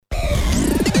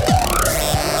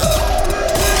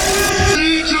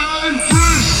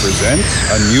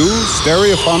presents a new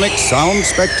stereophonic sound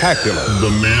spectacular. The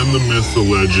man, the myth, the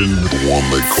legend, the one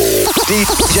they call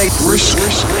DJ Brisk.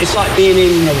 It's like being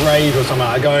in a rave or something,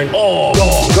 like going, oh,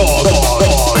 God.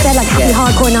 They're like happy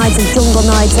hardcore nights and jungle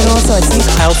nights and all sorts.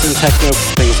 House and techno,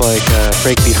 things like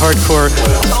breakbeat hardcore.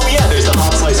 Oh yeah, there's the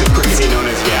hard slice of crazy known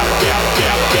as yeah.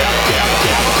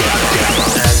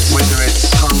 And whether it's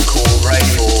punk or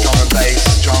rave or drum and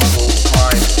bass, jungle,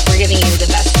 grime. We're giving you the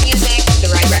best music,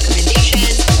 the right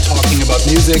recommendations. Talking about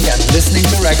music and listening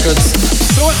to records.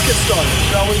 So let's get started,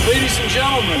 shall we? Ladies and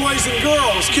gentlemen, boys and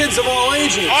girls, kids of all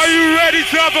ages. Are you ready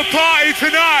to have a party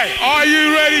tonight? Are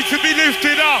you ready to be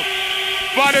lifted up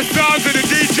by the sounds of the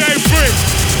DJ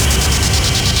Brisk?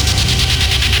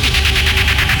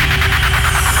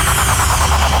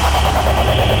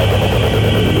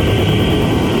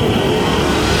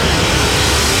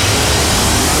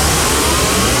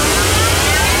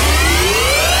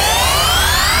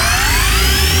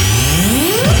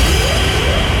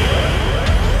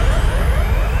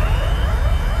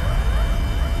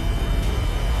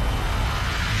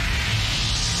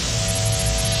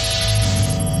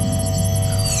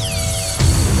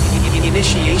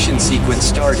 Initiation sequence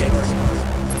starting.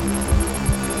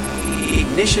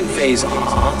 Ignition phase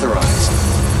authorized.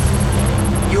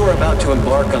 You are about to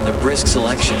embark on the Brisk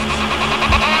selection.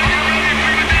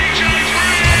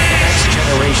 Next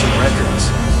generation records,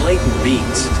 blatant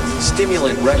beats,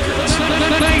 stimulant records.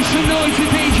 Make some noise to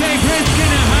DJ Brisk in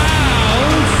the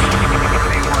house.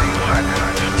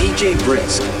 DJ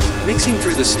Brisk, mixing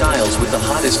through the styles with the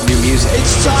hottest new music.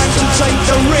 It's time to take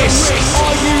the risk.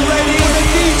 Are you ready for the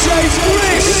DJ's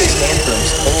Brisk? Music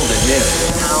anthems old and new.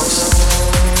 House,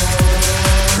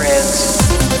 trance,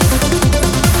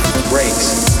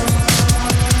 breaks,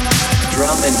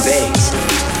 drum and bass,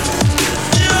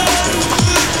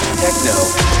 techno,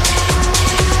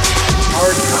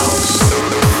 hard house,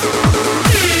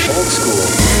 old school,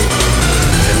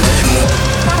 and much more.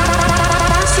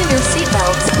 Fasten your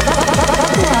seatbelts. Buckle up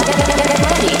and get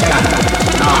ready. 10,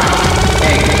 9,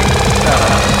 8,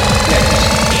 7, 6,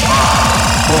 5,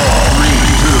 4, 3,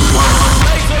 2, 1.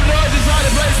 Make some noise inside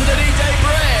the place for the DJ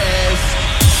Brisk.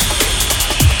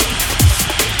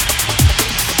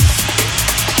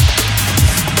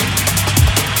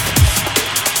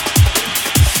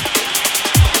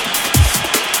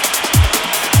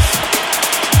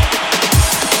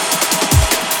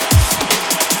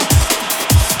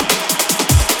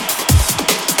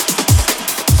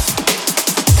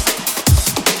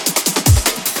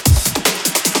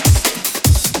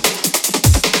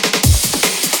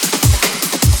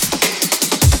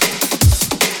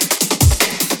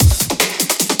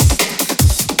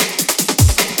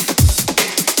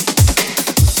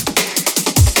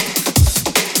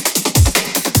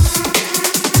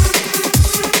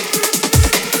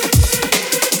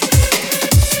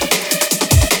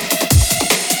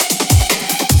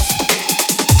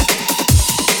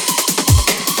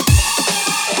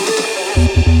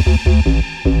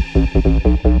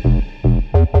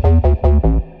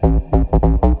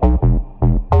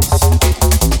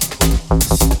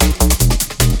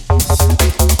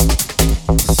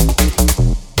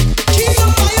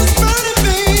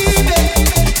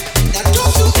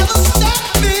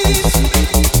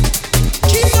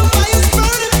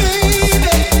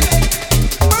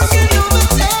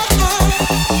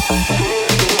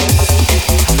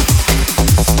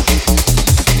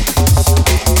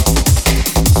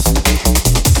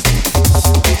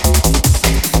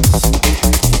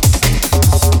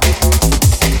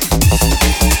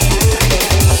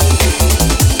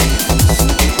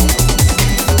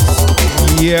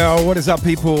 What is up,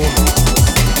 people?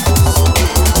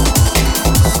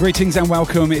 Greetings and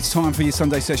welcome. It's time for your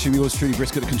Sunday session. Yours truly,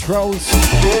 Brisk at the controls.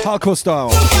 Hardcore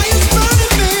style.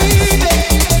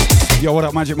 Yo, what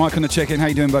up, Magic Mike on the check-in. How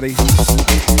you doing, buddy?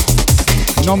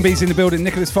 Nombi's in the building.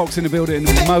 Nicholas Fox in the building.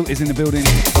 Mo is in the building.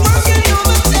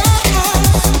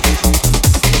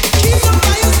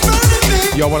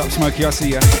 Yo, what up, Smokey? I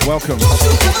see ya. Welcome.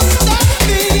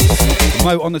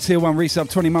 Mo on the tier 1 resub.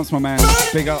 20 months, my man.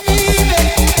 Big up.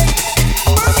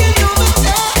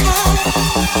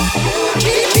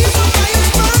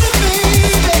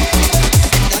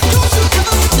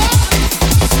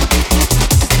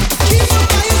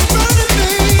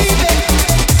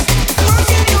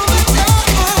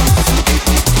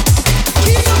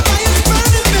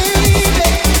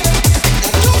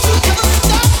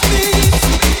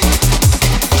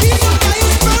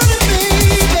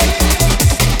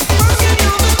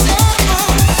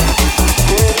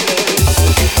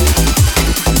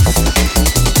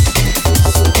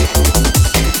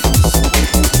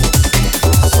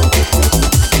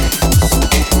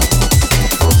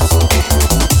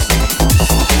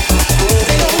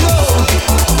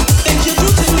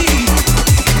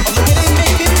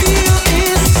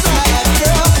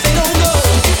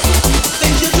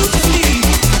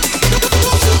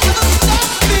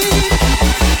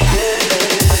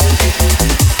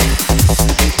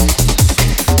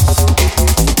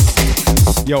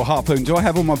 Yo, Harpoon, do I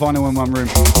have all my vinyl in one room?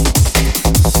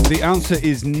 The answer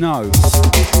is no.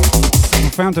 I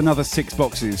found another 6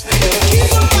 boxes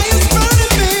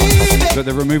that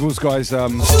the removals guys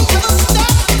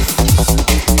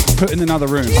put in another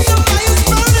room.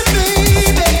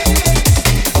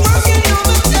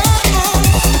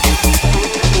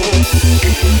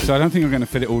 So I don't think I'm going to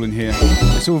fit it all in here.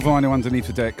 It's all vinyl underneath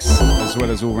the decks, as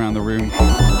well as all around the room.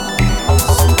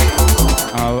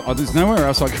 There's nowhere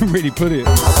else I can really put it.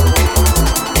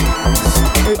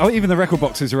 Oh, even the record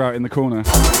boxes are out in the corner.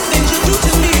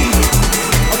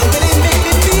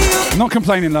 I'm not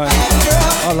complaining though.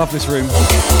 I love this room.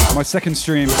 My second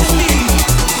stream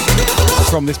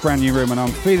from this brand new room, and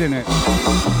I'm feeling it.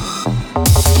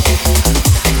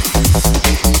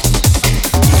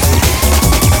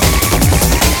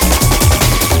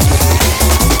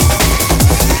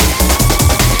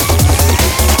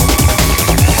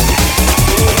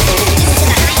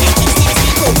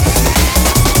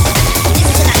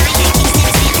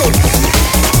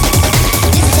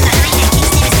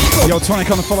 Yo, Tonic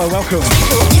on the follow, welcome.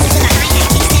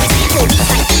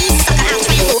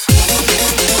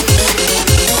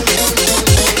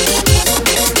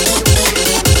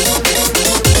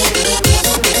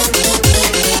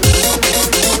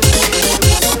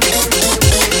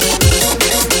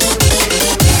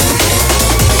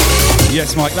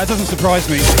 Yes, Mike, that doesn't surprise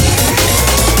me.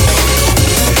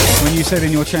 When you said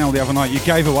in your channel the other night you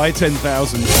gave away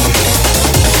 10,000.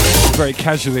 Very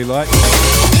casually, like.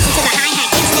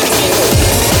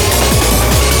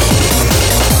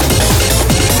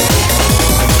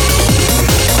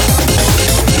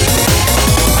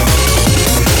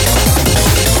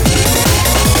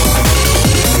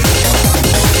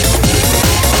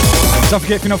 Don't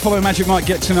forget, if you're not following Magic Mike,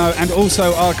 get to know, and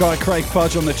also our guy Craig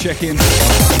Fudge on the check-in.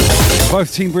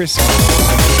 Both Team Brisk,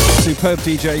 superb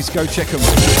DJs, go check them.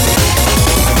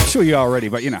 I'm sure you are already,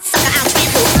 but you know.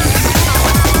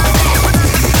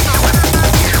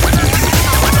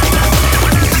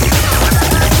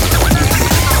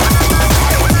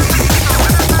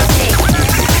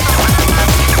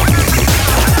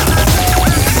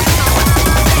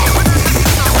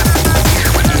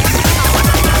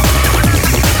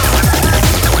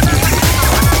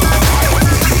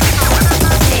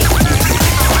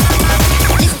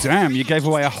 Damn, you gave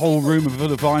away a whole room of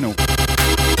full of vinyl.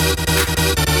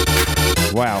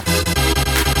 Wow.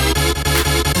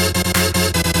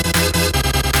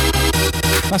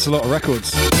 That's a lot of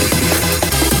records.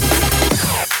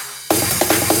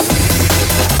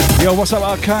 Yo, what's up,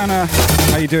 Arcana?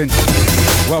 How you doing?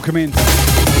 Welcome in.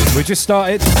 We just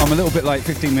started. I'm a little bit late,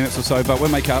 15 minutes or so, but we'll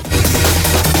make up.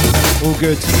 All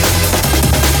good.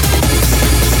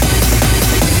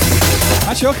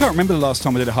 Actually, I can't remember the last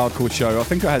time I did a hardcore show. I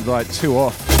think I had like 2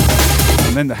 off,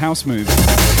 and then the house moved.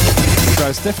 So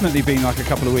it's definitely been like a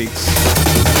couple of weeks.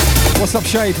 What's up,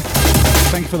 Shade?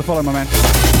 Thank you for the follow, my man.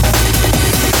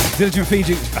 Diligent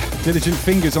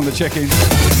fingers on the check-in.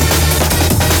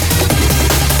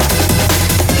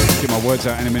 Get my words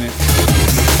out in a minute.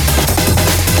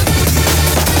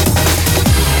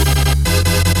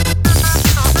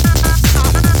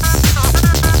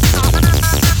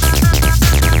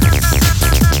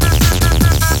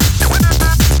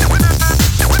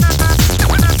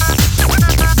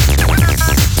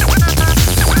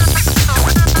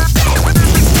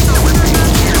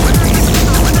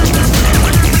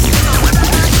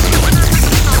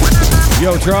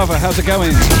 Yo, Drava, how's it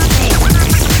going?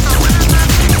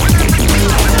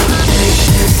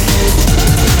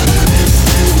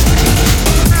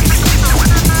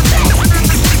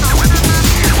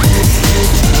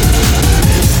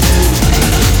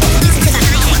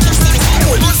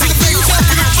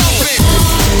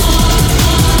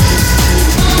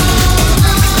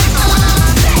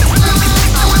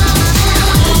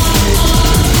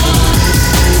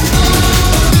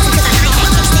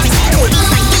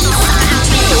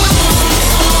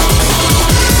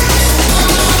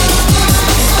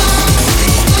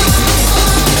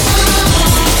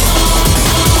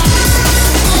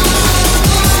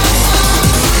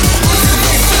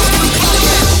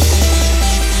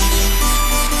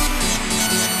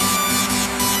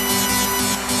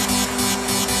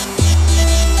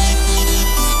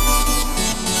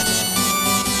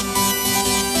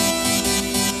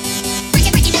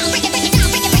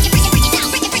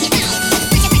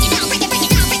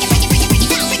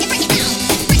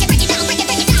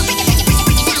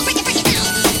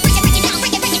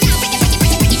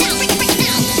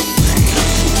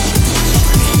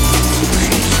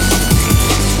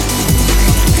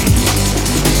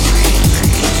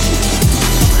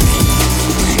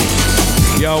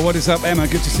 Yo, what is up, Emma?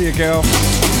 Good to see you, girl.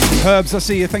 Herbs, I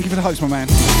see you. Thank you for the host, my man.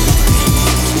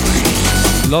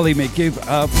 Lolly me, give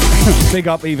up. Big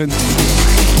up, even.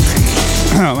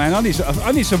 Oh, man, I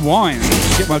need some wine.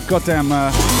 Get my goddamn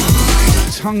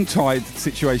tongue-tied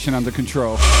situation under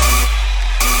control.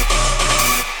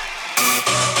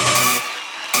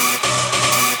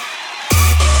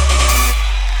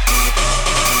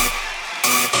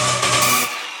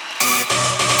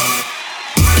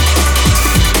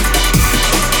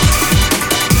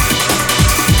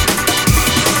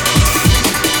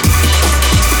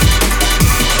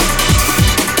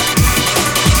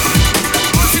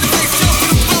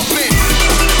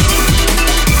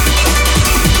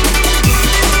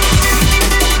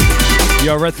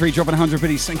 Yo, Red 3 dropping 100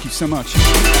 biddies. Thank you so much.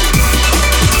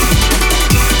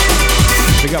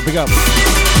 Big up, big up.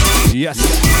 Yes.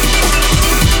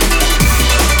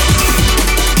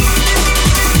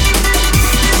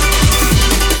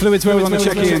 Fluids, where we want to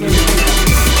check in.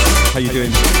 How you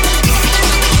doing?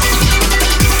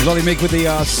 Lolly Mig with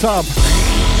the sub.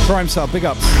 Prime sub, big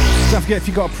up. Don't forget, if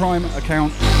you've got a Prime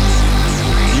account,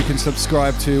 you can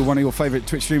subscribe to one of your favourite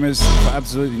Twitch streamers for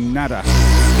absolutely nada.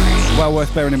 Well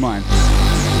worth bearing in mind.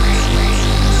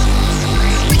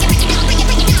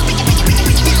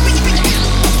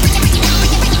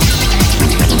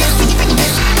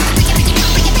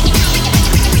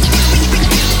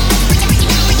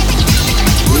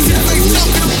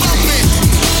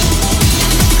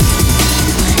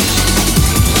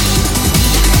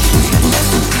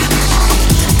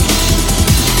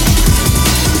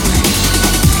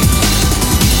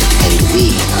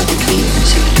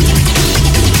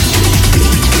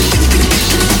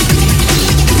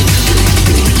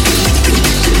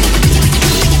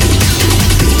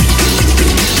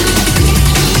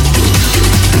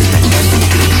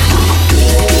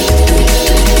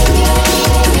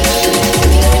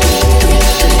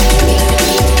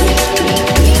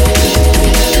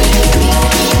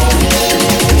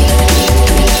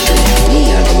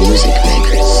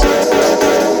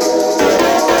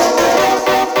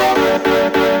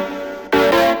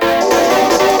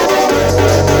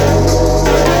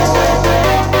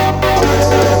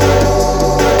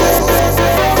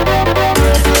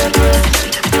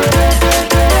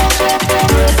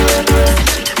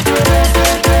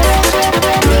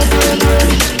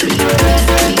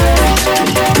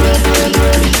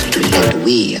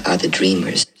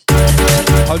 Dreamers.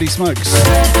 Holy smokes.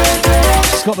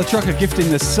 Scott the Trucker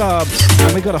gifting the subs,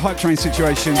 and we got a hype train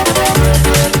situation.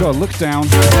 Gotta look down,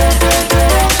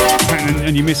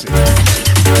 and you miss it.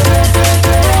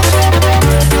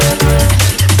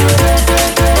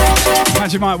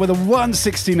 Magic Mike with a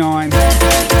 169.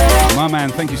 My man,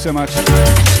 thank you so much.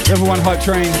 Level 1 hype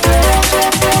train.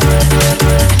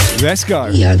 Let's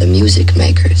go. We are the music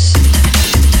makers.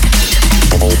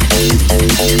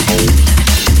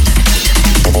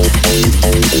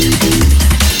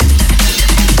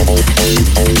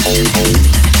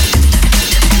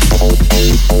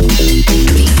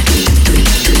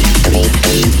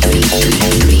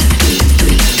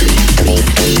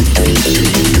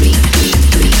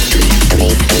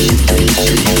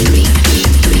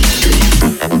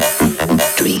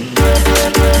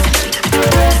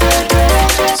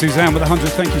 Suzanne with 100,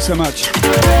 thank you so much.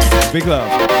 Big love.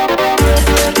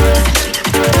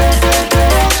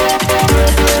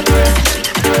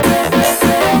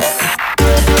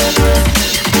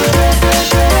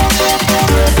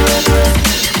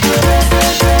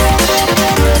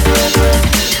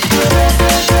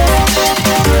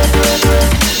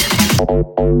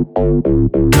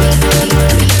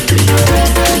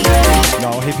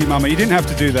 No, hippie mama, you didn't have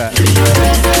to do that.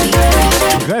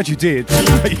 I'm glad you did,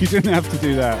 but you didn't have to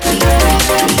do that.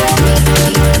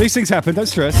 These things happen, don't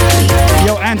stress.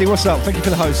 Yo, Andy, what's up? Thank you for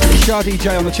the host. Shah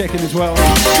DJ on the check-in as well.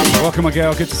 Welcome, my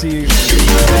girl. Good to see you.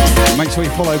 Make sure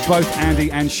you follow both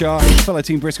Andy and Shah. Fellow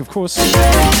Team Brisk, of course.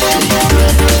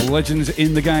 Legends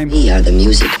in the game. We are the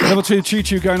music. Level 2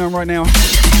 choo-choo going on right now.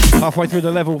 Halfway through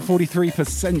the level,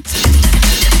 43%.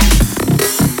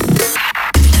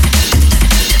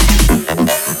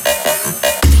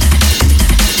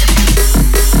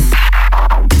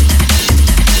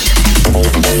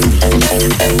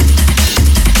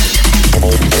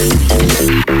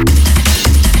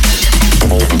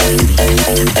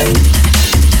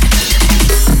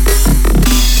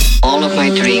 All of my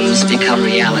dreams become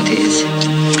realities,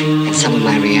 and some of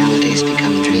my realities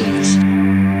become dreams.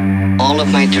 All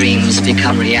of my dreams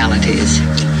become realities,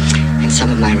 and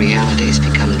some of my realities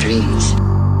become dreams.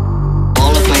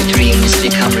 All of my dreams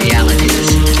become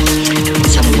realities, and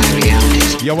some of my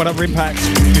realities. Yo, what up, Rimpact?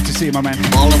 Good to see you, my man.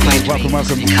 All of my dreams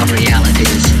become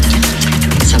realities,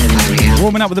 and some of my realities.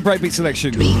 Warming up with the breakbeat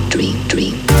selection. Dream, dream,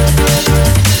 dream.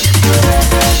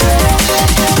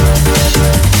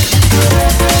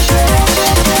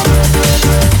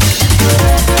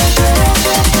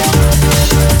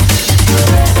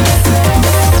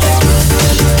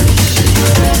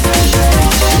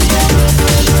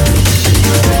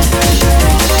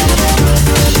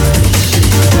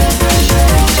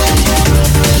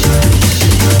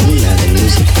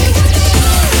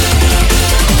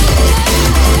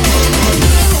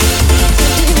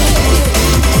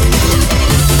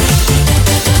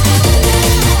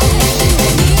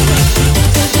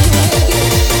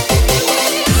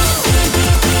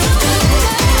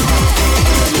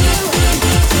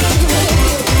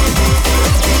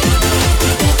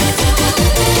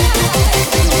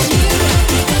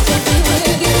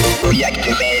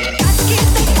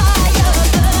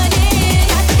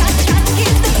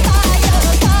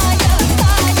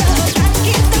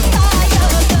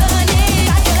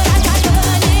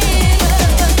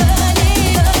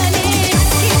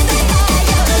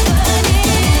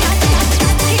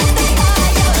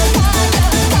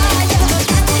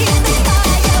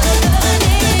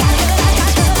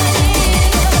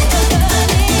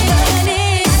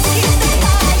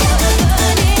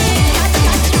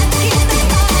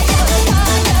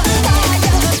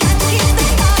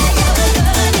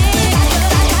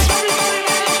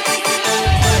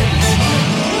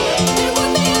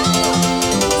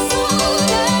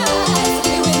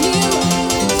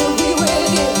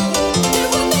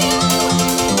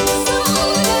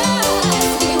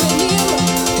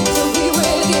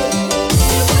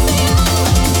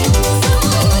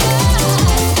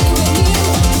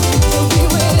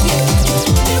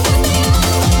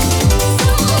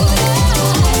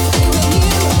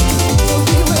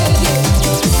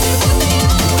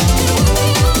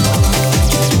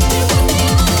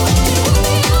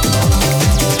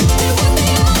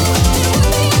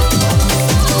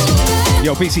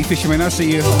 BC Fisherman, I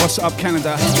see you. What's up,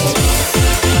 Canada?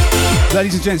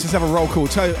 Ladies and gents, let's have a roll call.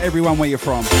 Tell everyone where you're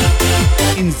from.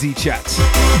 In the chat.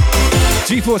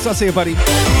 G-Force, I see you, buddy.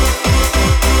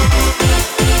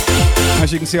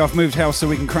 As you can see, I've moved house so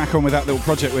we can crack on with that little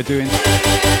project we're doing.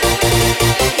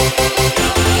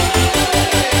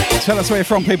 Tell us where you're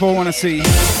from, people. I want to see.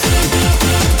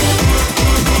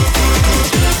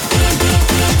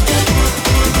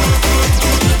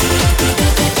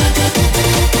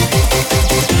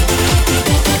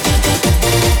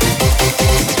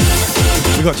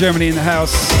 We've got Germany in the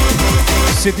house,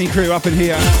 Sydney crew up in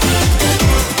here.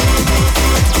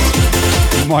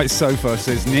 My sofa,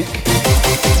 says Nick.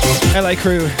 LA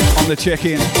crew on the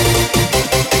check-in.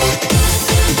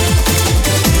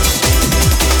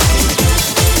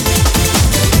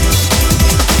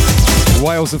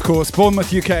 Wales, of course,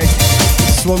 Bournemouth, UK,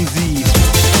 Swansea.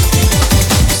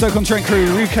 Stoke-on-Trent crew,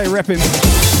 UK repping.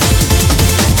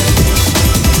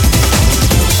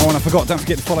 Oh, and I forgot, don't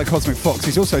forget to follow Cosmic Fox.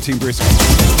 He's also Team Brisk.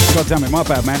 God damn it, my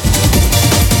bad, man.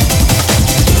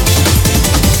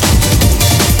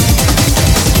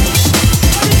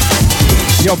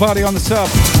 Yo, buddy on the sub.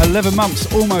 11 months,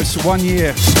 almost 1 year.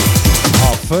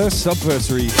 Our first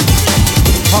subversary.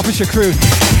 Hertfordshire crew.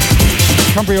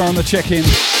 Cumbria on the check-in.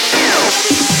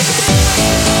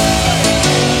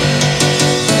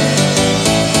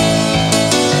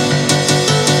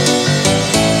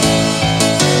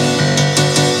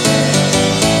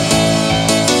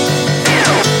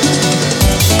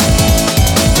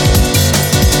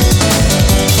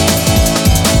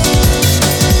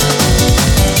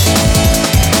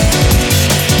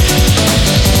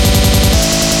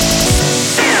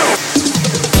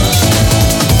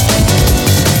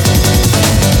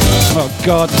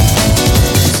 God,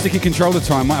 sticky controller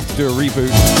time, might have to do a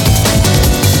reboot.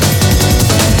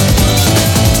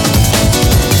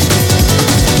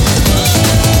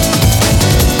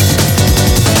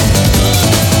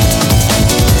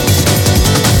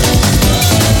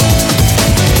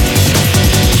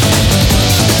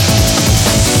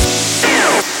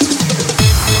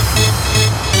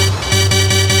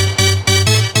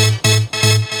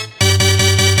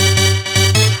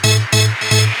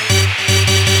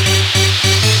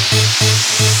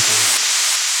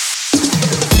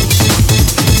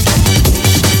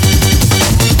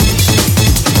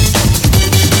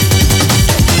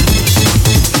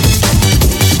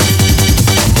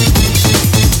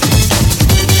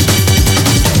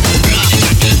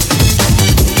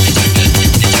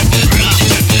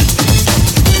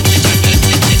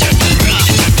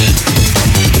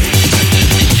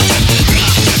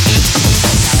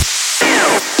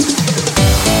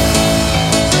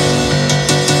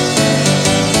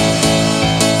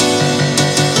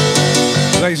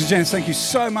 Jens, thank you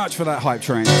so much for that hype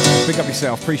train. Big up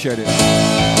yourself, appreciate it.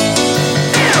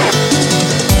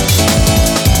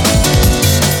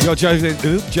 Yo,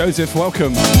 Joseph,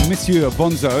 welcome. Monsieur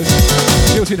Bonzo.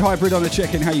 Tilted Hybrid on the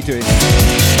check-in, how you doing?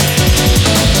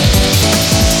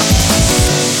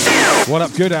 What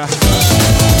up, Gooder?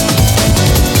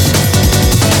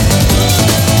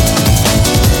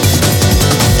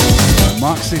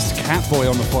 Marxist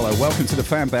Catboy on the follow. Welcome to the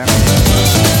fan band.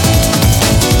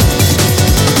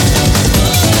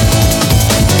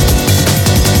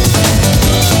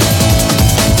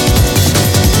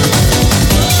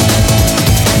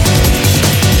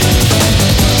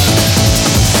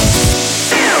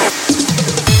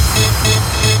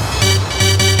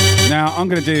 Now I'm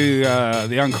going to do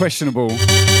the unquestionable,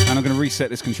 and I'm going to reset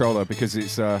this controller because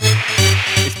it's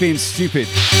being stupid.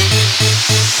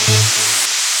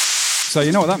 So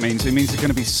you know what that means? It means it's going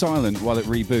to be silent while it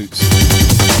reboots.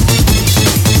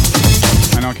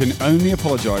 And I can only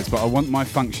apologise, but I want my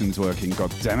functions working,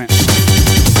 god damn it.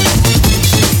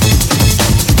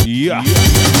 Yeah.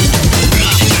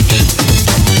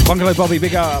 Bungalow Bobby,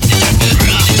 big up.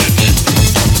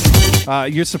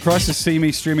 You're surprised to see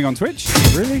me streaming on Twitch?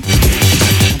 Really?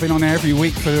 I've been on there every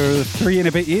week for 3 and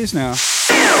a bit years now. It's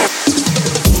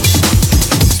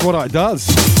what I does.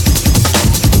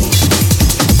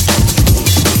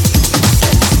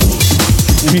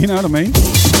 You know what I mean?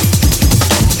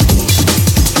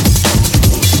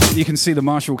 You can see the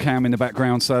Marshall cam in the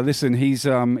background. So listen, he's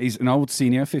an old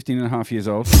senior, 15 and a half years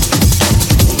old.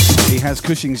 He has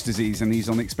Cushing's disease and he's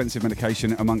on expensive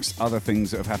medication amongst other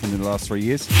things that have happened in the last 3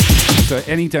 years. So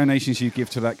any donations you give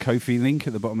to that Ko-fi link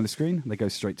at the bottom of the screen, they go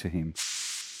straight to him.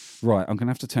 Right, I'm going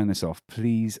to have to turn this off.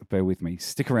 Please bear with me.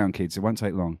 Stick around, kids. It won't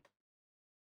take long.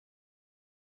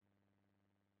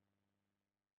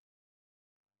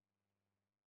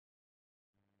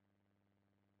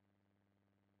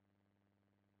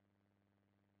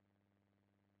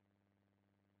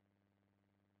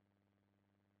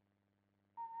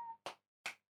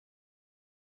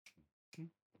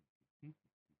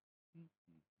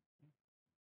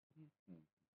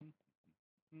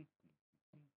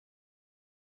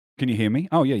 Can you hear me?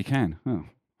 Oh, yeah, you can. Oh, I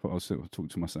thought I was sort of talking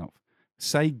to myself.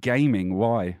 Say gaming.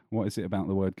 Why? What is it about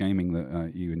the word gaming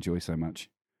that you enjoy so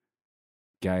much?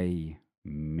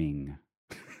 Gaming.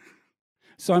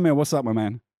 Simon, what's up, my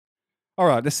man? All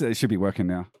right, this should be working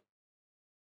now.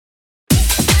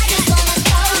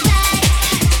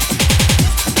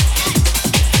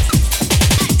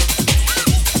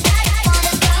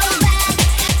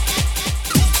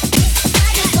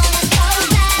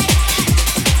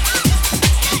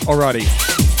 Alrighty,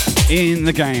 in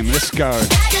the game, let's go.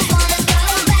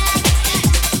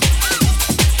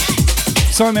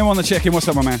 Simon on the check-in, what's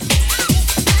up, my man?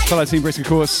 Follow Team Brisk, of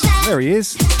course. There he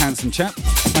is, handsome chap.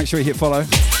 Make sure you hit follow.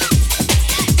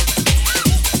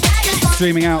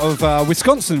 Streaming out of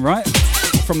Wisconsin, right?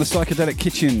 From the Psychedelic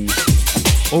Kitchen.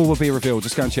 All will be revealed,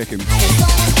 just go and check him.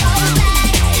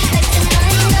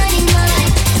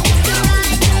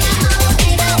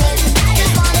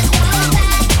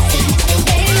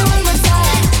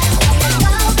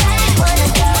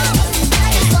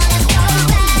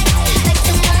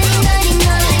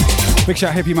 Big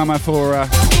shout Hippie Mama for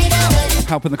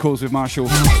helping the cause with Marshall.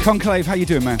 Conclave, how you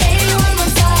doing, man?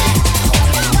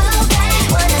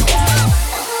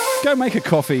 Go make a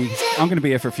coffee. I'm going to be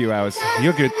here for a few hours.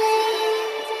 You're good.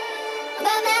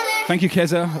 Thank you,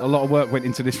 Keza. A lot of work went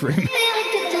into this room.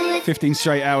 15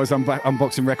 straight hours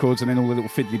unboxing records and then all the little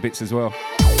fiddly bits as well.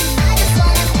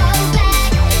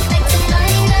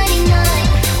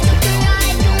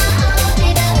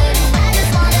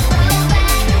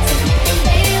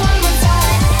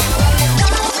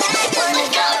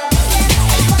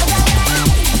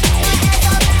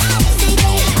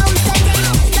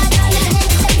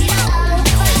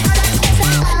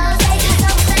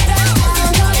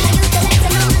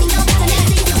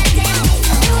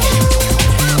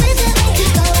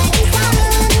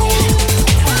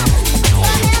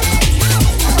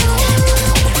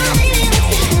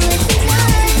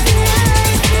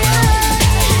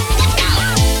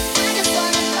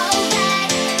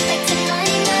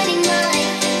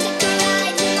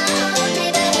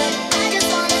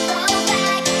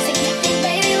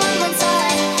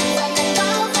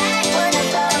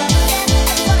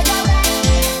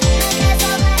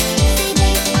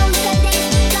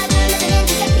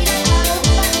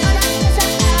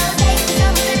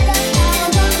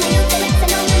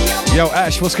 Yo,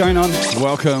 Ash, what's going on?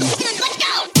 Welcome.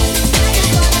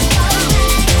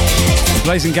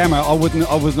 Blazing Gamma, I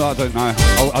don't know.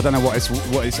 I don't know what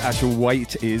its actual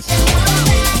weight is.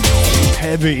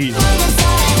 Heavy.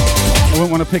 I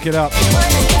wouldn't want to pick it up.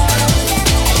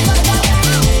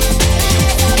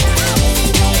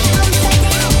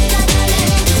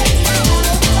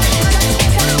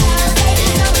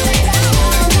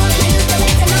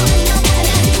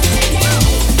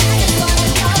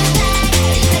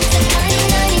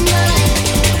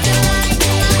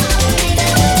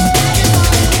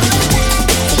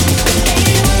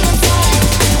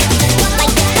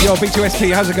 Yo,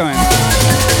 B2ST, how's it going?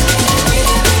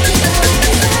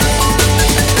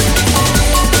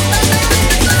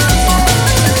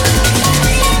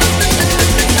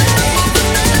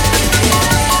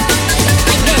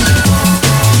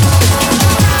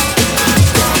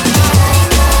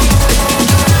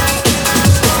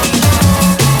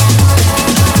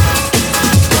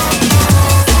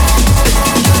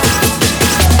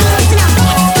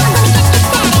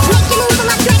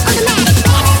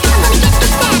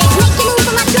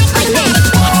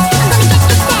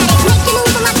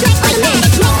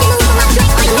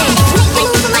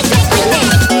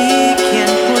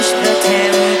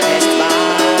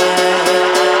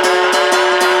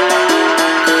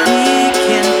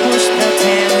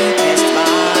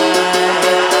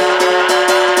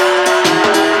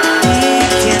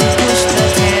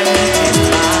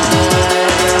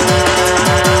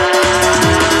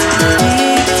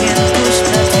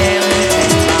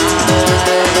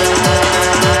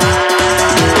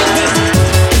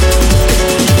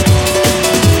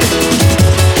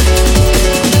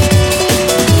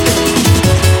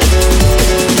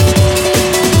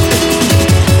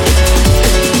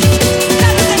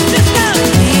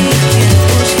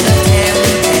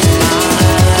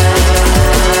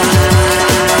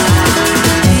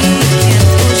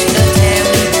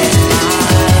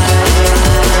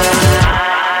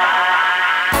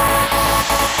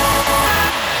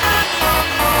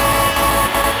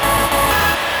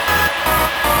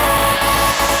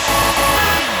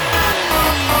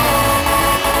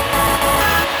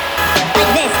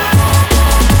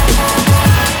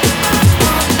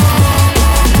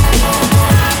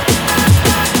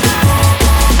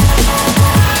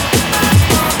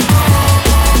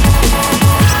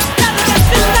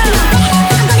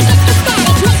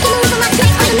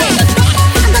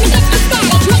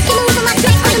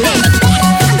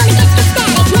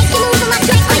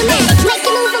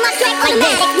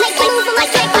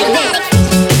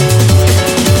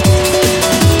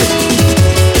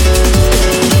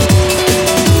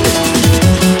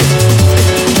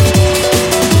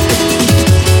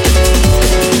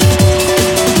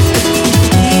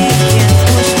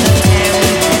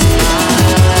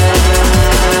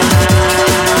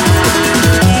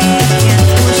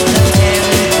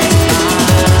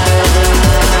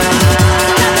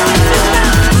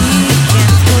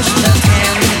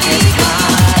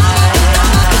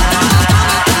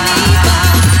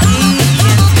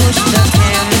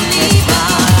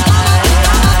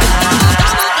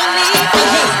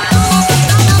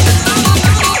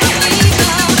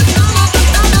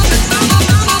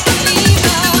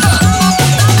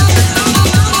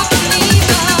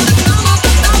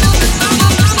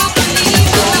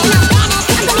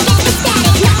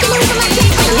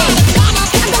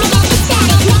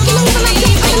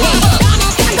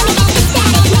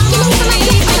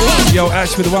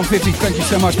 For the 150, thank you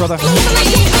so much, brother.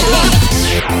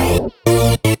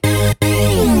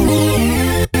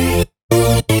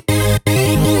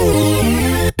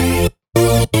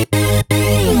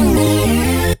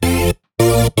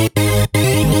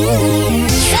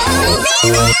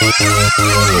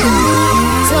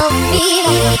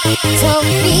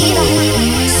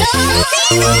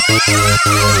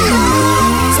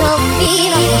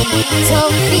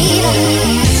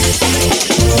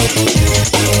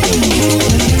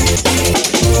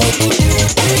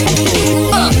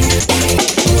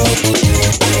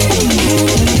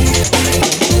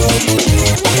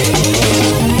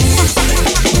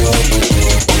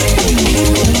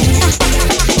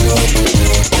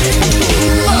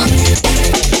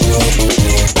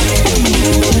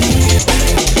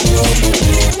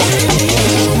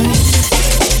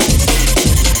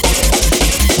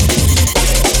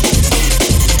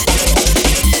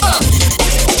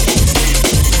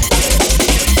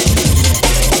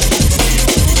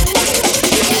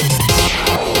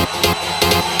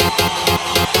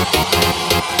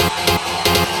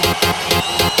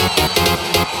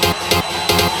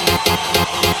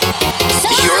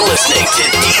 listening to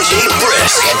DJ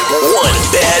Brisk. One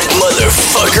bad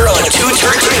motherfucker on two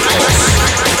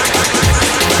turntables.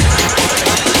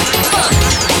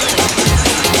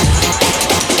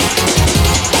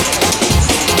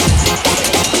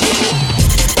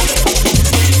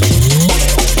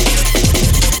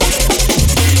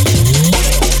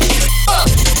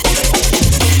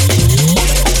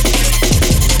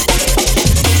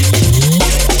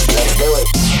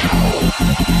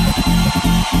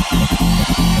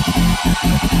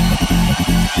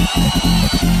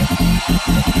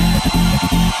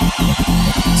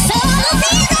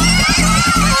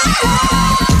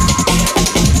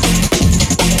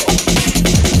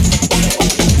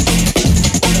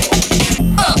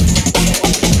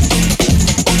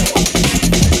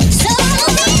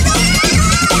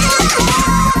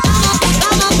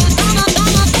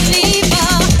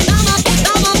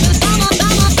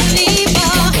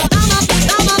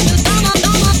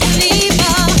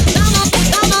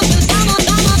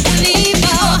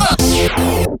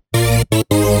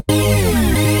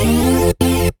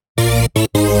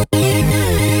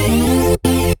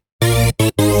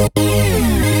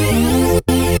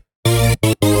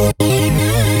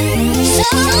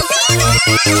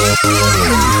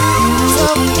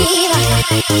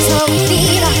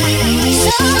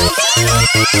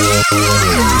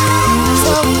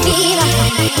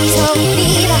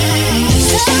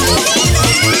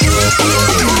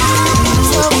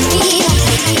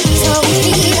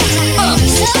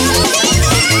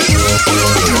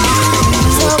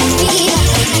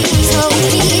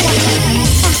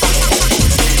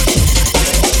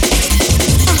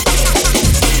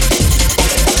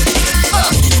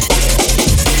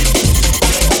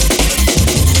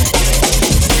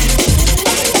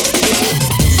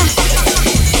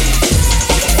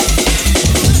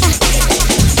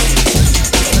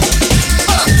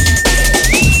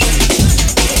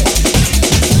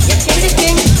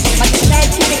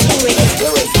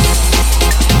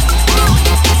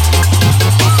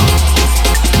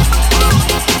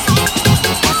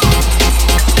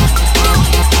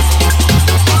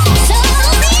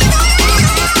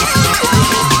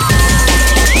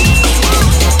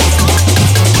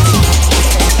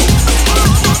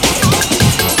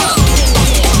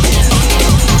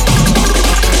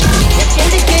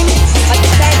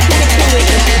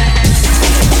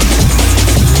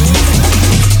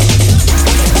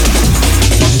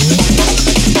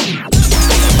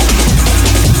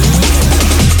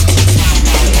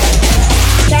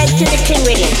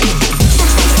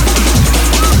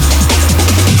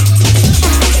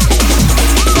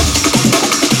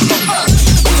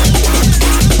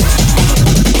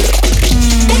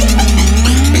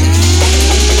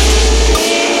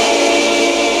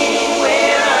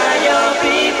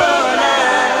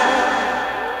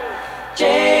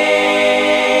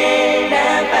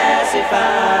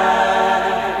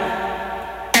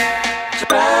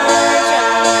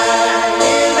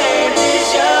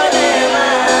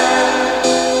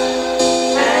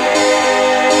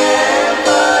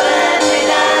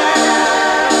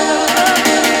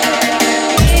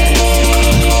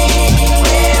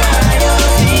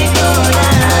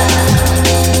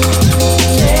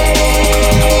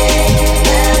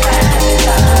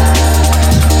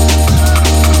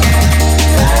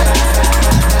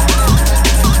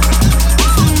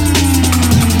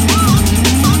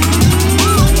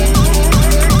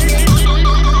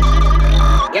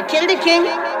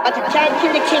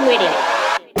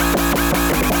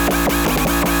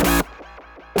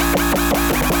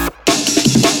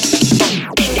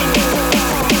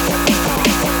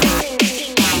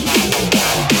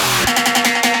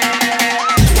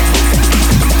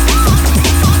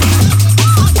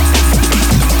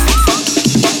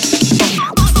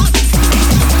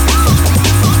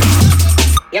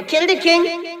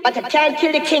 but I can't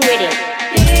kill the king with it.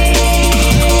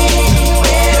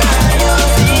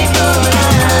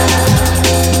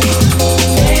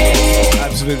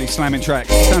 Absolutely slamming track.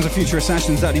 Sounds of Future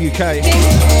Assassins out of the UK.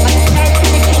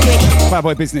 Bad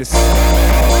Boy Business.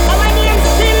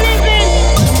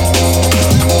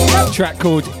 Track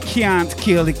called Can't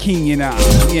Kill the King, you know.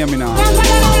 Yeah, me now.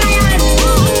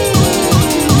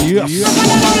 Yes.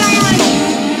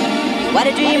 What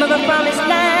a dream of a promised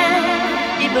land.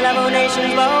 People of all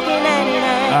nations walking hand in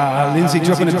hand. Lindsay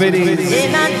dropping a biddy.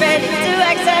 They're not ready to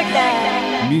accept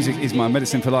that. Music is my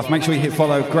medicine for life. Make sure you hit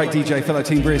follow. Great DJ, fellow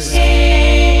Team Brisk.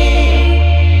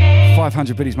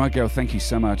 500 biddies, my girl. Thank you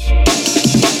so much. You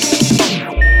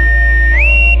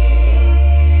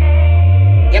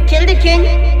kill the king,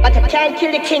 but I can't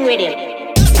kill the king with him.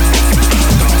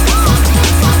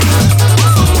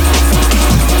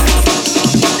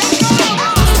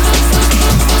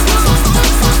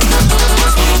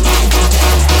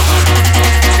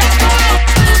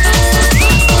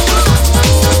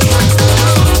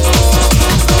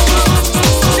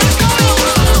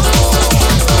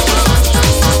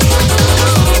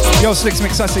 Yo, Slicks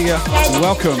McSussy here.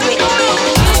 Welcome.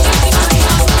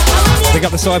 Big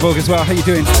up the Cyborg as well. How you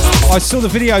doing? I saw the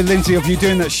video, Lindsay, of you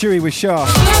doing that Shui with Shah.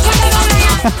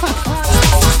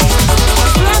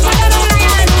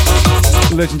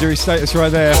 Legendary status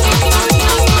right there.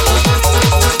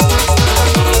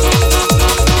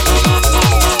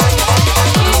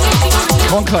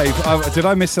 Conclave. Did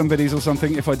I miss somebody's or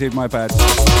something? If I did, my bad.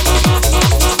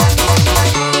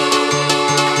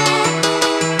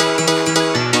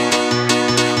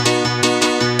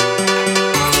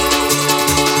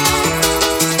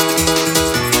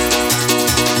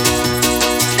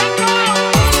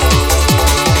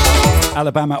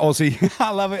 Alabama Aussie.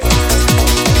 I love it.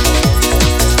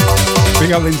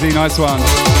 Big up, Lindsay. Nice one.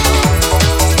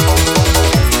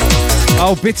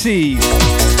 Oh, Bitty.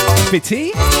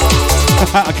 Bitty?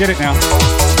 I get it now.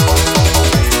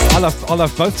 I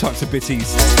love both types of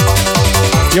bitties.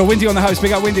 Yo, Windy on the host.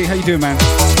 Big up, Windy. How you doing, man?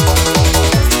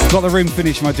 Got the room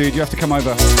finished, my dude. You have to come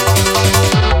over.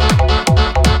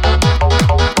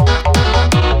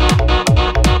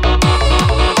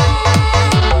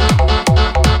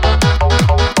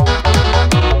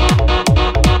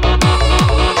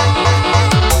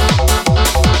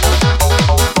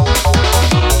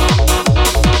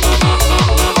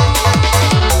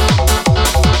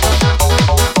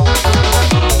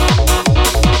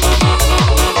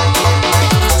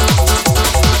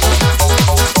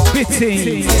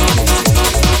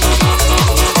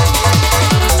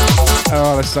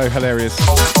 Oh, that's so hilarious.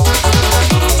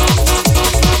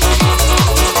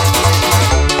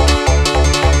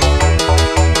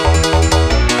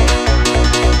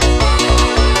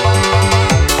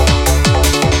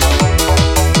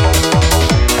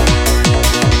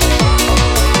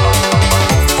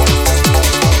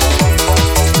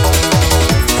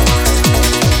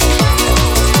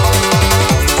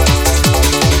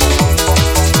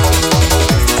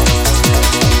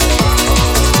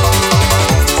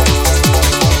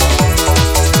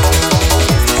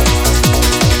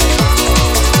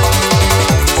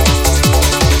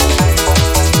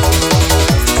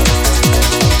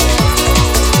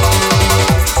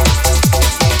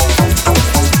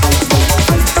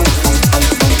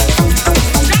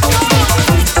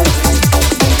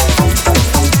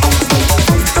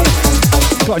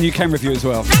 Got a new camera view as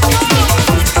well.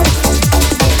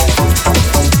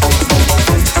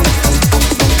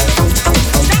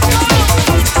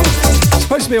 It's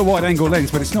supposed to be a wide angle lens,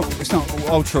 but it's not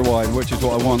ultra wide, which is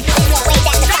what I want.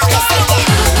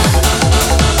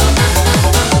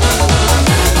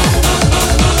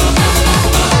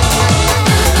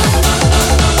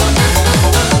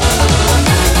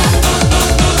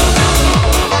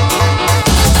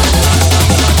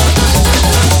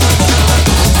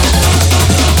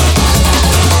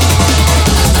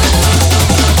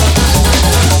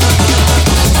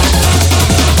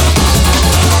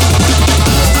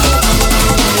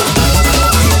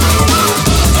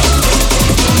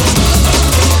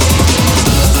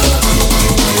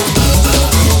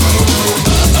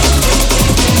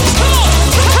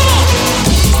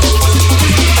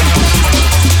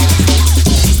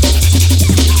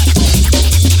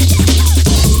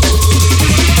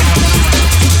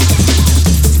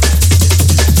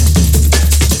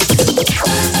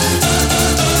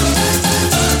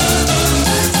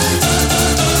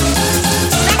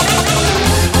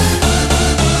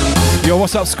 Yo,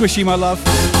 what's up, Squishy, my love?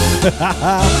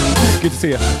 Good to see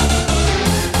you.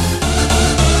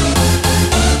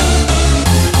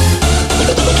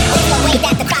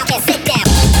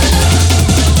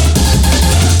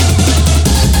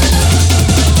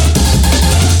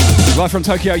 Live from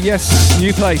Tokyo, yes,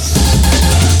 new place.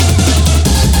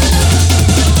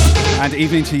 And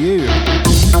evening to you.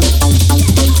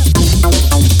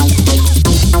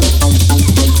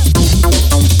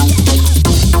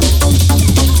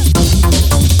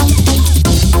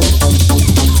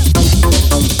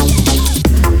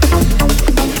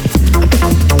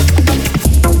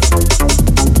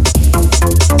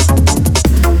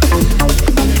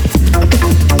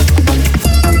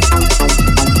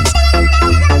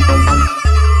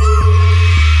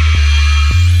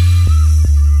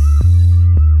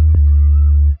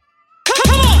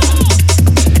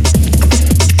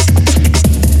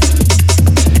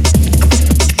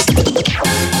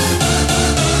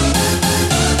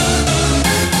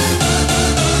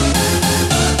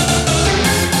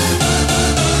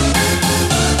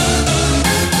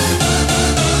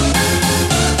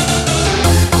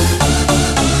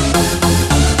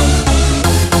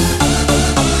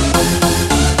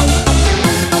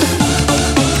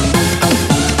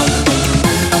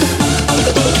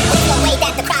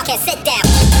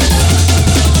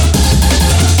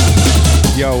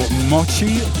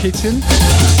 Mochi Kitchen?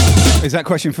 Is that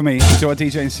question for me? Do I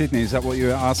DJ in Sydney? Is that what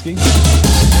you're asking?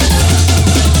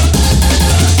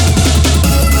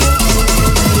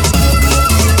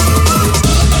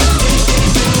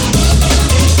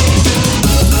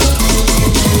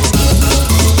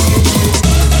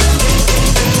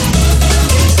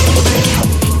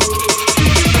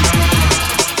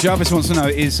 Jarvis wants to know,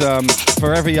 is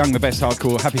Forever Young the best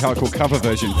hardcore, happy hardcore cover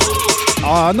version?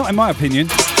 Not in my opinion.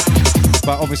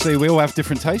 But obviously, we all have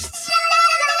different tastes.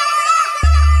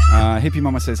 Hippie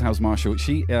Mama says, how's Marshall?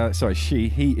 He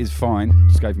is fine.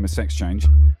 Just gave him a sex change.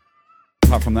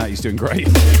 Apart from that, he's doing great.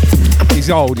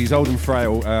 He's old and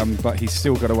frail, but he's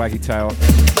still got a waggy tail.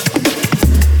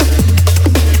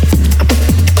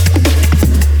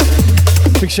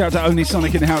 Big shout out to Only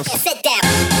Sonic in the house. Sit down.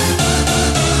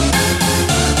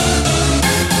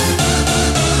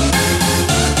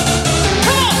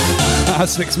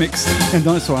 Slicks Mix.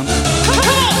 Nice one.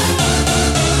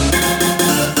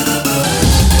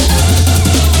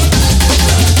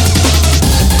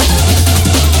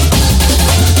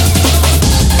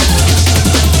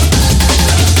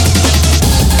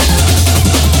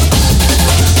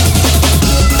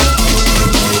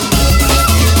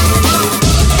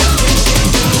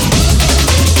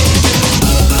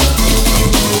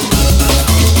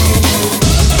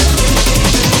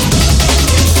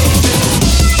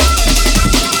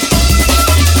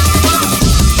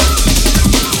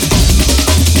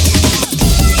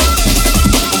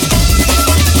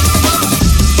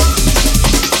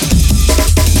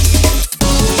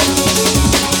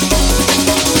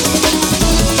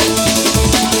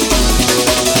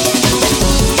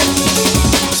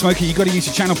 Smokey, you got to use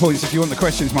your channel points if you want the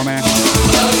questions, my man.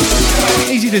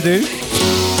 Easy to do.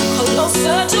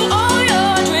 Closer to all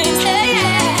your dreams, hey,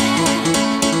 yeah.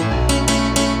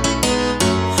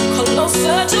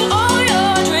 Closer to all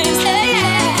your dreams, hey,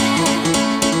 yeah.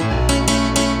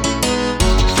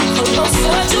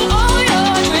 Closer to all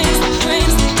your dreams,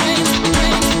 dreams, dreams,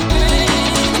 dreams,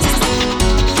 dreams.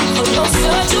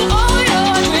 Closer to all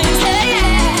your dreams, hey,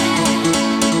 yeah.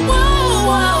 Whoa,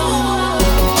 whoa.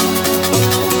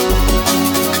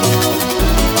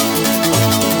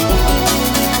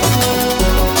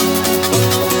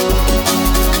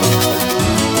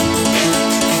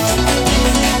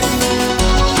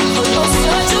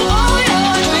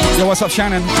 Yo, what's up,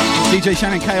 Shannon? DJ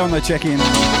Shannon K on the check-in.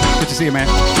 Good to see you, man.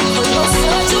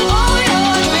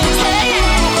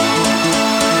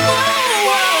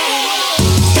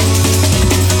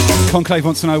 Conclave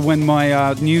wants to know when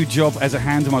my new job as a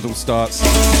hand model starts.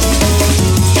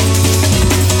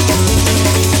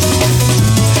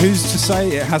 Who's to say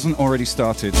it hasn't already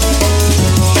started?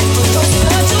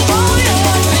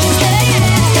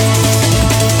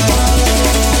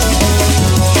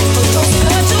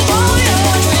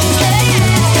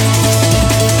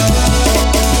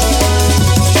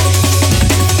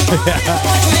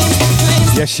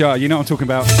 Yes, sure. You know what I'm talking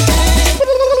about.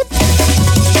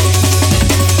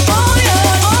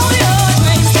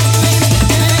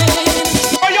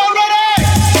 Are y'all ready?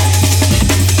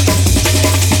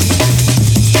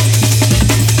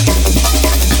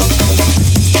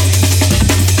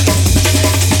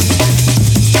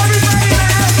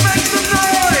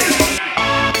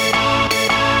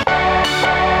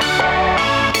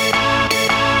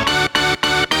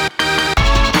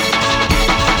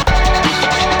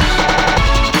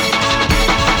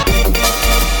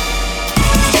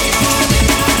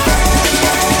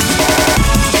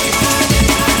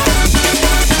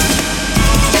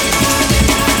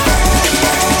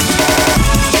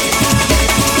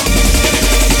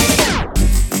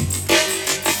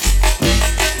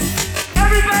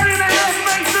 Everybody in the house make some noise! Everybody in the house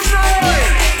make some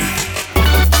noise!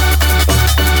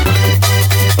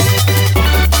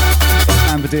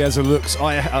 Amber Diaz looks.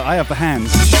 I have the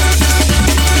hands.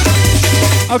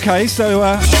 Okay, so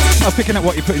I'm picking up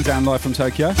what you're putting down live from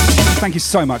Tokyo. Thank you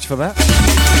so much for that.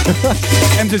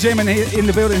 M to Jim in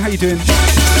the building. How you doing?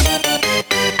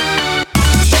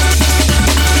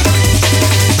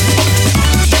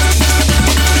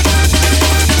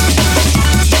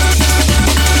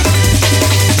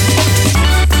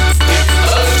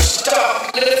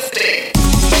 Stop lifting.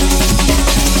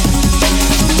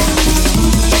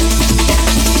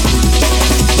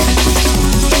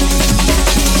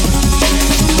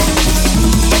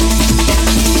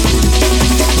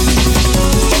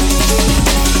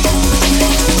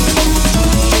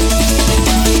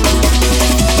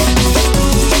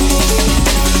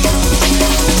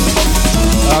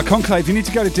 Conclave, you need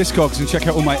to go to Discogs and check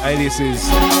out all my aliases.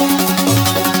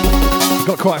 I've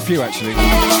got quite a few, actually.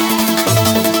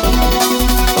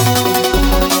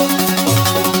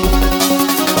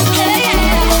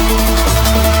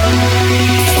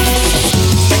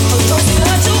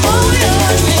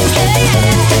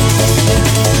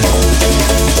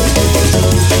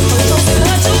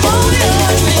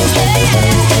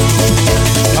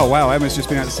 Oh wow, Emma's just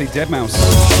been out to see Deadmau5.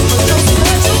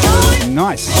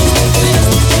 Nice.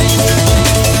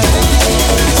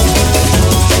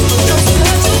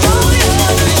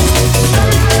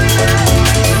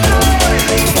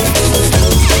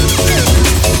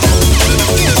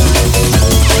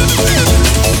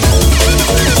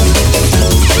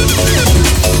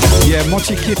 Yeah,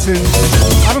 Mochi Kitten. I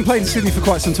haven't played in Sydney for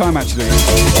quite some time, actually.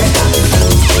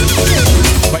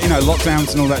 But you know,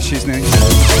 lockdowns and all that shiznit.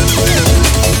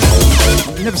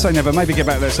 Never say never, maybe get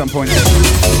back there at some point.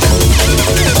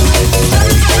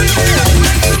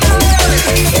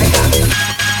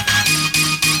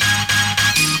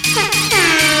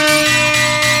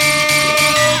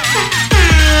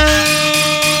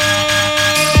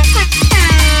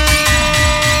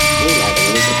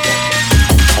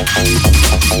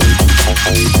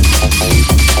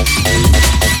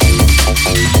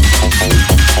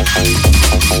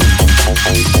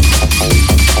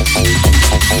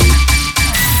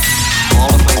 All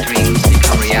of my dreams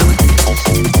become realities,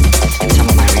 and some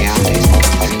of my realities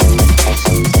become dreams.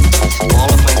 All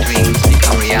of my dreams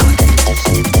become realities,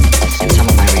 and some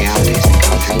of my realities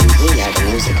become dreams. We are the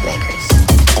music makers.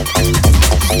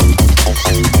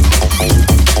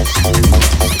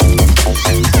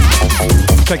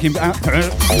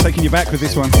 Taking you back with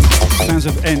this one. Sounds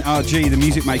of NRG, the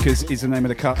Music Makers is the name of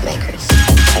the cut.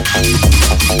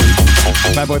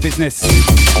 Bad Boy Business.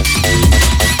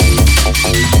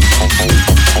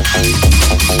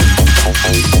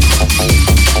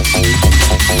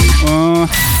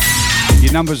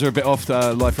 Your numbers are a bit off,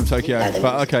 live from Tokyo,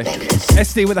 but okay.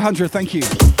 SD with 100, thank you.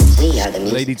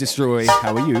 Lady Destroy,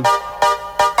 how are you?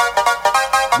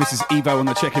 This is Evo on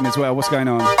the check-in as well. What's going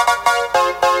on?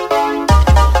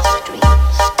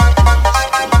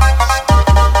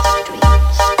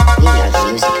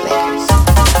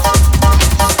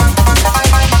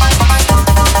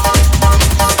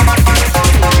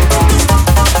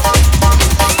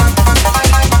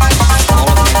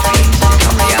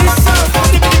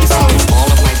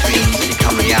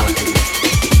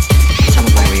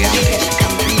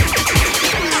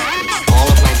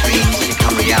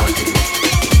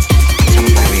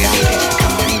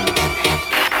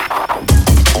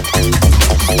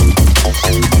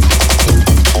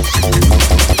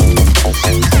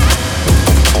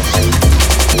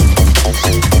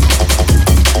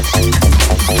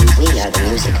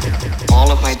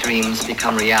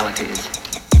 Become realities,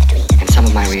 and some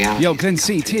of my realities. Yo, Glen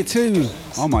C, tier 2.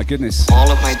 Oh my goodness.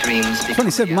 All of my dreams.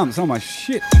 27 months. Oh my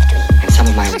shit. And some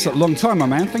of my. That's a long time, my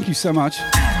man. Thank you so much.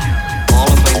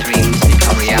 All of my dreams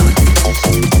become realities,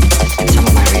 and some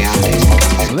of my realities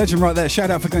become. Legend right there. Shout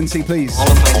out for Glen C, please.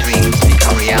 All of my dreams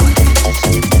become realities,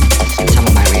 and some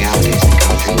of my realities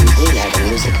become dreams. We are the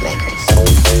music makers.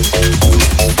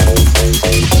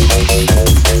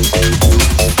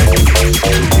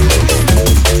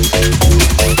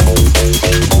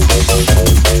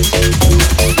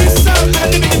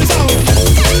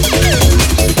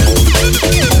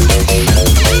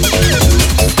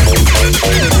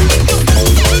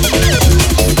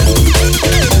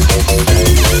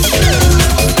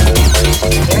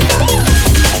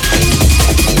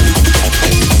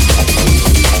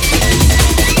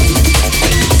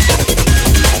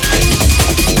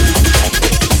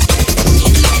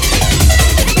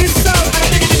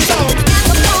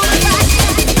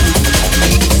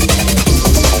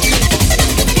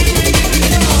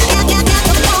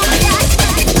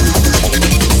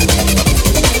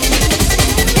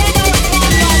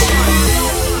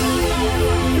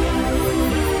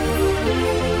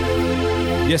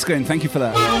 Yes, Glenn, thank you for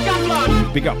that.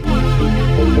 Big up.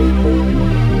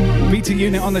 Beta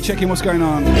Unit on the check-in, what's going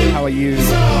on? How are you?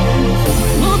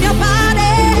 Move your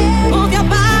body, move your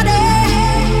body.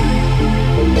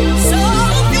 So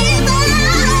be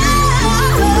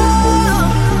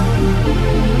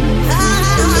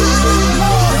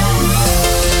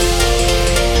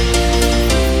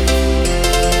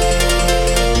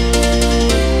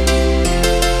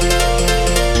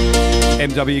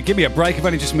MW, give me a break. I've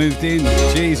only just moved in.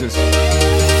 Jesus.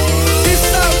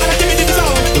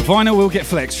 The vinyl will get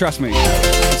flexed, trust me.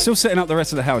 I'm still setting up the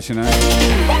rest of the house, you know.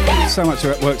 So much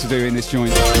work to do in this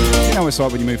joint. You know what it's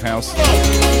like when you move house.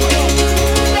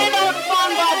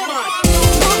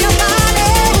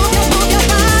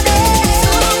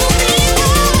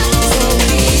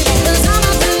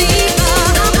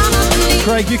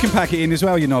 Craig, you can pack it in as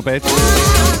well, you knobhead.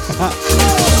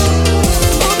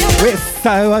 We're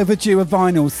so overdue a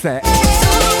vinyl set.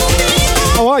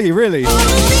 Oh, are you really? A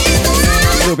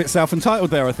little bit self-entitled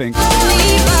there, I think.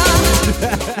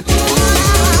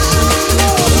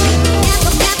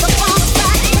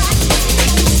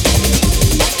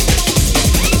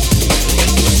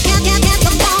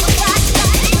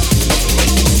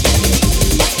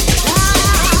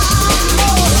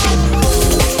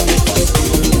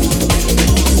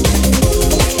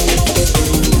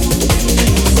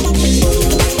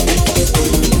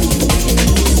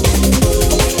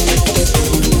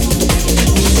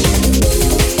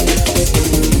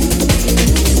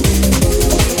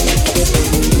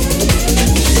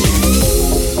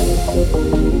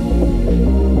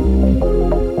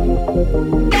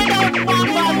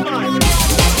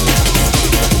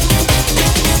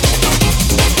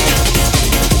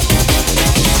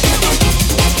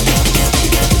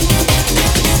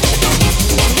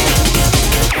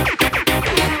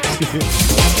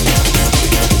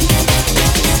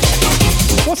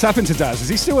 What's happened to Daz? Is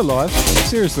he still alive?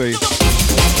 Seriously.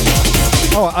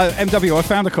 Oh, MW, I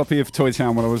found a copy of Toy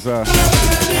Town when I was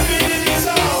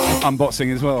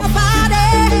unboxing as well.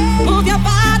 move your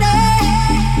body.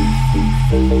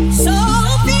 So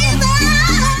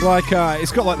like,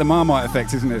 it's got like the Marmite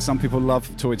effect, isn't it? Some people love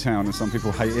Toy Town and some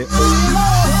people hate it.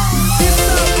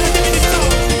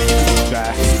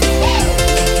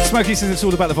 Smokey says it's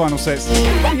all about the vinyl sets.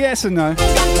 Yes and no.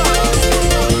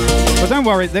 But don't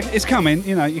worry, it's coming.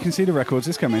 You know, you can see the records.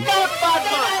 It's coming.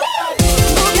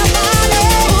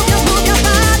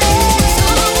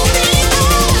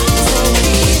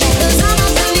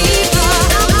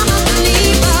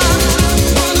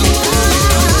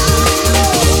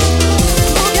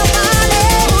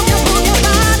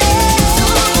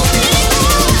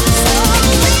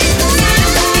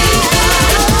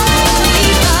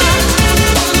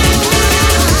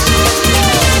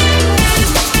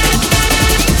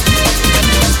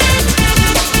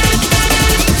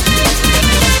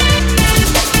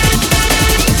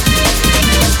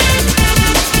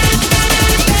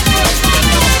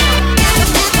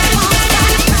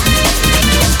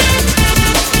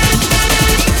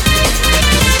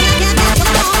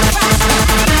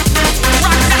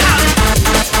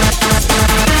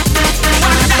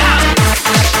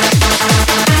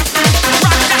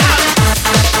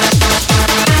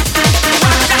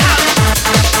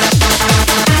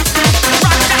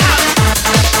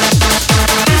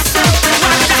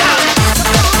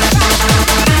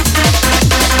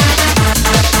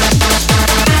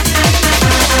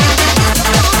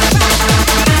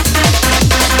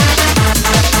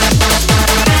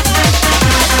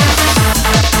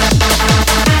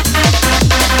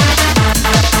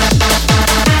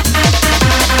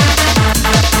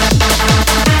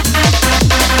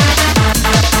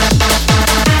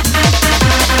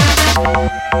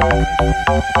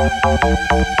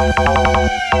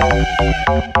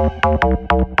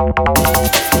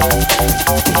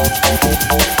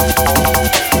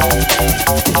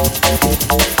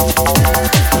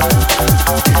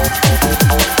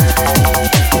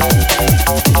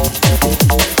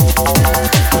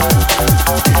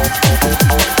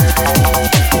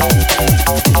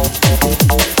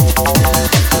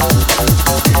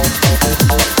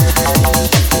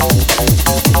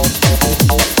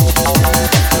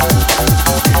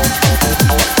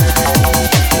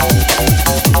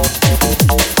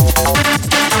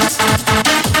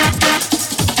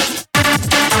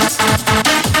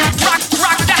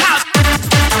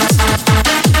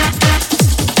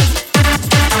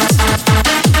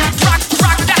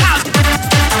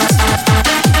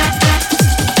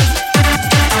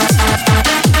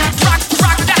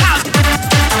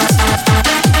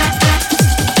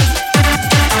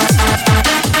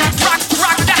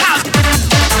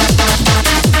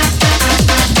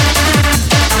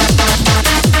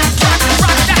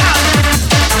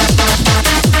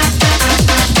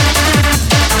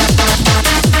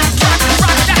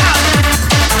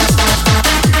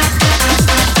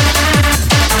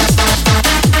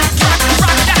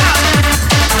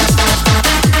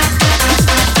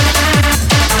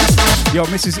 Yo,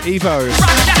 Mrs. Evo,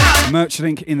 merch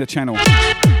link in the channel.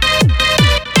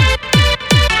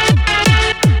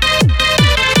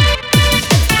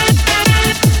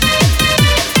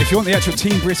 If you want the actual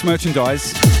Team Brisk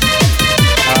merchandise,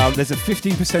 there's a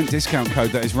 15% discount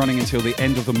code that is running until the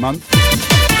end of the month,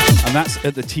 and that's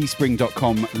at the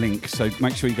teespring.com link, so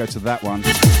make sure you go to that one.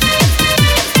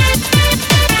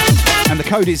 And the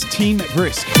code is Team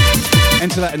Brisk.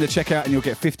 Enter that in the checkout and you'll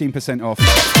get 15% off.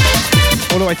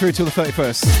 All the way through till the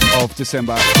 31st of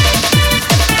December.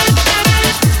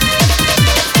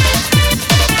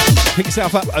 Pick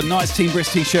yourself up a nice Team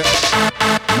Brisk t-shirt,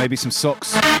 maybe some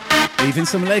socks, even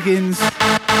some leggings.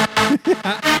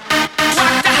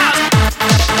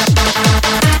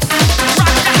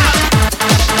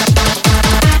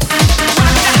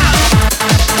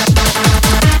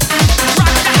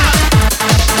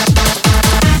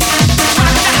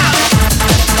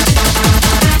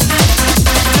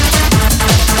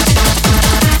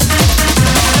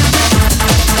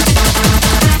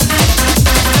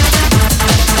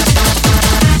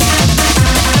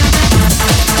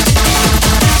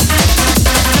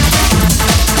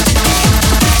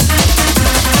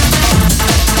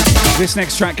 This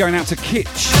next track going out to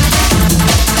Kitch.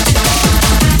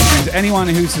 And anyone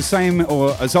who's the same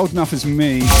or as old enough as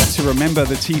me to remember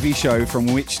the TV show from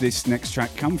which this next track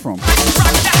come from.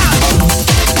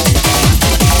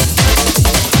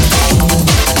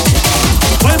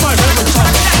 Play my favorite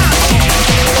song.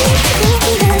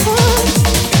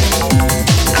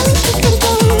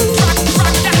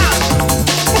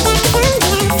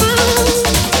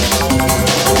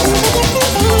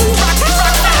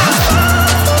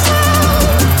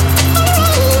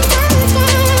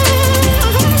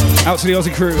 Out to the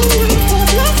Aussie crew.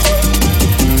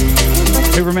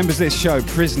 Who remembers this show?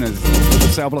 Prisoners,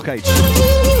 Cell Block H.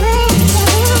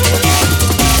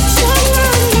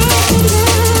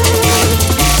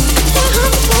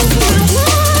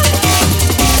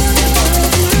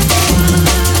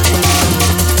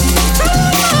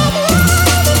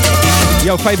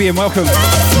 Yo, Fabian, welcome.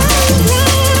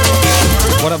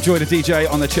 What up, Joy the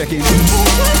DJ on the check-in.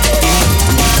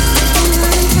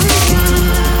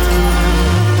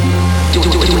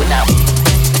 Do it now.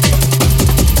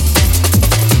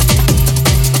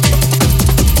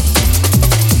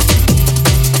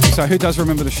 So who does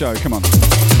remember the show? Come on.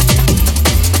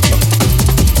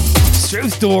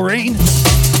 Truth, Doreen.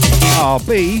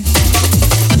 RB.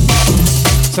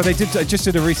 So they just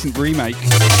did a recent remake,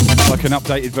 like an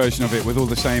updated version of it with all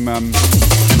the same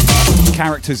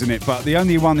characters in it, but the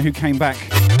only one who came back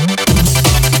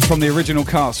from the original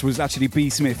cast was actually B.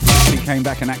 Smith. He came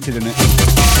back and acted in it.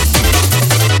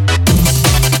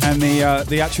 And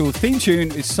the actual theme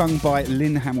tune is sung by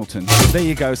Lynn Hamilton. There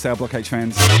you go, Cell Block H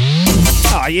fans.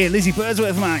 Oh yeah, Lizzie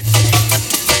Birdsworth, mate.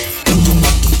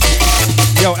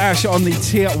 Yo, Ash on the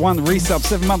tier 1 resub,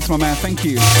 7 months, my man. Thank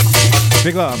you.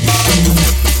 Big love.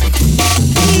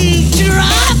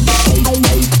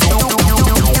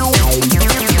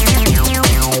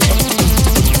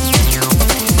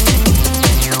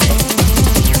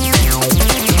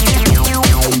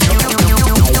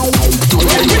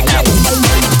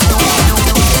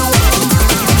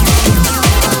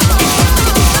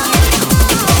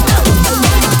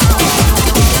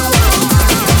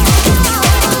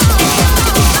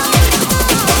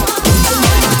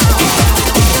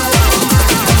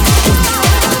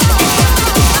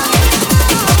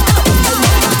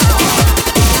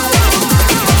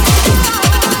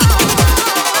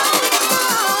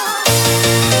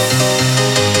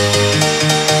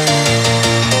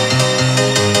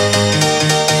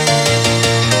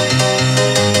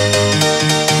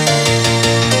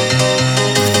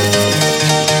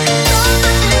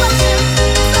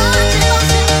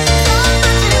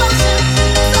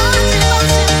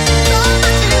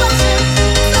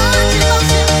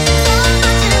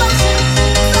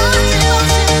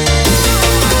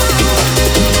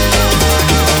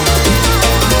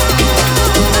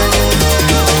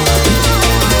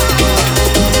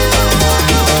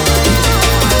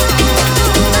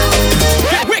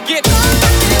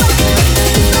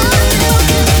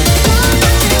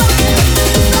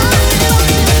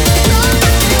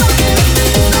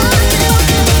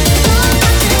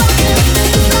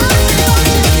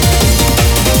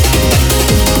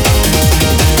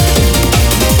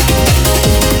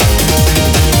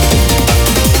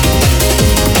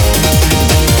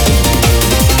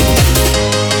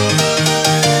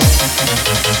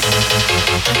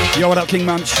 Yo, what up, King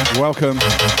Munch? Welcome.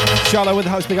 Charlotte with the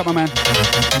host, big up my man.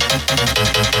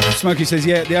 Smokey says,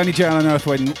 yeah, the only jail on earth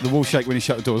when the walls shake when you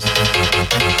shut the doors.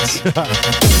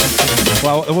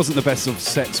 Well, it wasn't the best of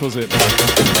sets, was it?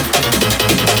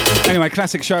 Anyway,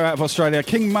 classic show out of Australia.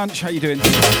 King Munch, how you doing?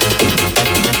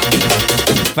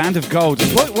 Band of Gold.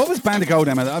 What was Band of Gold,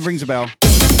 Emma? That rings a bell.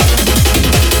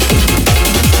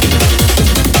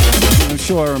 I'm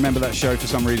sure I remember that show for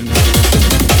some reason.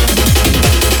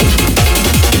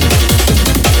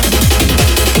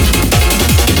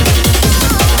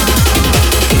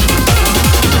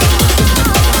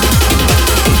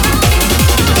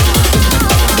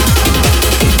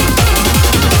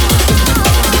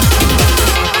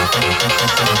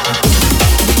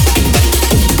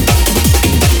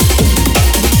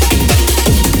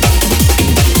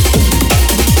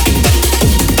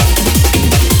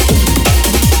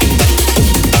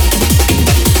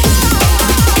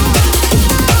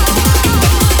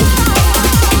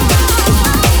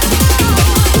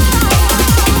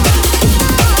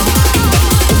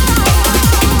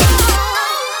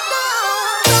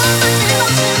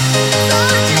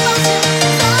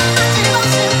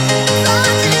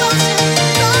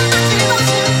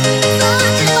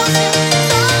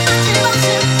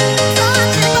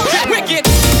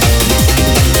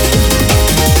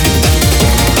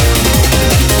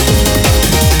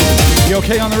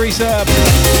 Okay on the reserve.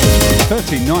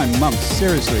 39 months,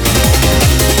 seriously.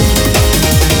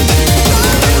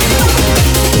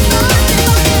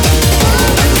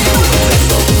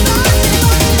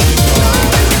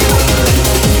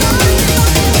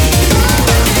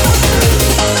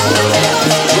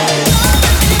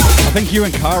 I think you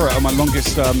and Kara are my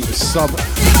longest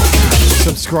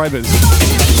subscribers.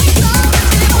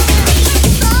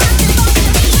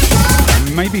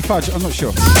 Maybe Fudge, I'm not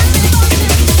sure.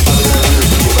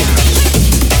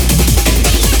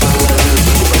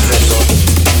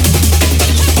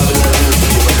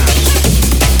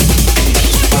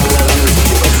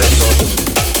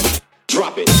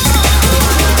 Drop it.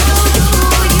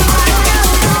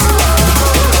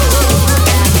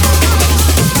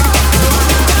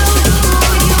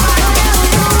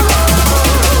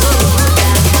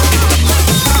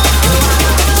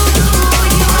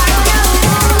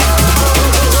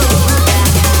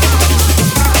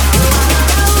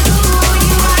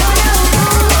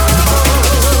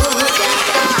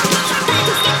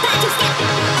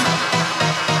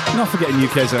 Not forgetting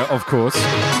UK's of course.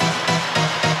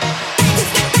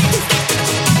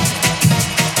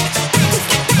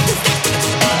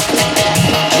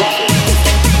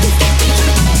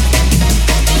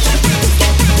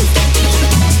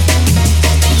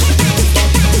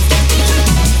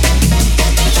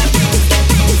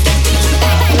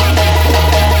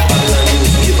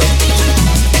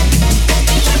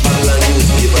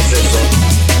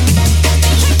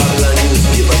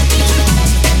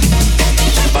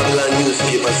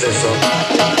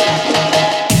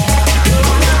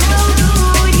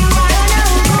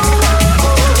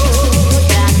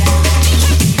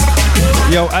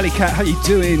 Yo, Ali Cat, how you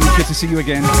doing? Good to see you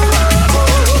again.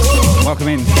 Welcome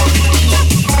in.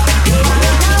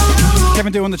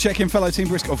 Kevin Do on the check-in, fellow Team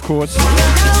Brisk, of course.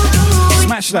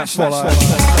 Smash that follow.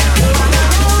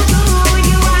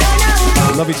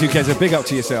 Love you too, Keza. Big up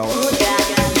to yourself.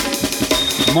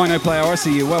 Mino Player, I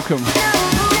see you. Welcome.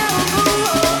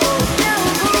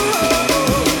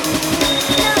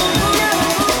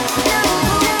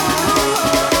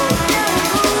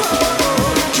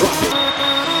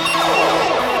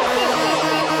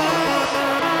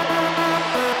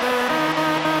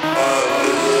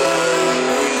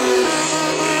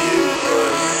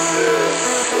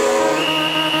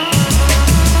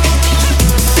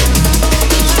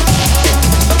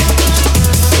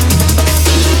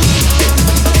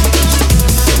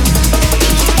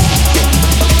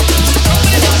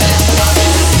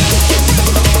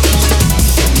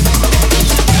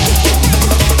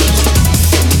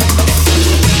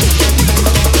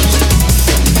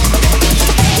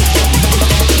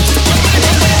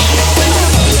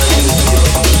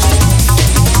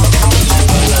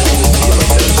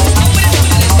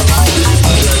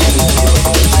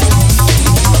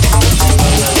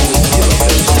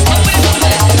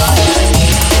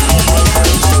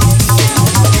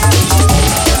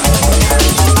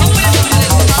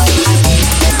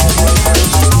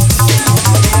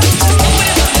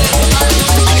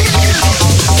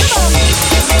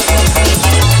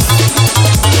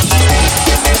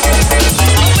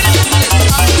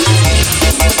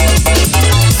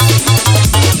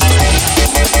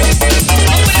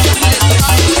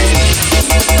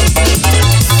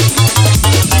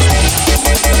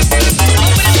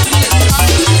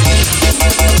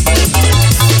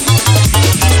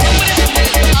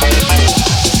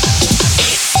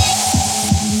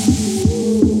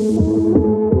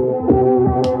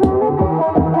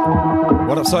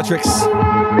 Matrix.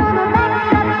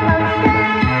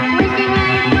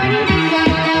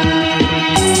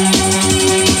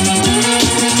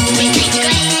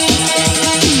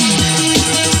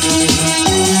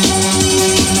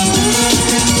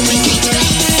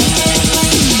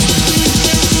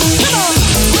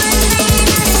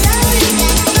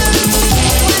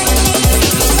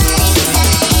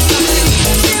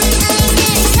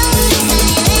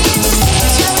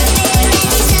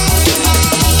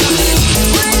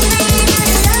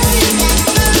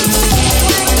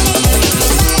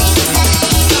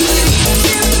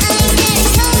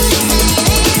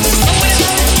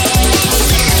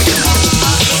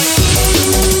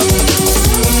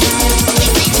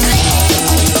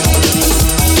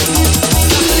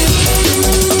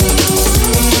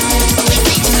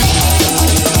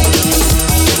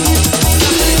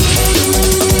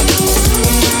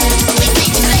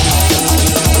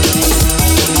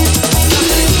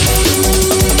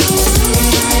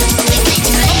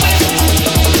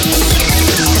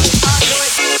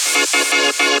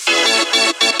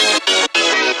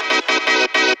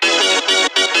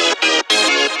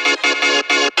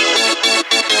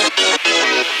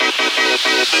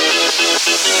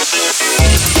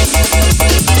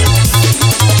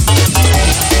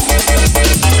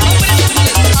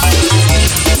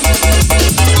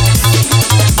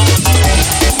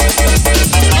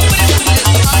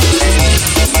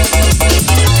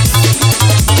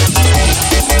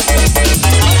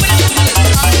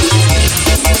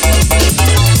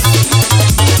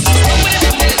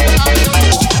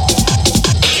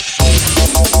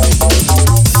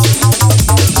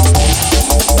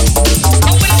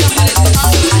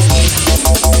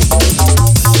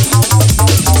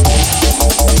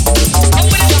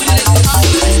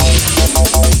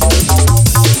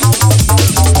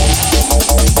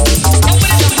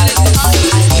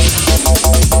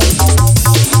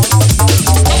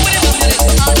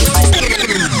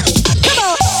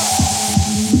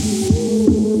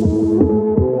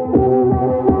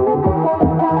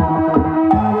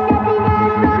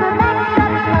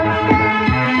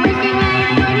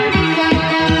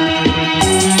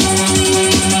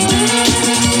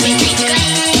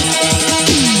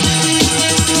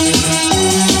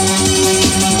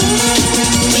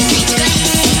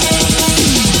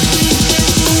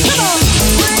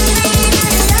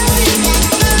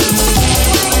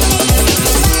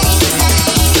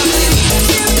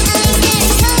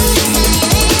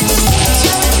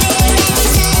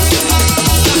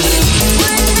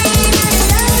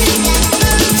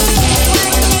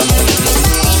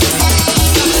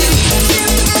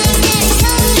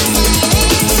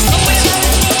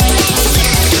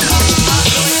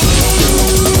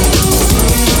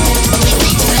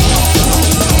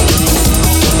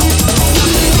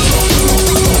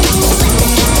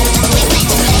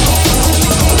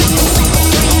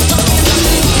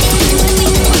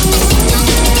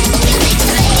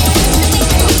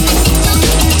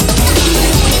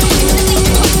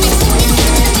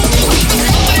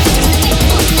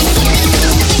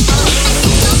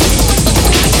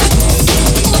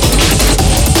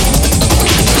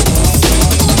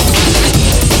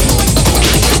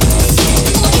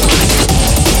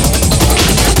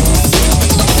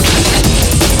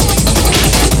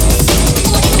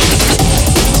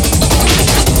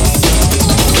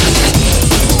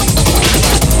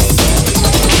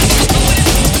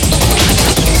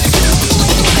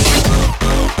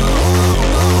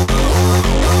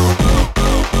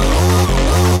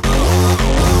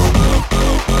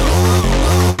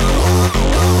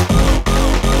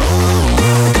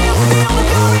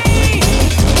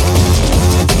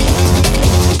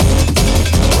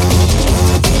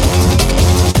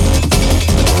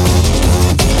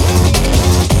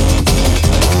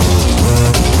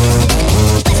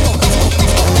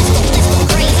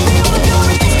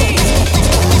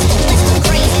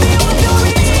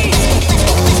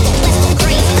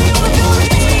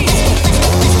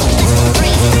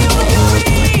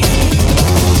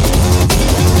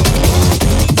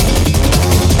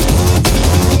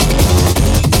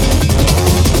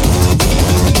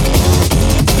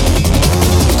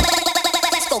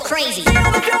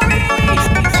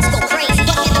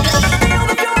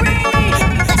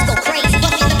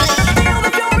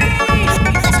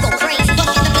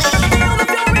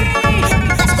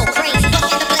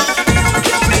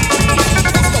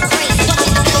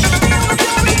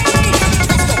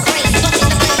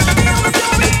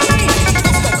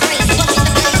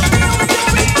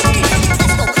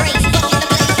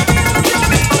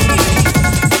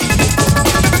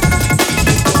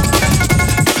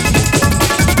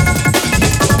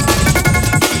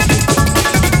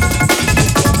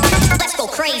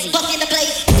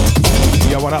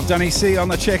 Yo, what up, Danny C on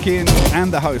the check-in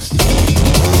and the host.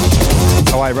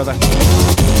 How are you, brother?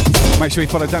 Make sure you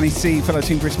follow Danny C, fellow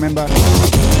Team Brisk member.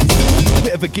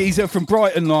 Bit of a geezer from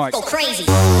Brighton, like. Go crazy.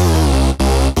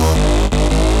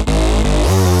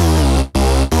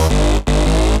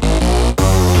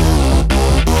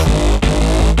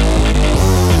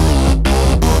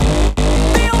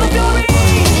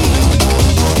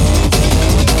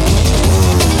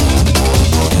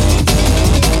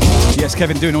 Yes,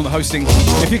 Kevin doing all the hosting.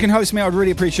 If you can host me, I'd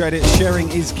really appreciate it. Sharing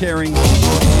is caring.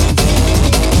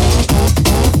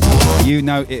 You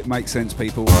know it makes sense,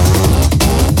 people.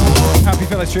 Happy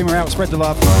fellow streamer out, spread the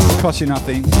love, cost you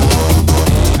nothing.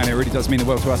 And it really does mean the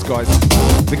world to us, guys.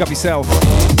 Big up yourself.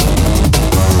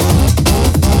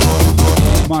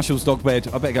 Marshall's dog bed,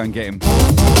 I better go and get him.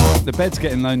 The bed's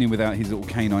getting lonely without his little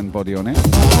canine body on it.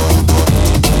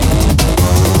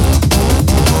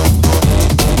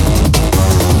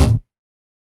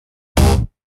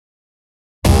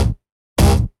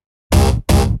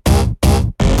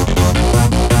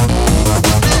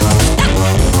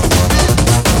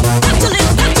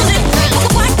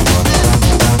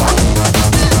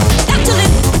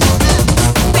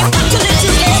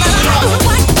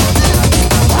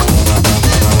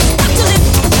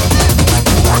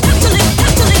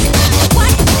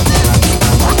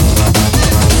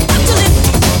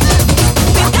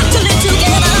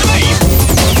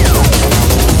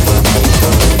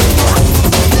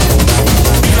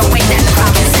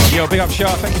 Big up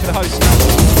Sharp, thank you for the host.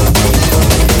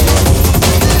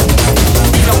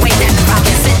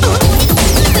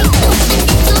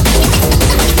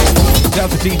 Shout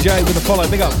out to DJ with a follow,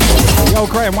 big up. Yo,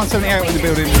 Graham, 178 in the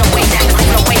building.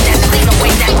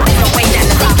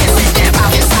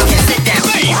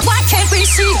 Why can't we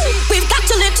see? We've got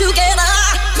to live together.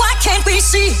 Why can't we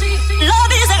see?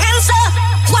 Love is the answer.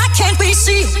 Why can't we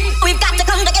see? We've got to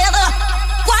come together.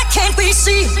 Why can't we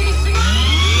see?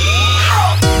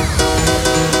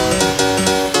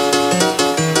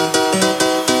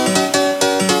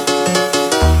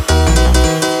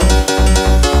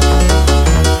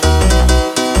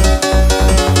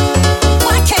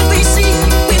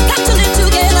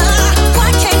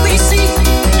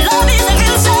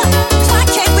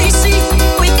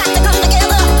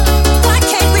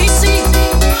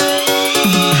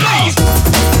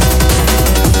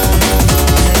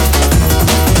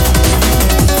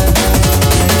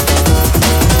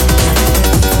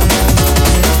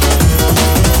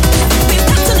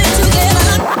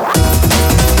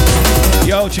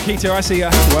 Chiquito, I see ya.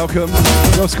 Welcome.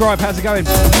 Yo, Scribe, how's it going?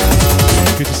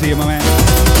 Good to see you, my man.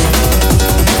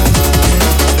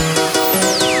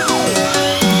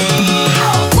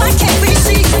 Why can't we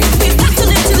see? We've got to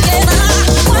live together.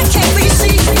 Why can't we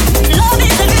see? Love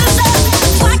is the answer.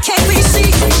 Why can't we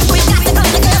see? We've got to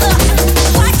come together.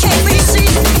 Why can't we see?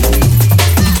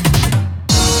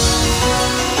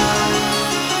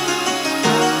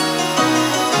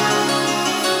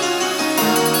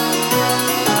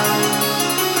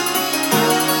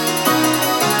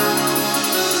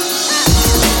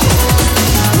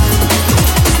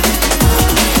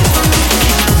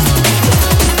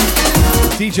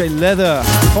 DJ Leather,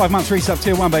 5 months resub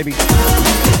tier 1, baby.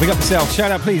 Big up yourself.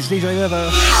 Shout out, please, DJ Leather.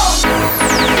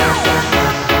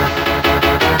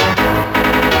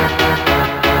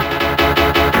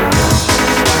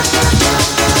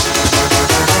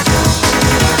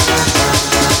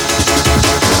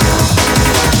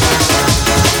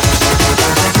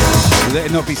 Let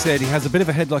it not be said, he has a bit of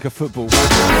a head like a football.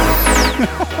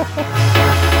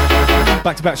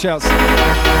 Back-to-back shouts.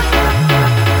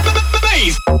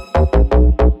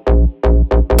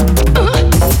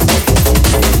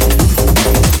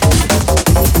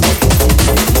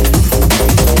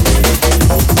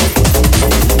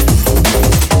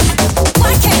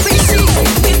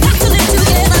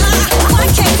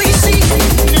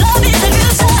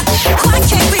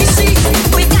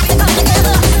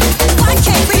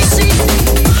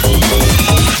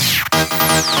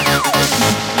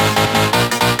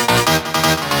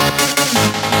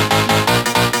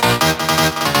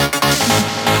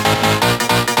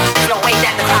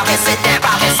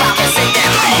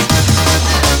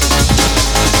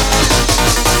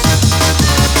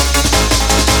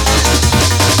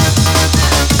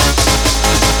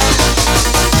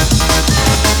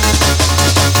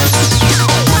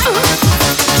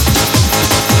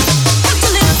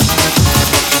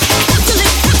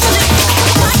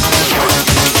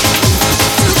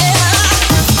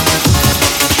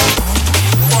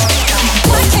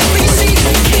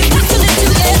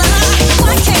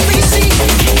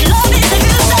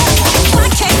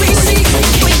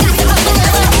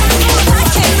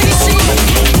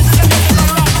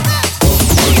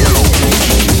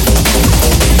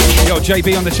 got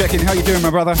JB on the check-in. How you doing, my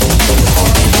brother?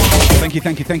 Thank you.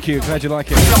 Glad you like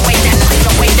it.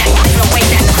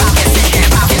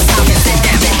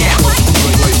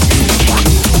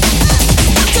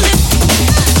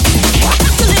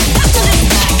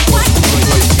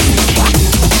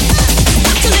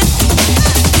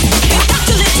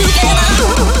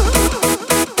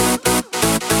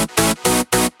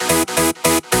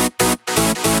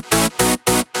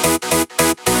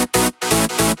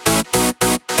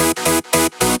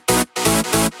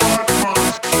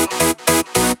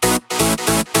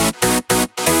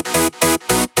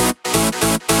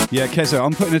 Yeah, Keza,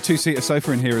 I'm putting a two-seater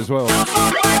sofa in here as well.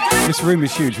 This room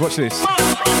is huge. Watch this.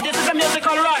 This is a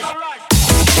musical rush.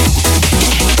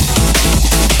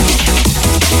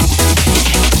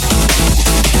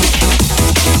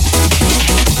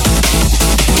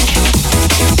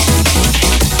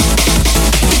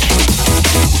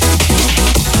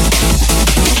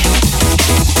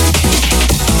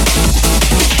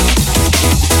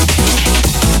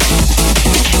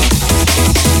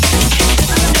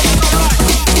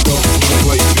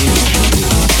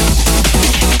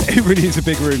 It really is a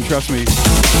big room, trust me.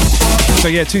 So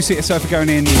yeah, two-seater sofa going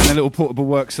in and a little portable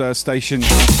works station,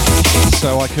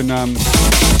 so I can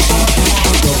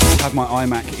have my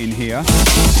iMac in here,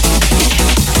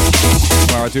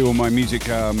 where I do all my music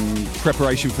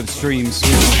preparation for the streams,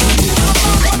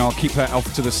 and I'll keep that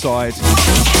off to the side.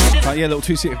 But yeah, little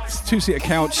two-seater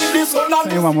couch. If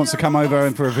anyone wants to come over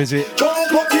and for a visit,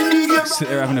 sit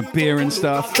there having a beer and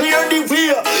stuff.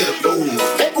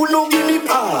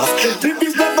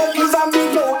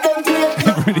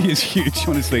 It really is huge,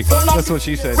 honestly. That's what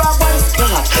she said.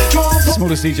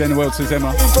 Smallest DJ in the world, says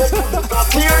Emma.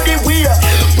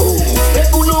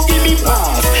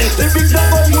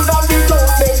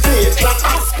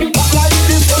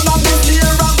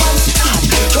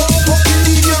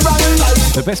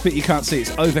 The best bit you can't see,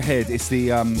 it's overhead. It's the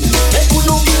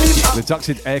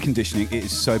ducted air conditioning. It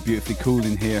is so beautifully cool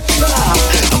in here.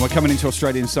 And we're coming into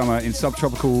Australian summer in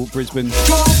subtropical Brisbane.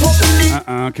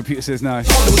 Computer says no.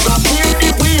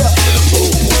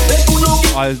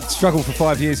 I struggled for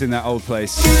 5 years in that old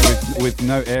place with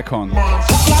no aircon.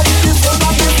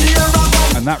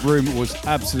 And that room was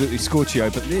absolutely scorchio,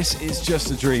 but this is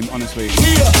just a dream, honestly.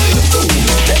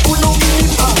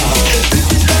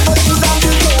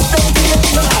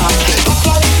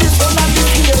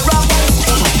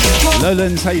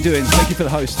 Lowlands, how you doing? Thank you for the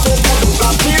host.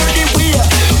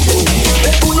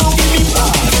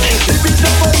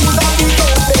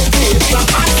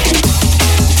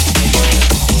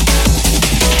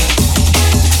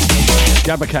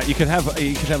 Gabbacat, you could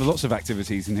have lots of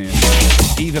activities in here.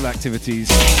 Evil activities.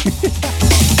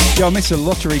 Yo, I miss a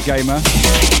lottery gamer.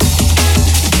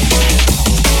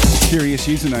 Curious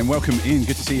username. Welcome in.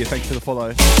 Good to see you. Thank you for the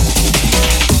follow.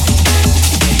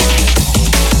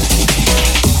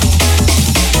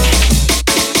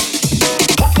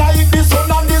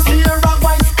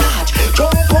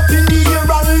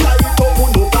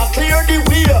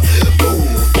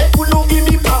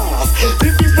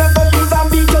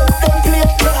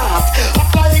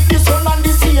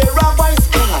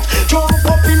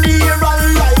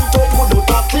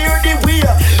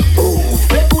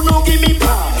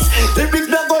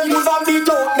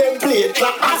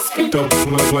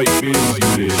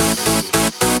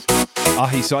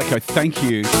 Ahi Psycho, thank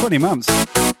you. 20 months.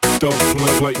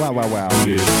 Wow.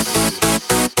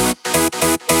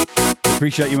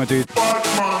 Appreciate you, my dude.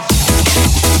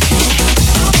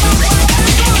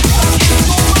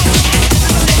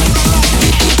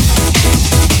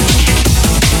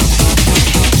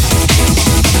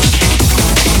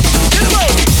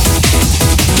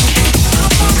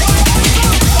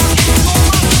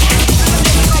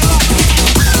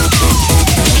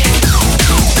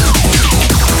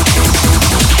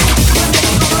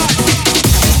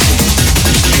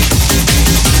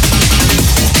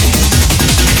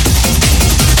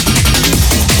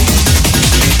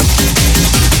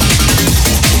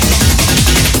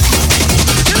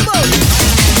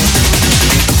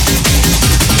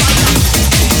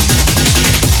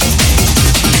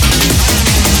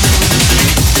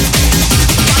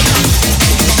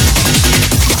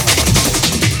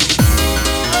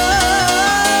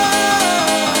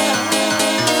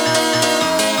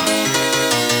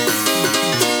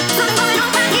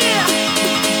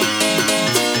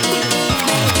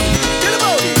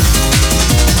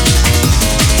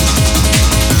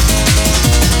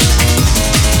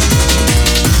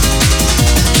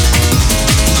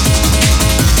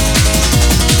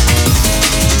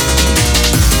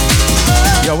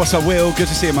 What's up, Will? Good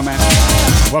to see you, my man.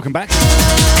 Welcome back.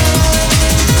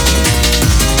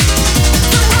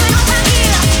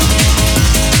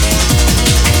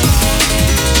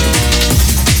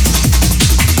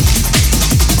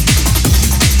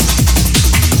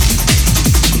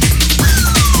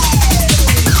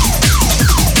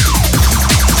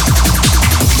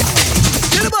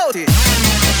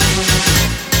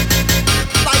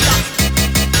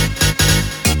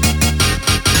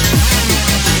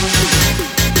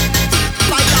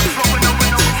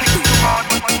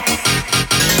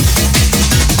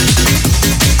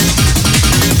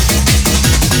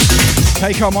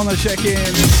 Come on the check-in.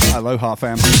 Aloha,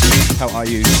 fam. How are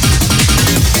you?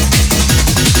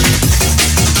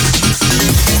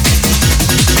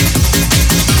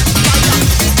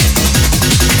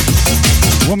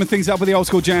 Warming things up with the old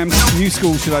school jams. New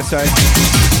school, should I say.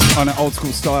 On an old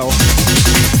school style.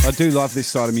 I do love this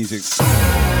style of music.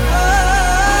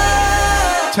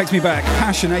 Takes me back.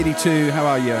 Passion 82. How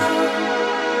are you?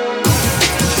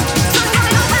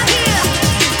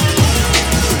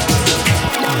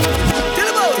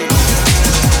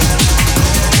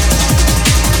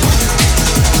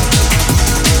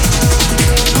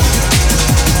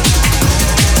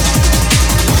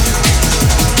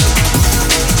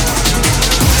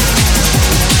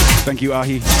 Thank you,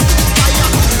 Ahi.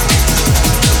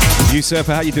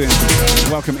 Usurper, how you doing?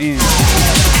 Welcome in.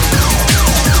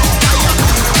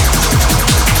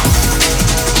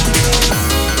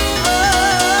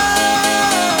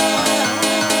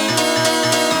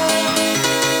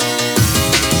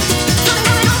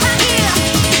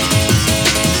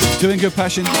 Doing good,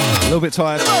 Passion. A little bit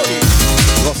tired.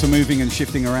 Lots of moving and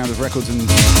shifting around of records and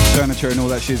furniture and all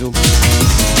that shizzle.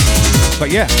 But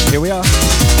yeah, here we are.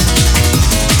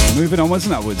 Moving onwards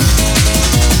and upwards.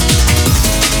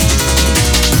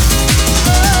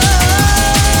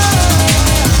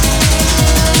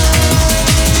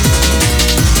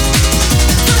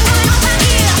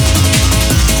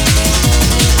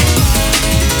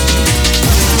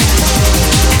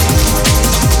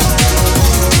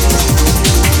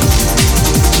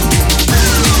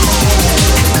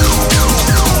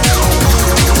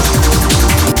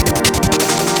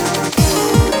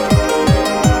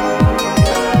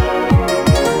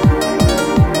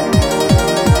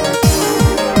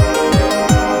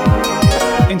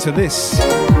 To this.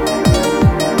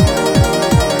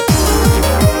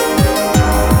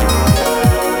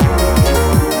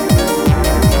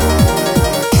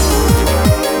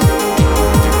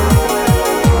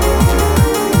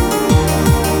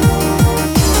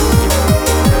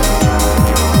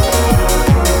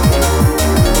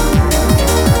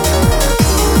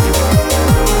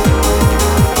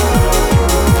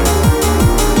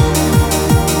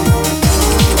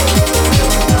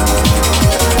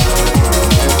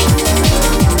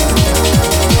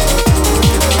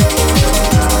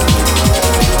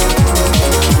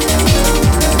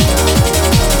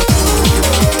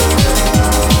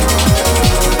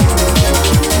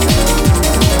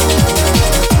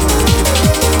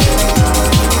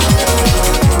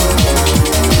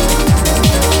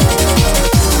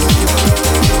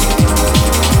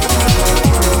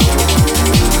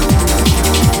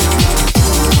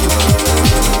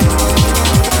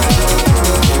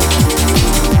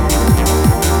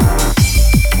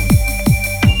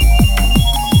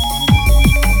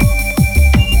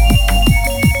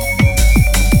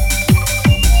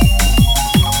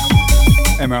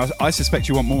 I suspect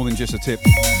you want more than just a tip.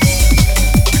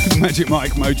 Magic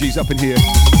Mike emojis up in here.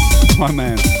 My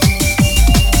man.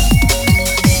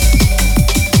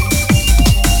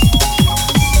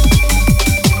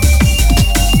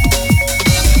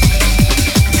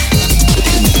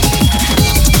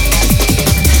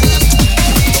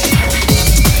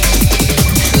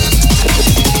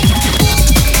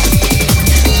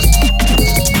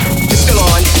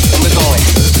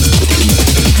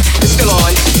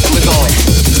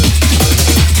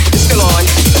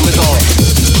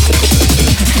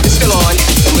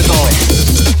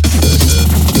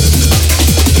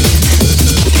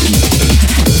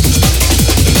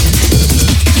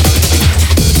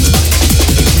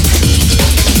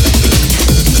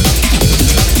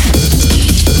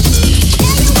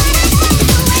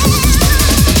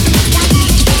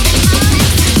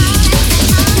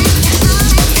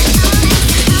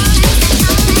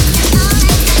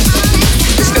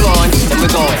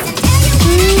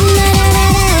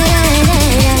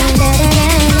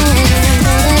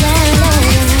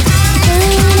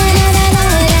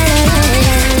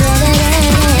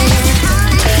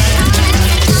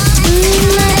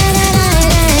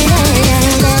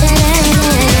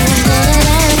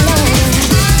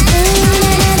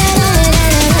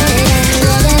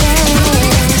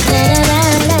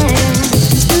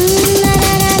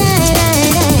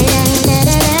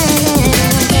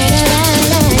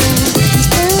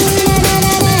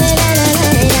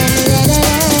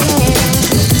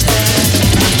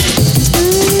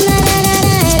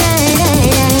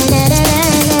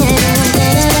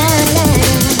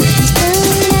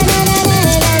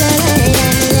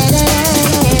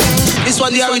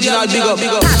 original, big up,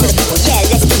 big up. Pop to the people, yeah,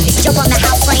 let's do this. Jump on the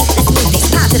house flame, let's do this.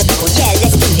 Pop to the people, yeah,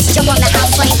 let's do this. Jump on the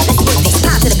house flame, let's do this.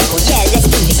 Pop to the people, yeah, let's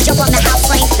do this. Jump on the house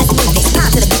flame, let's do this. Pop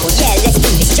to the people, yeah, let's do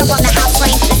this. Jump on the house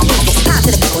flame, let's do this. Pop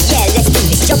to the people, yeah, let's do this.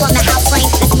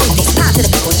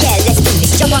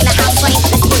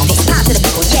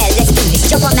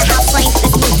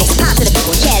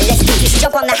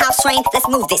 house train. Let's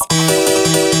move this.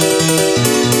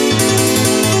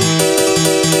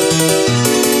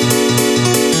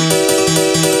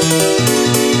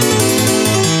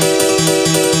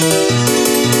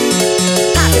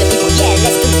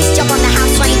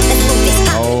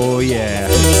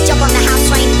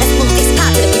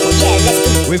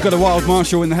 We've got a Wild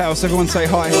Marshall in the house. Everyone say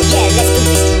hi. Yeah, let's do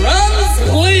this. Drums,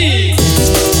 please.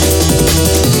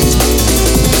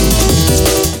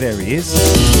 There he is.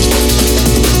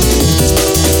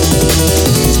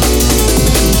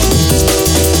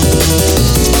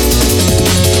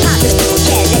 Pop to the people,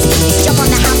 yeah, let's do this. Jump on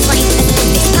the house train, let's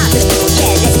move this. Pop to the people,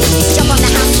 yeah, let's do this. Jump on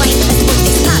the house train, let's move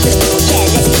this. Pop to the people, yeah,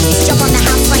 let's do this. Jump on the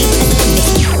house train, let's move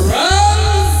this.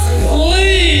 Drums,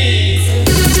 please.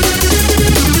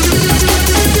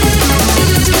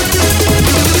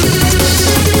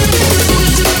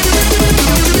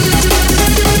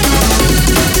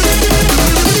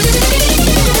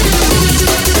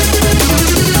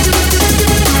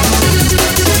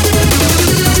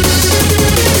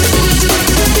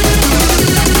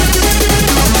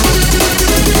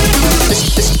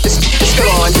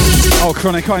 Oh,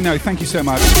 Chronic, I know. Thank you so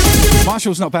much.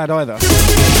 Marshall's not bad either.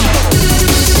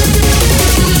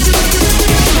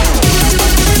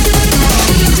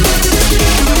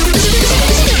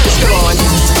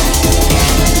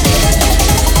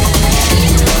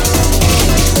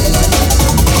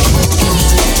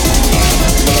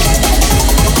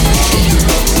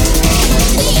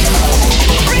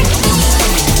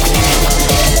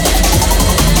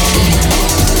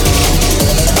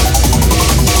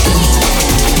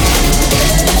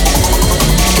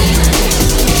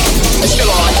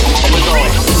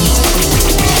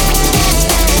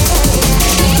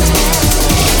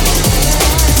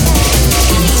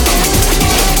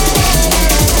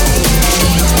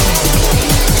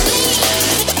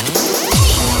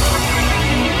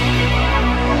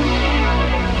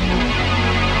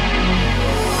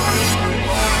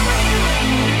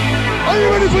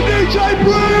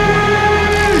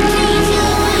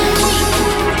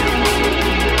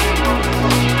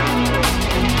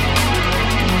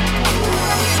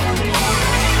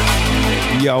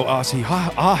 Yo, RC.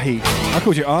 Ahi. I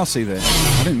called you RC there.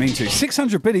 I didn't mean to.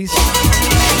 600 biddies.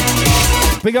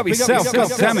 Big up yourself.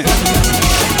 God damn it.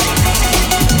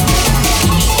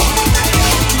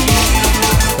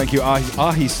 Thank you,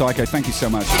 Ahi Psycho. Thank you so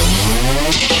much.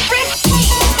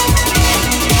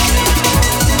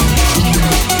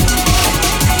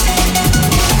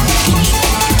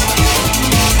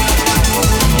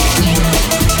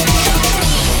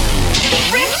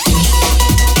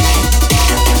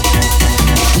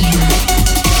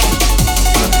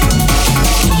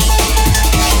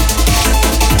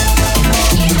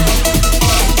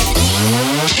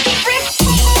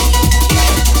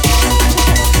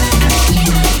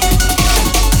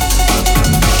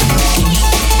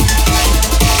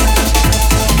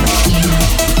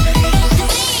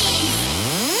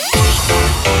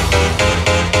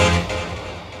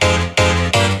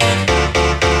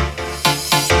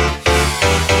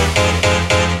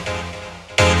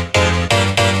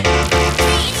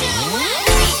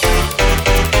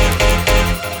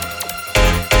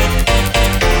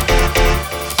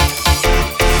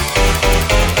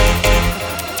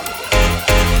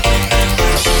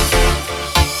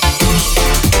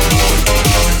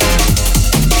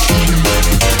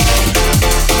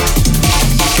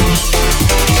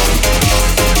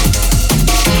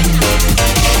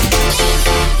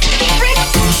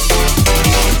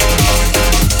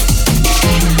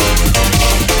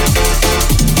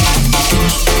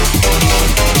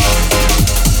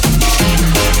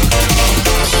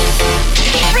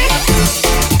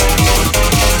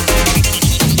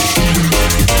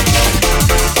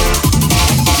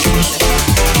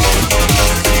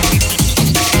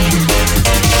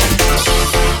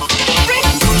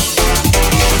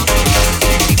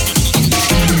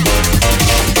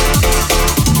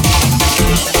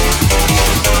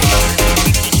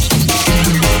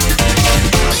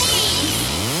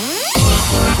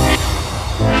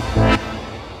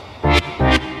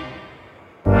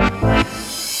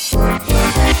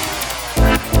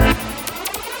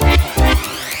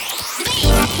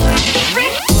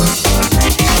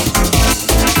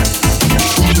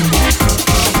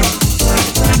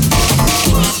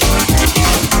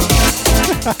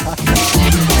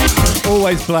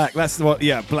 Always black. That's what.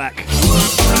 Yeah, black.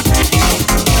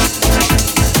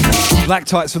 Black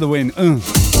tights for the win.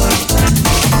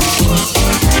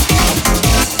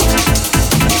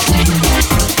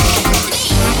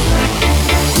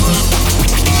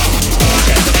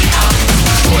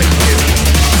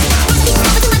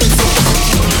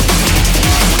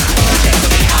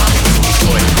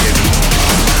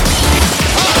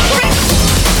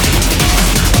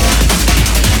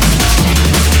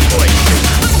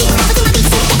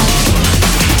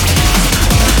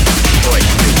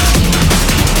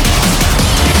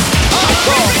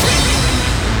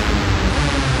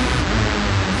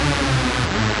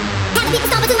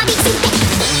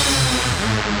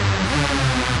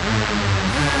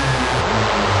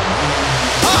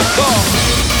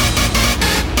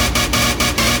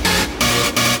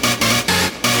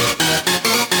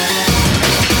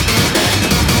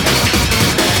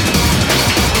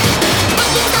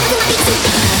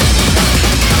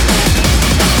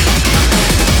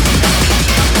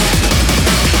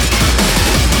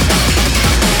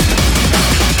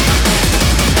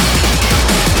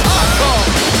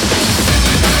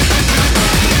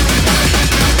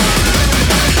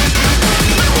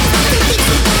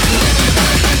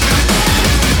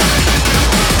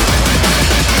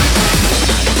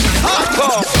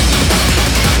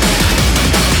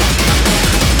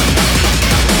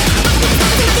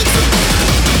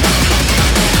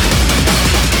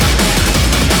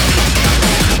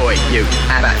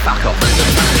 Fuck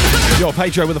off. Yo,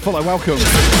 Pedro with a follow, welcome.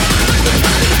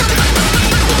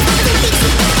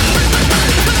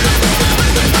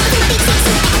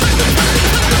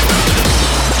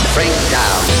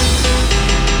 Breakdown.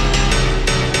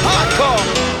 Hardcore.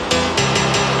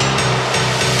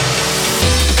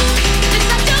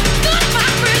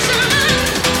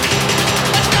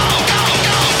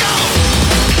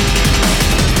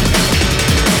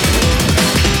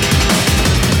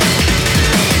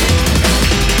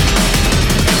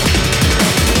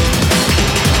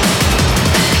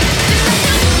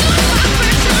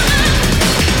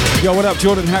 Yo, what up,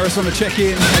 Jordan Harris on the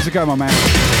check-in? How's it going, my man?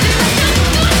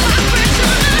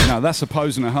 No, that's a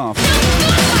pose and a half.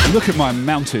 Look at my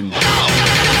mountain.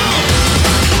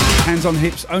 Hands on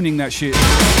hips, owning that shit.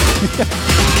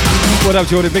 What up,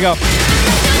 Jordan? Big up.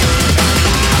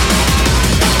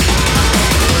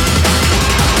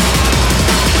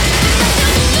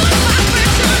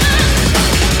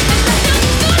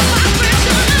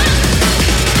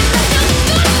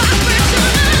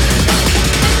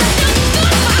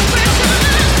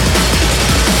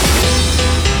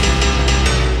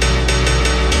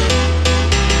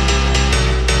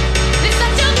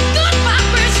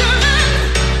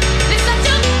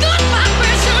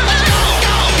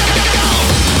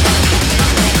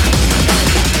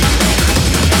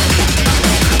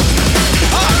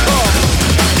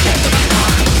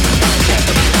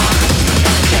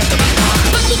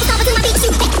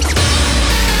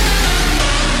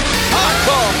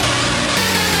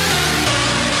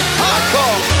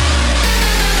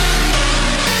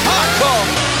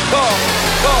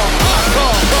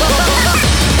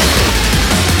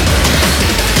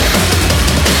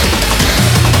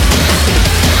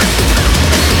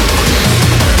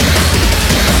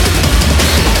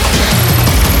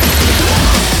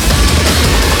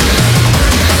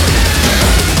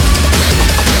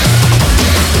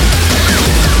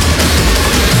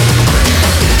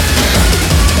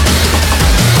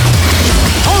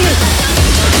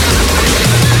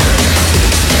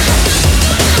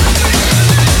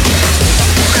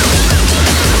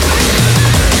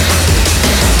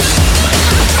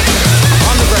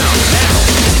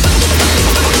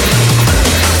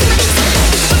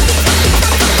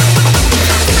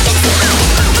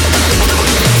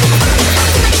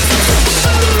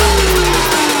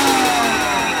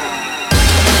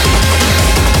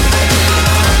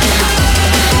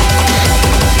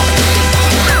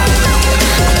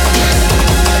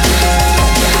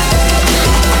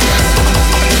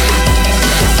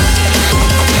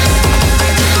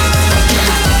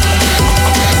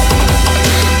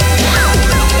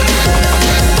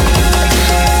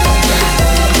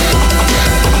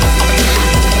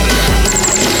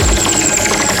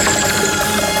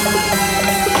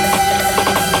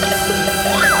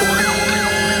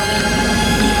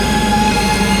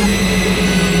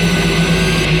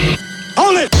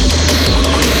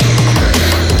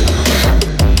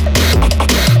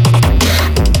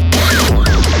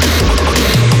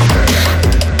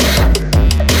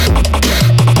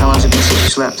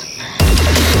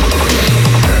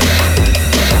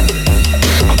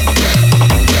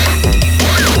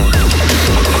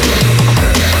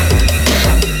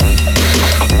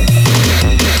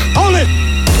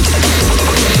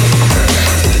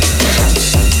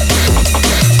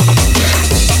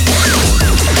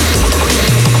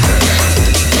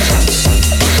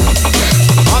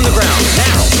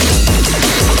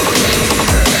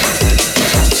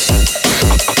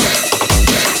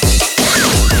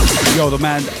 The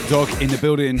man dog in the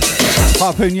building.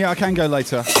 Harpoon, yeah, I can go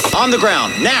later. On the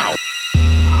ground, now!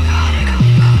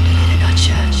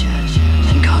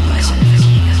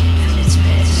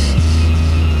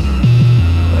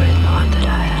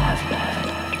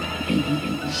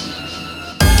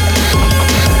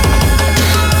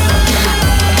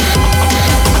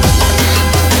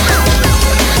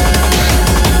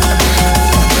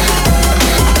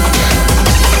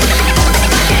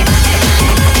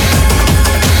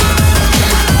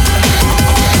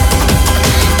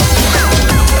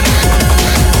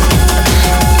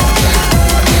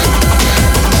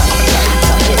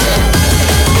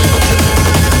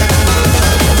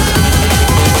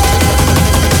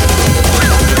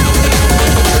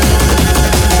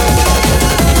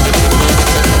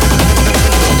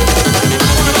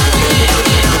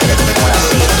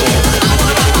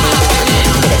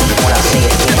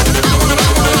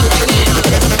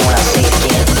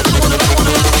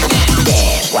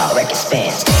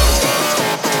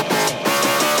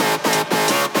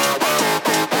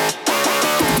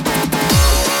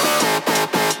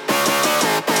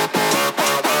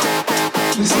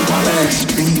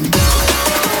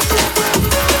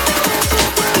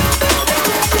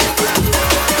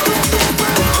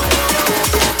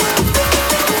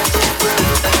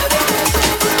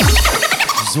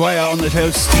 Zwaya on the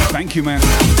toast. Thank you, man.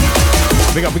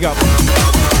 Big up, big up.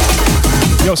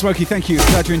 Yo, Smokey, thank you.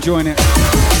 Glad you're enjoying it.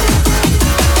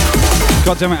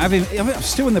 God damn it, I'm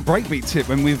still in the breakbeat tip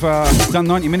when we've done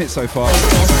 90 minutes so far.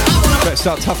 Better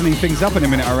start toughening things up in a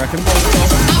minute, I reckon.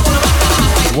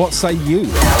 What say you?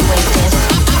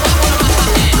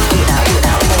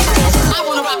 I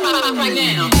wanna rock right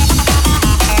now.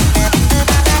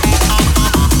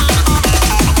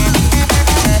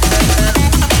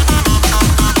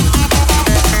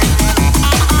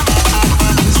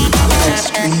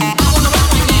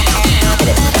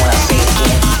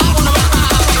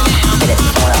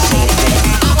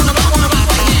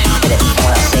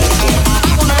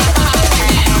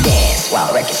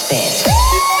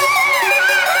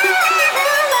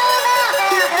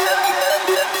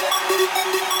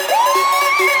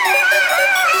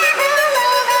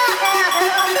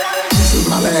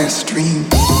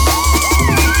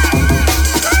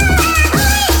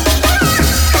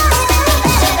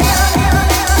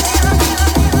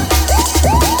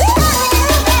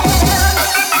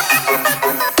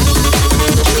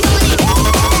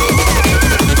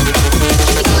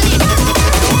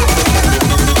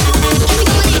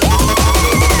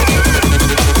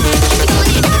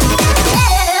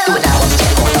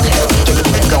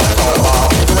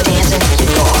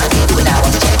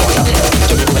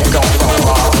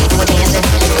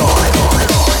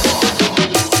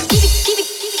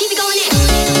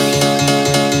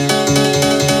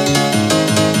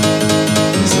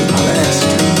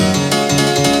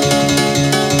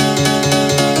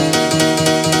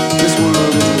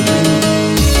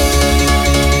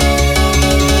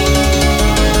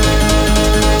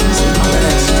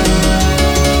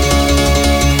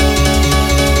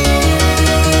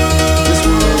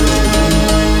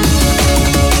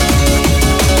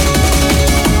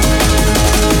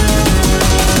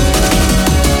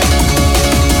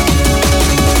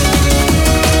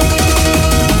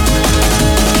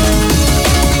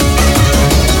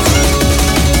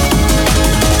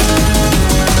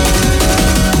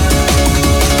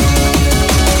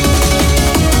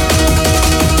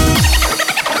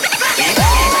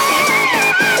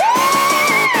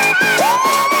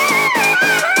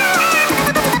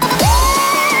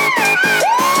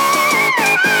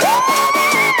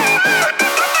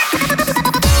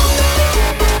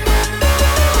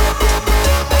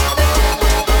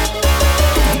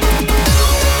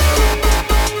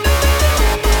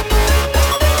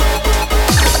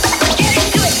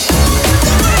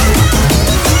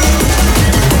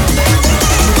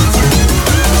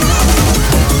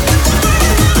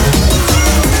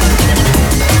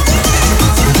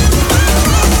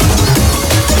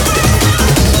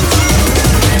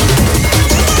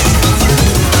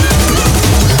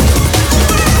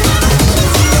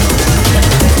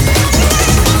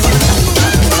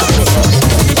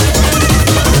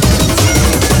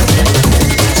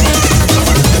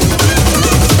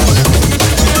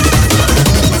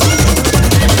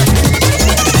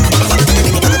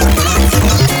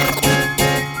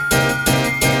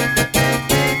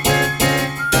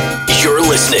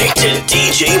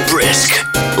 DJ Brisk,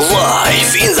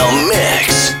 live in the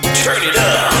mix. Turn it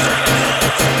up.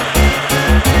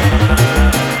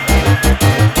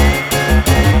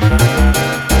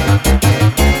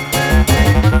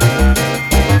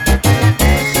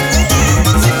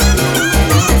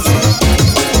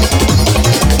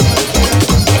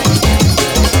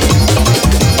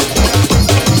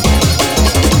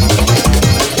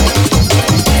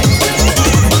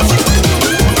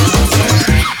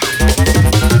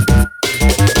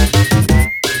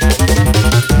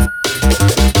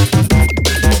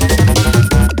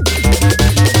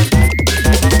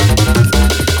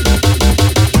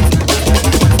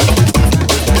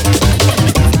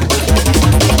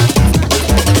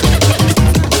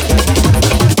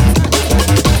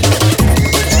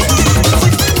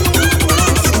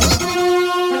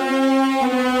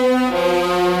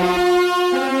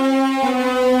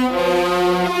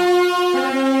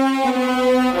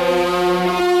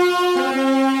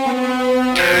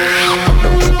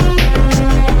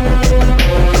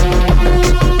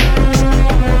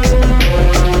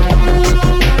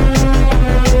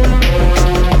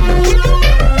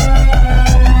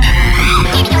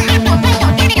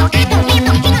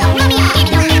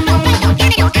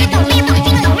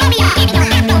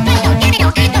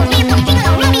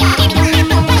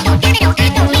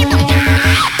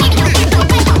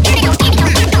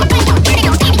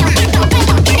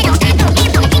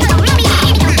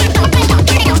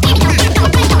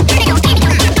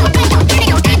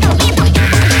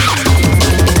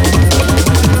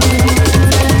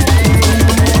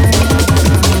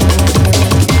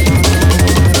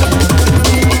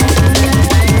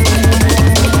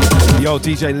 Yo,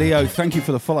 DJ Leo, thank you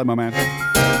for the follow, my man.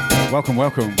 Welcome,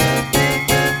 welcome.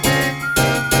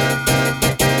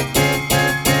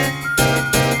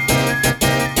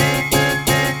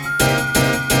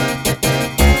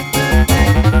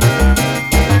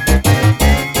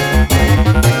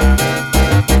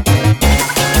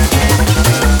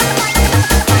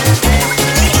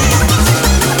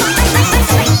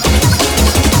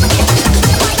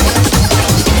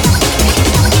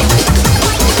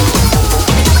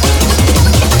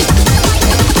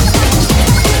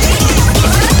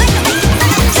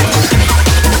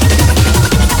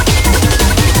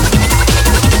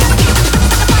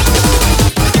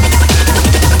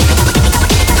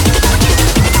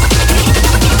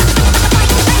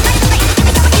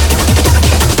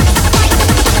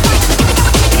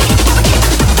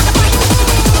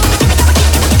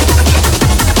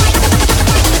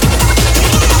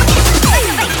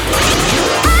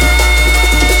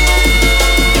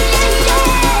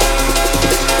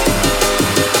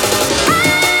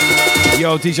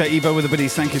 Yo, DJ Evo with the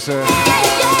biddies, thank you, sir.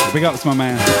 Big ups, my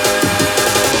man.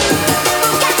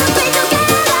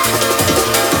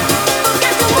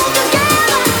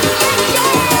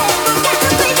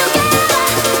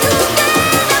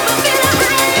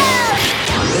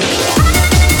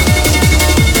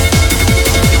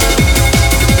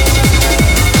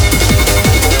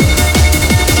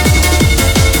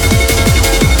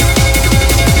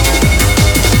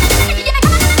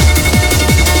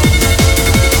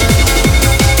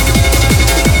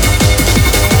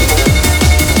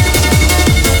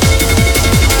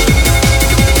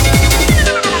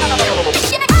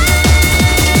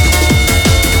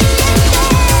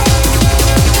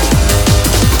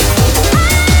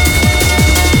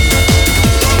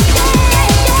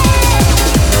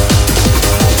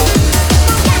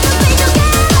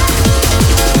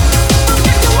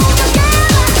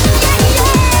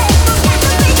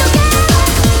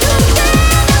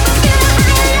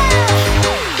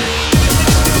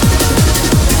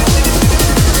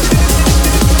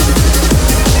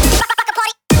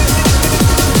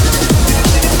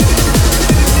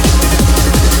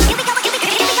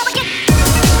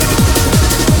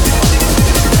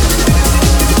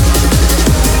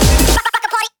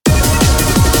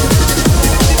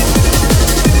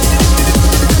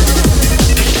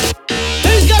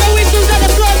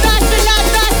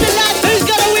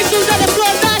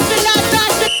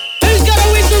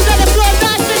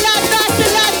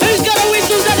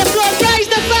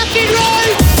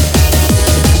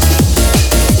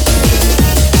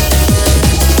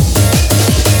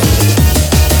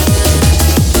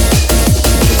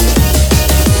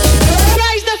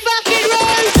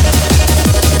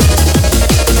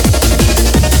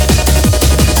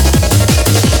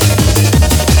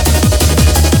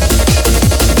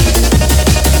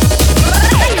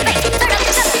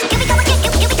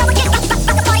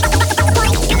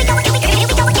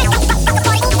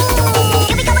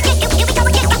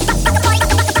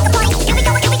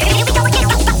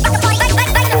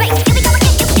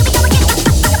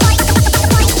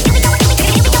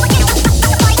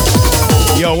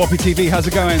 TV, how's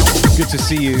it going? Good to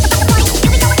see you.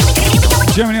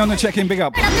 Germany on the check-in, big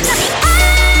up.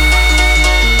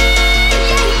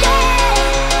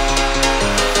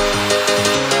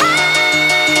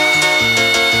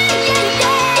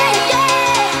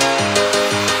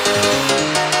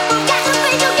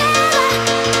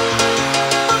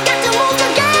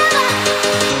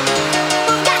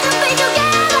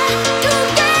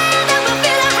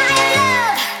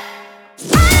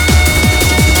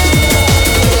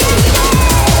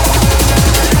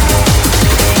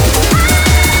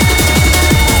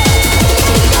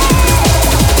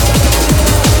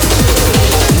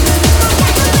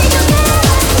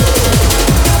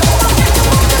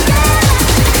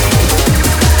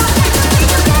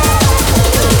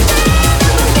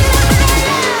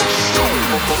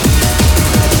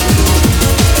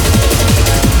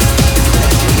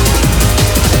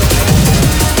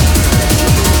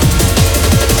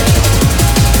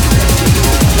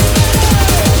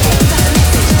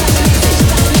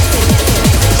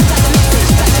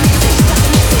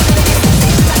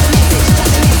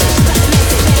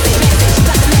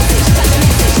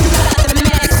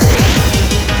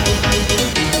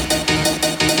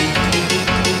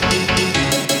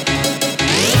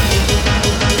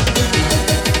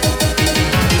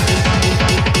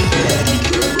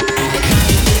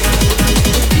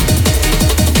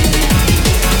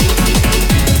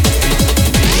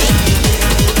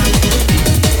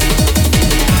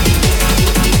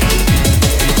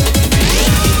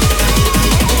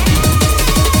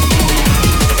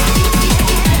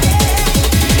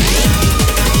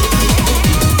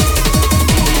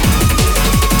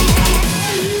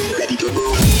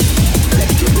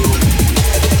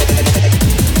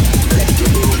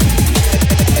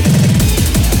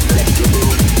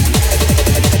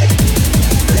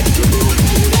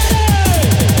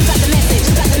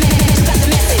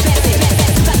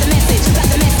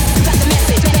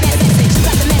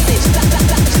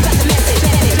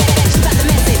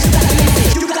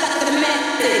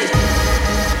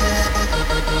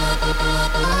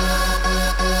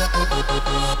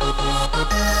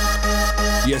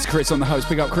 Chris on the host.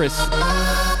 Big up, Chris.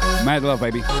 Mad love,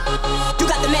 baby. You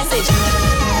got the message.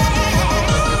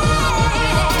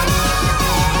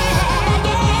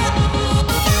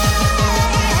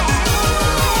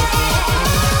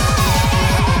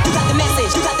 You got the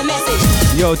message. You got the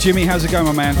message. Yo, Jimmy, how's it going,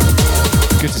 my man?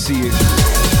 Good to see you.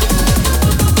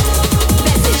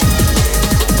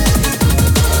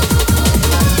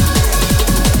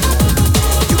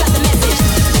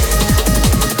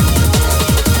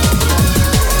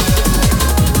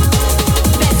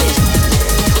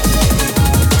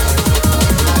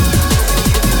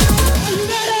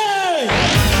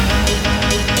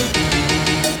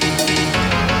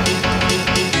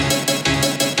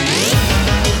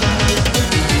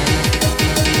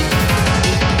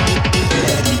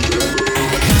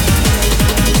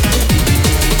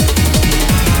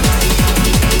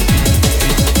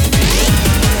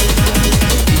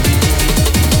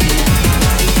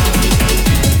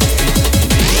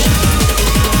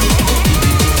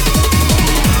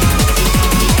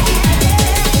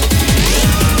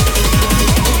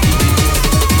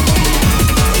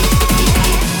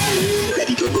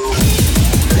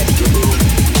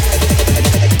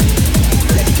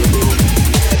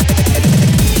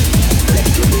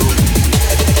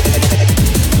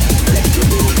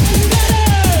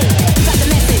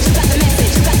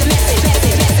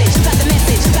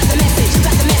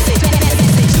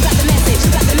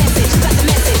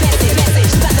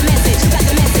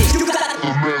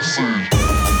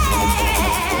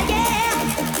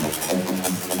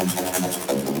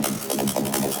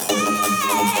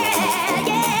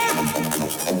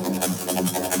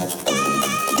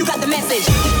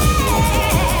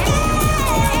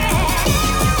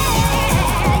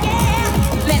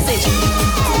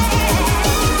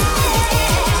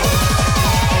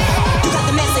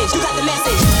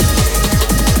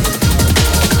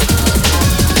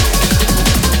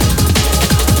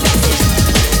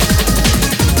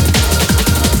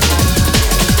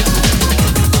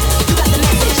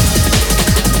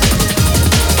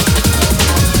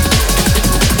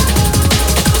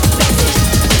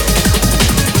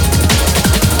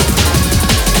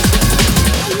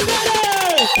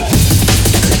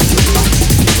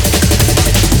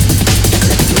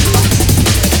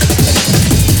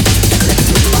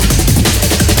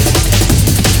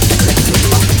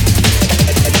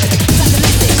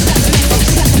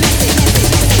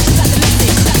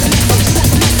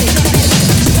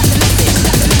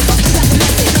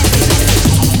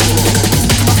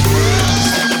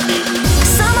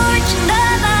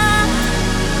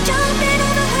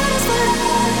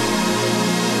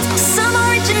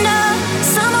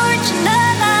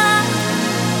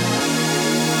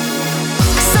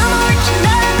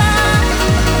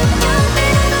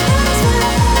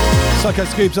 Psycho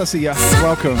Scoops, I see ya.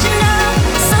 Welcome.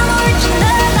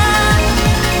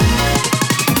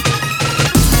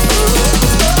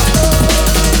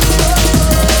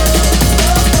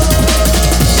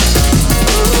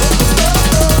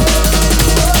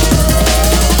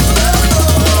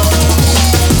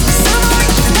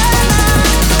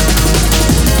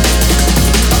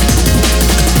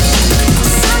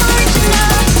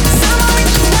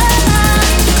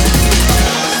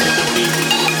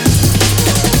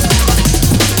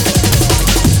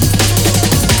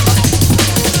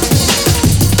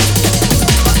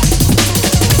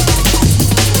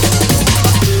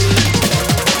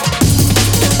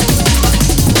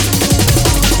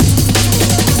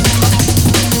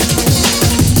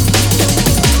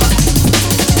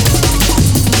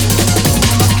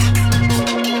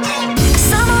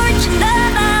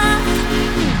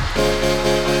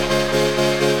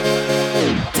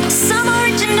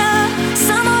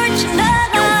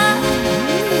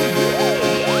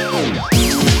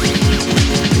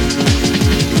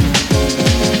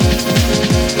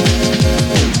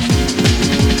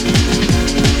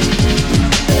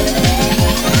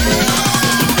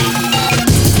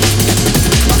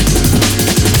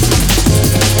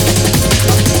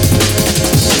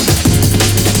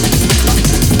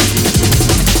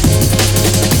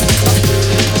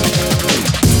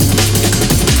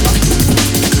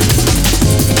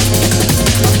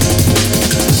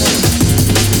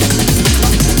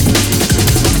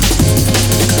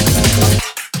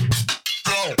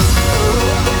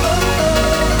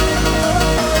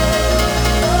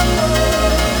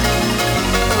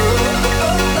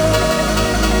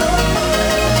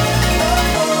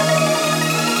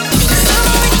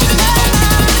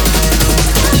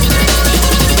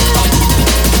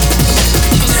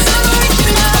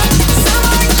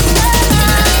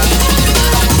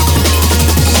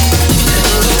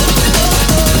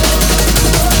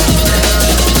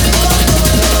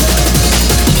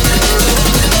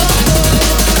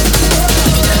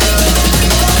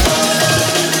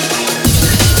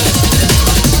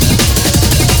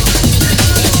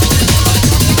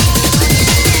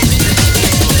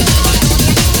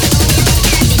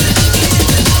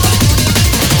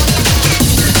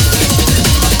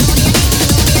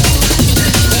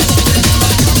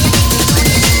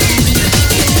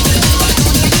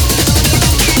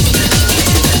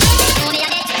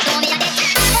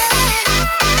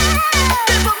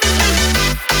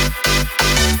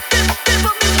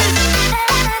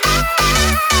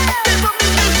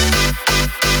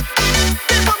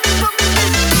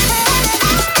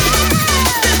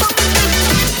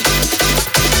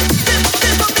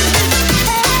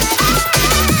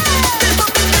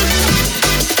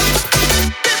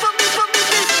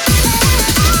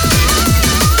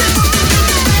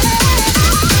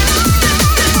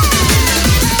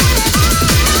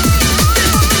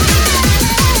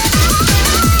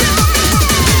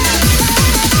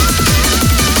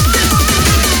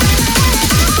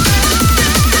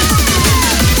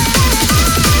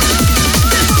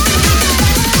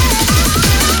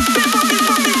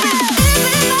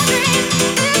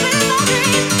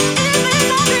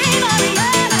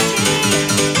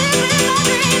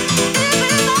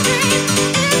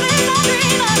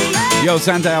 Yo,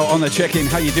 Sandow on the check-in.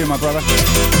 How you doing, my brother?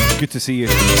 Good to see you.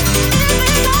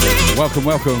 Welcome,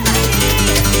 welcome.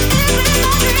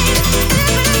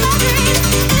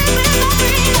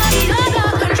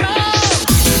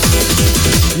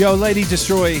 Yo, Lady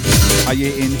Destroy, are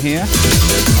you in here?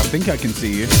 I think I can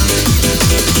see you.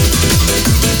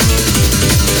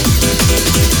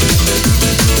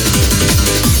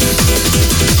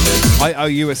 I owe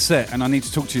you a set and I need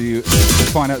to talk to you to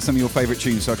find out some of your favourite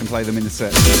tunes so I can play them in the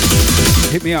set.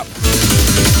 Hit me up.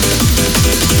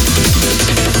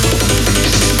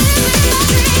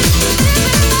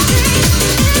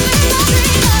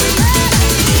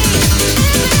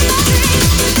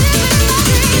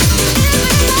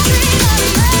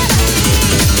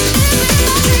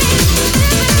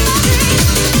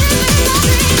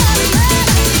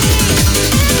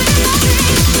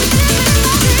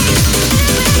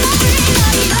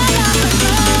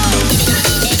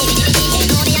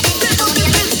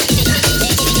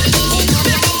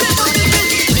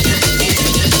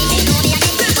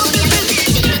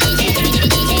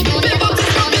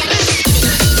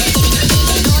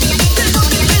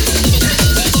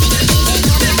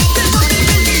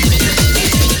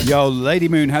 Yo, Lady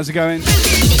Moon, how's it going?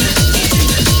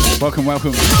 Welcome,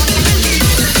 welcome.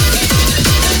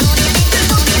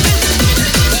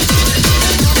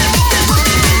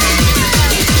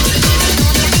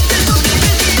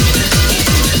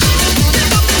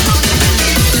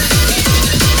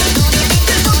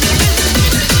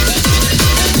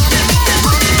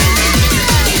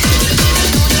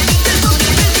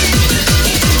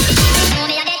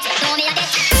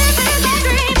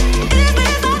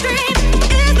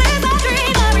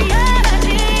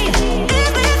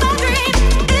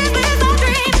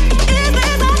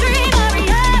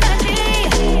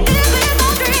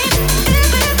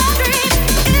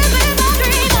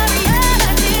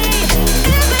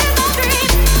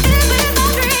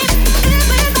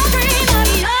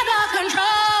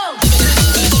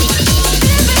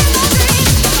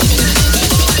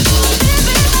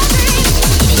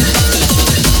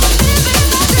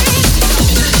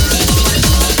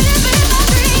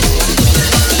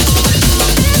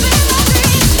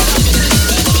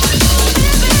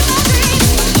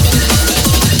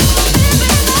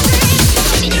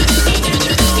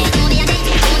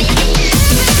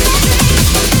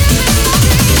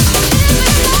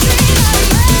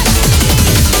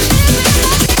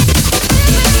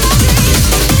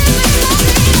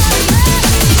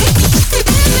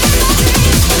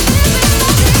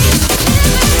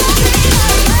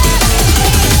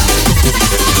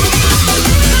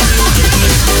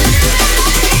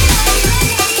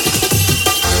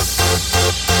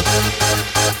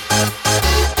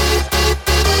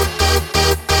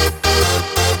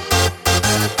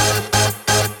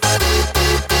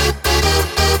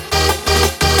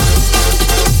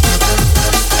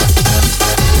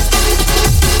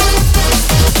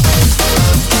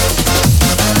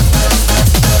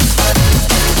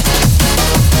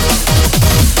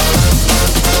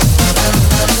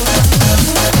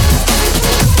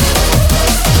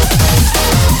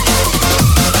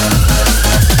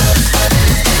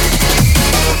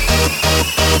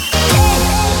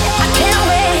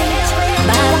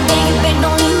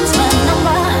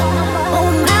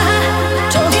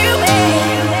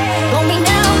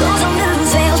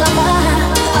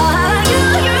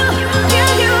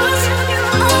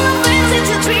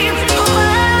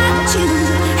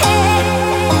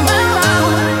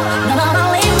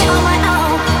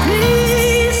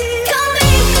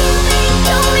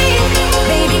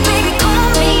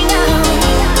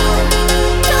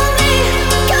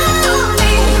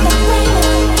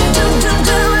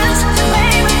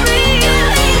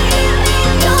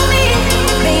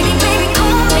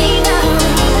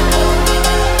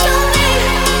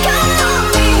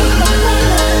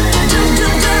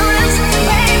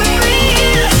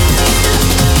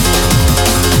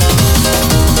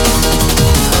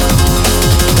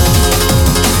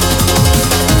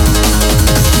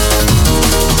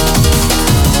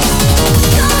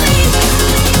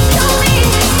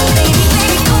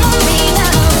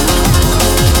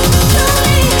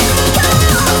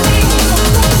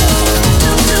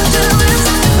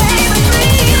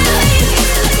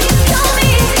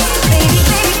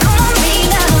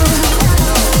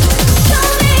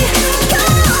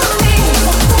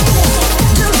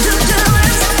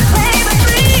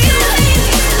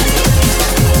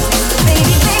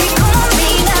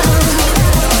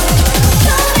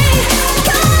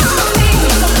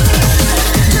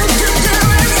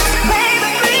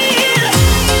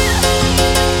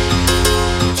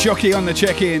 Chocky on the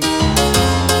check-in.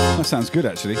 That sounds good,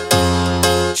 actually.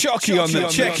 Chocky on the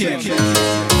check-in.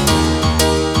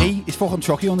 Is volgend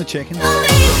Chucky on the check-in?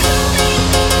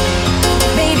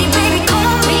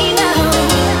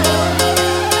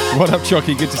 What up,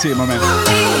 Chucky? Good to see you, my man.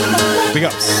 Big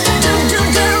ups.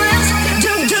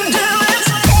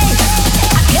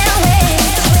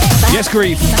 Yes,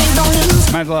 Grief.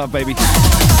 Mad love, baby.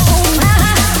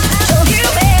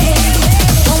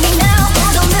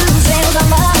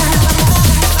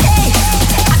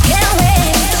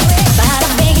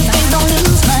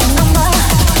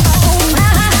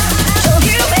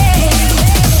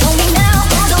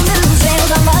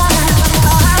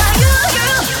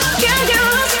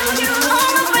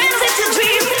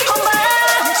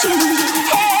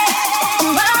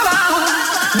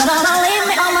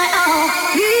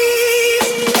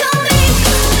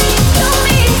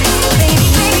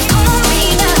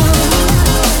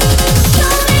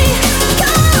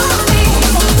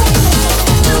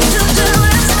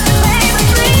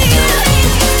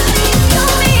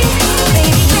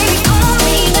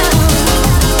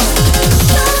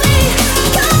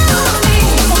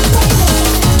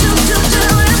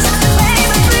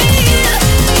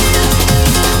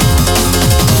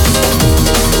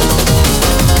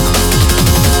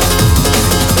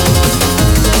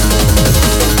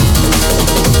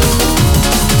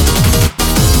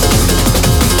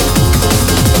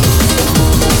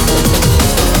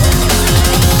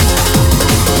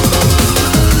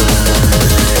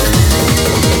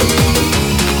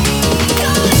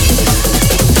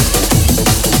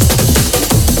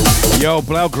 Yo,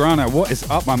 Blaugrana, what is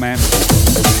up, my man?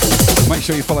 Make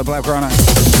sure you follow Blaugrana.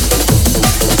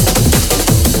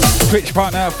 Twitch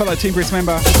partner, fellow Team Brisk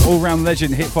member, all-round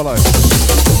legend, hit follow.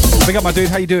 Big up, my dude,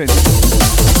 how you doing?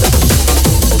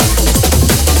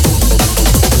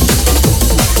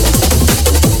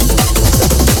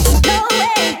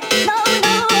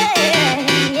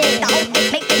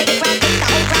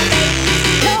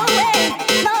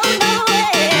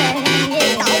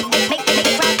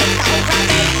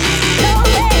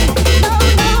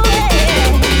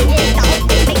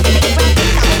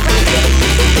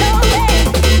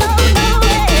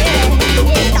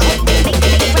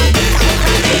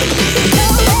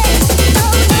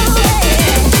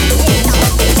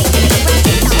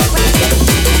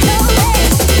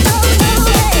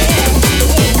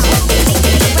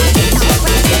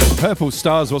 Purple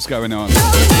Stars, what's going on?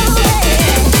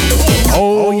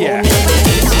 Oh yeah.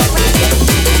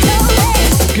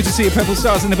 Good to see you, Purple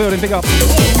Stars in the building, big up.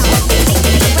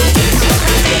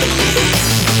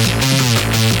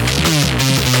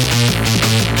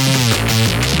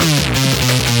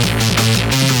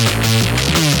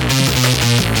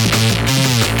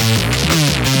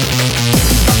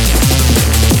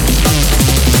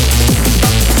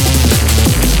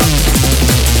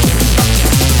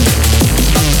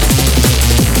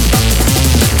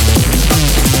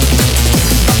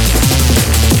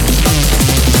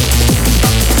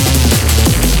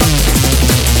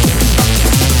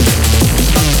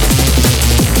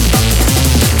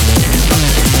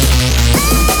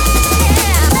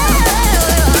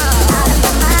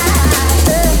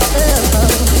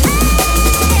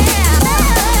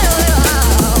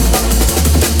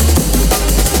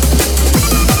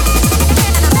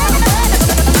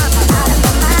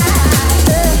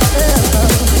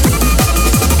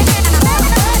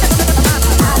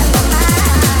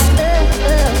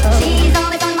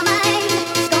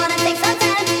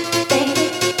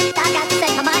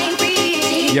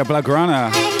 Yeah,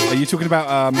 Blaugrana. Are you talking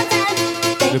about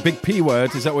the big P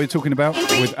word? Is that what you're talking about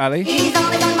with Ali?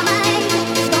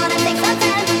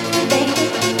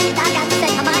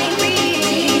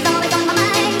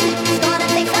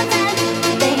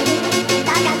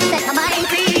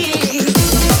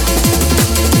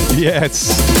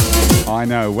 Yes. I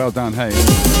know. Well done, hey.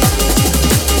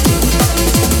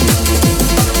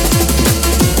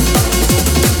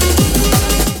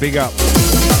 Big up.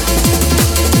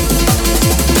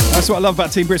 That's what I love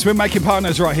about Team Brisk. We're making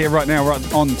partners right here, right now,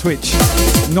 right on Twitch.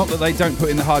 Not that they don't put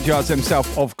in the hard yards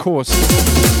themselves, of course.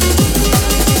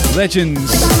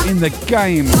 Legends in the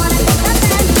game.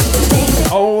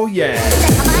 Oh, yeah.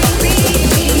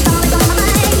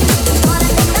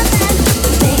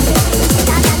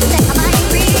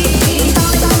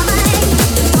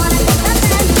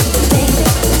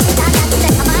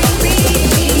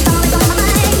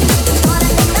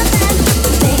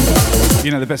 You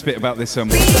know the best bit about this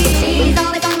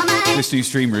this new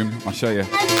stream room, I'll show you.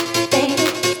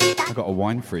 I've got a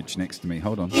wine fridge next to me.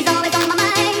 Hold on.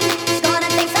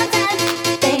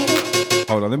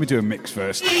 Hold on, let me do a mix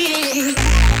first.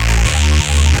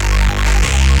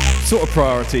 Sort of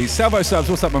priorities. Salvo Subs,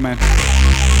 what's up, my man?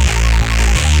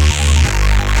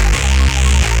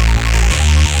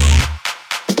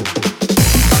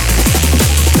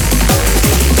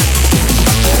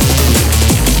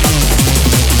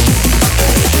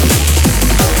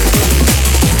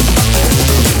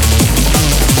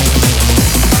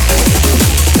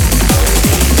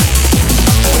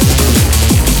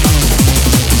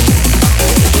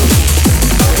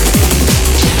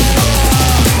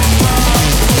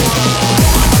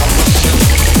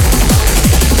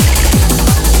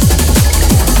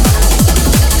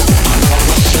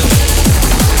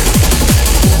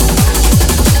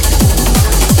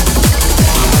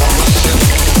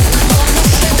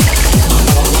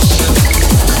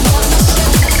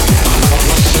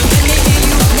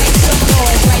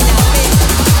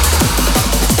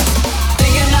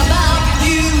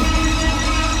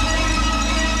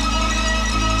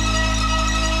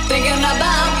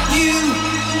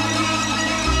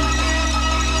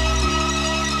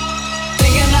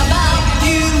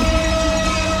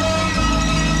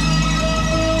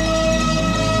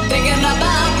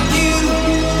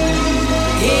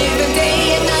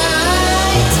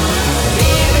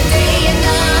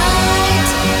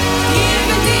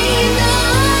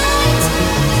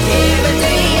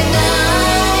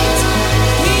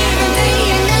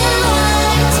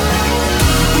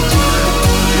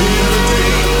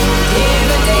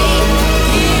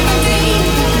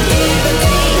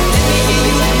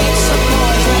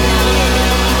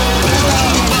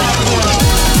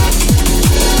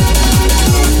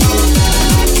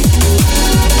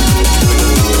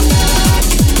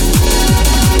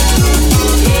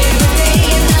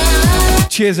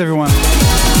 Cheers, everyone.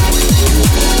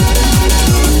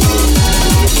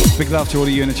 Big love to all of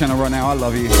you in the channel right now. I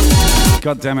love you.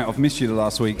 God damn it, I've missed you the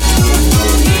last week.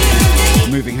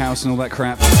 Moving house and all that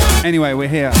crap. Anyway, we're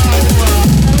here.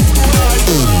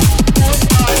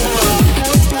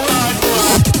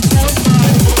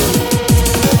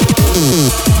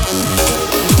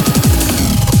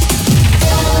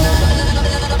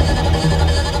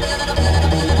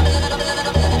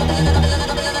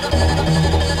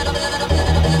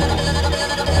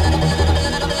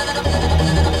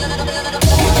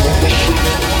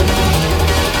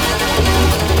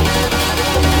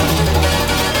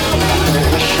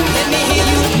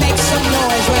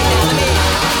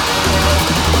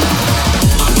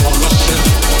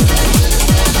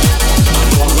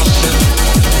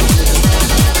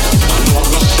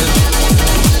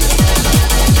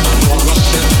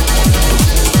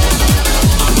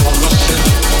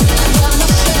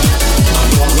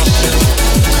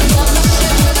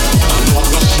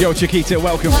 Yo, Chiquita,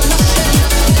 welcome.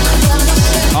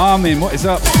 Armin, what is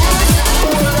up?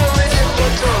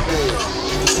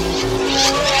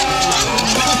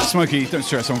 Smokey, don't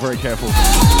stress, I'm very careful.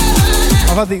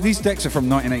 I've had these decks are from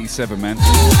 1987, man.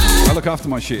 I look after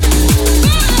my shit.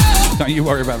 Don't you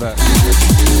worry about that.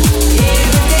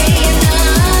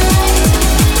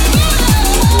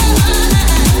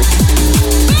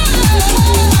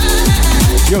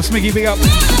 Yo, Smiggy, big up.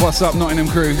 What's up, Nottingham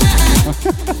crew?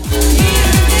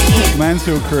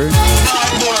 Mansfield crew.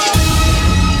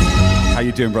 How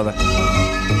you doing, brother?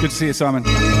 Good to see you, Simon.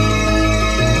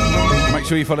 Make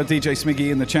sure you follow DJ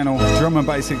Smiggy in the channel, drum and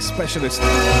bass specialist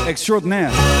extraordinaire.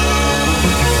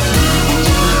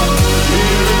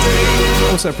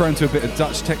 Also prone to a bit of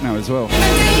Dutch techno as well.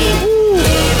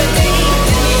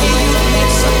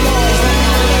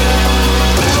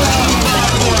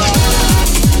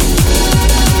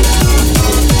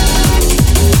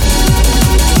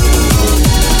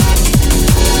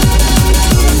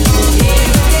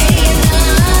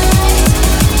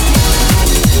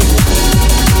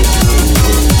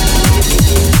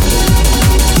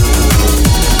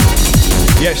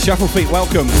 Yes, Shuffle Feet,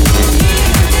 welcome.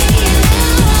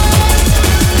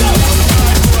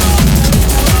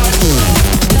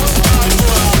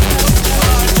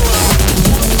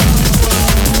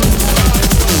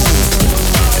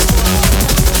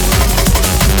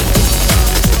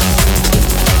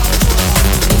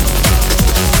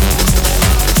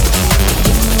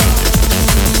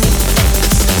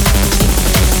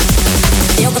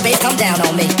 Feel the bass come down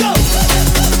on me. Go!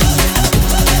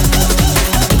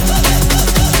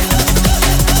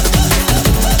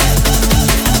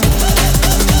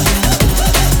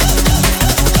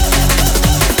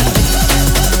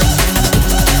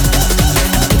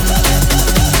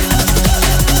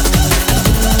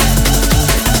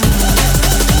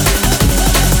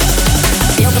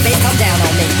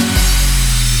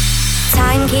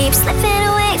 Keep slipping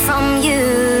away from you.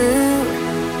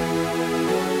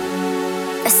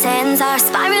 The sands are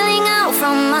spiraling out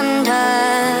from under.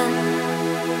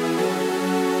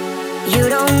 You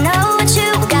don't know what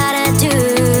you gotta do.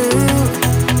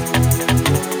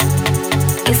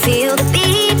 You feel the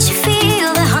beat, you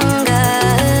feel the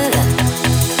hunger.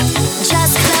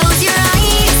 Just close your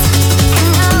eyes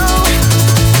and know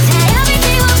that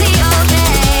everything will be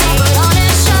okay. Put on a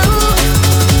show,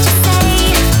 just say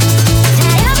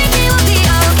that everything will be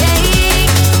okay.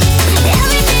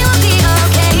 Everything will be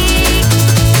okay.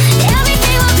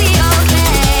 Everything will be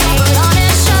okay. Put on a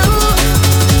show,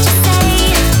 just say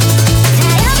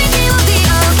that everything will be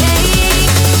okay.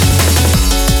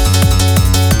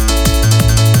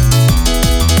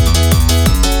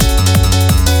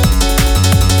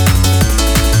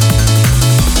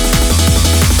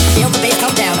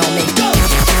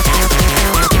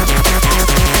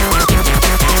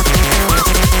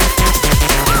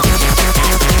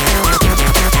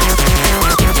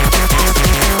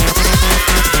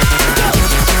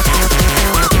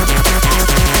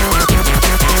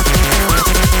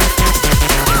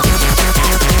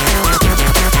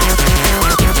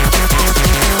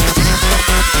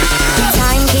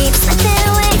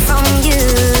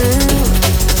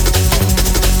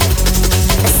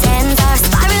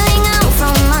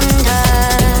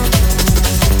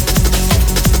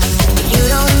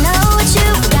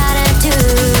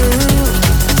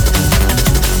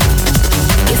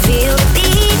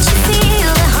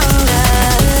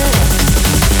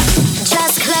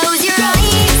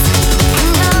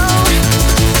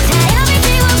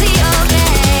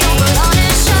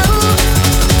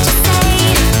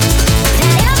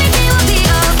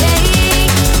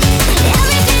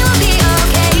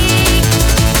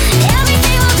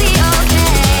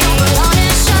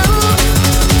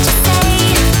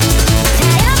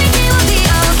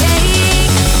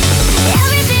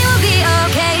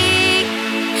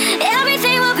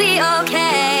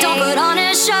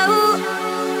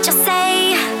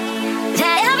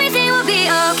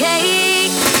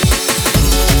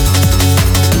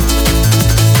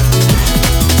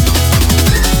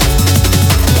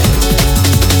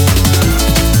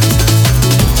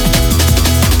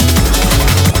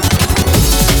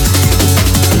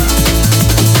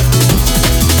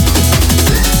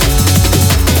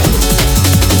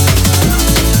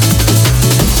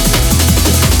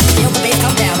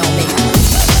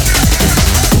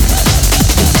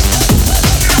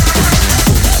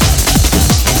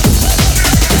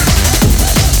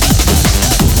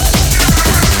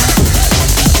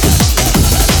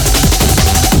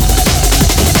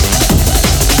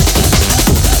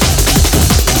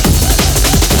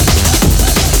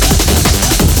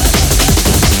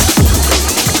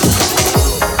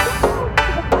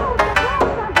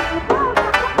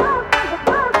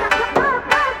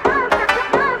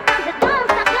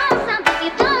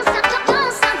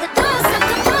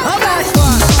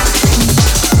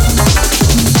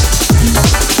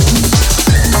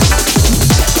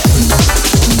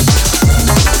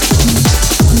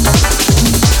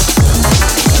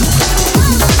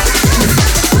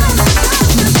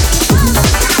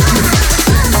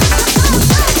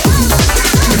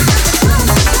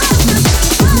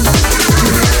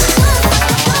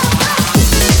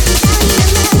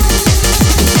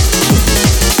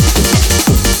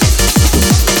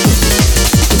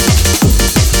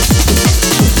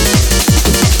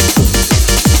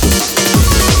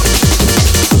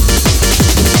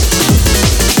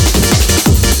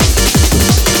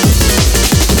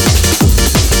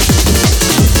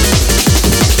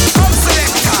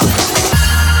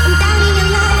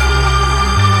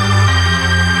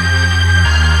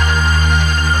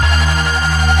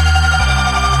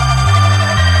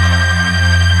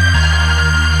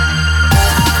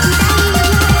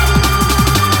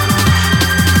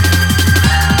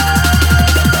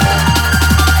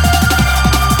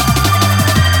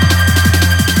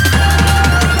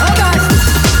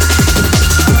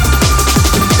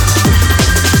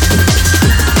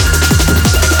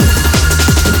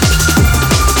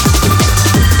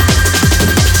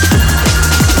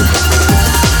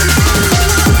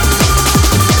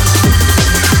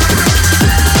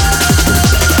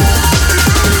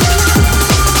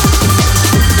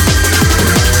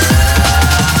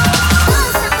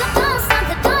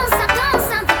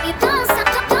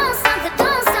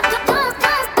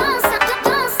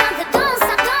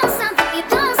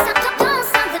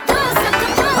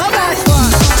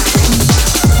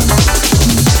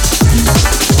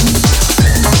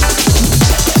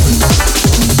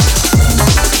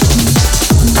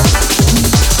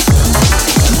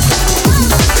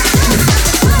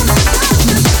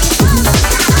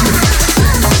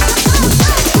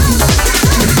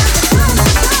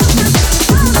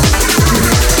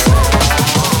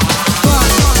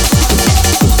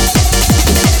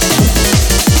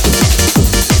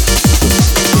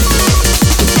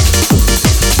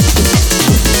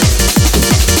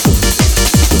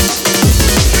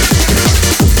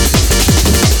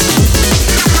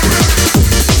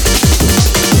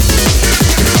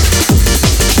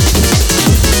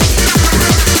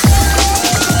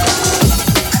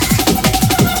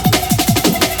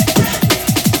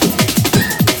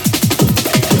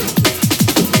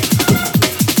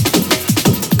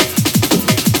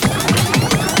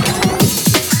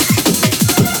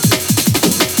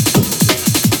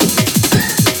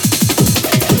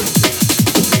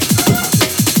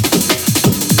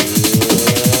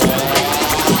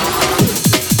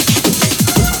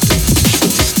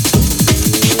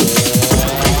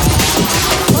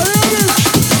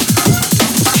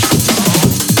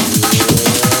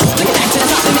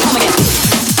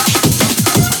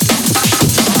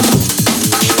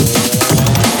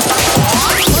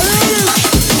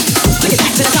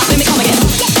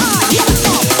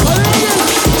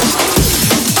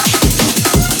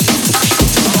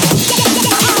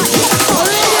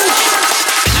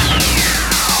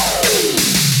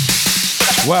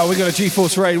 Wow, we got a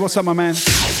G-Force raid. What's up, my man?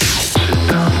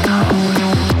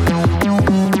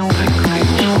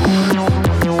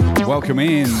 Welcome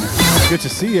in. Good to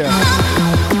see you. I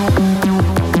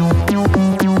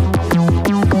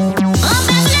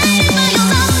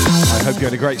hope you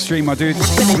had a great stream, my dude.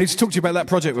 I need to talk to you about that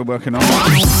project we're working on.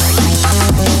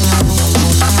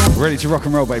 Ready to rock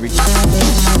and roll, baby.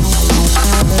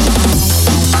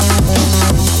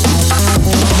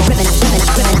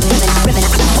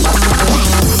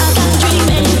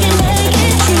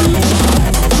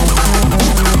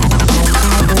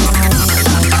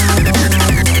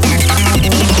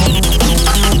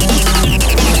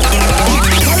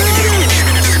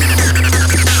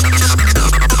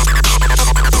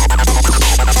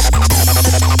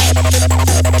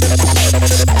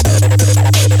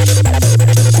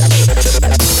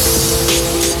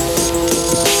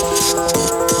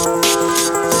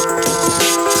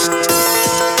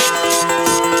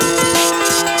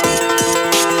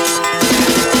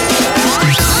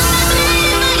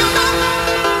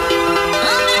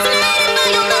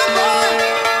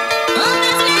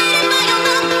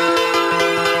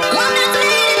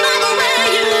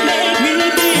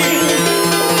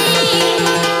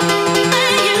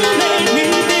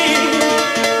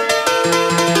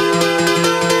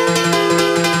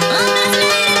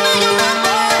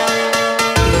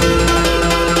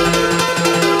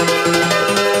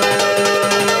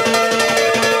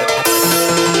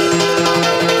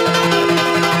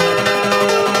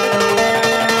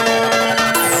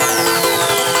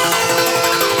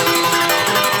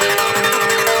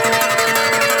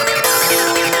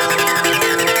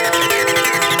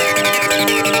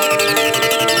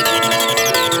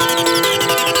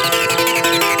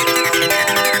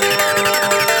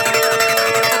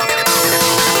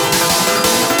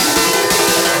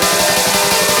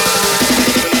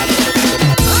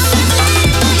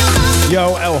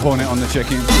 Hornet on the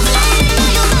check-in.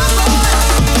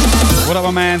 What up, my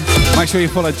man? Make sure you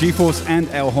follow G-Force and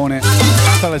L Hornet,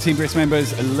 fellow Team Brisk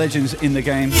members, legends in the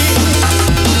game.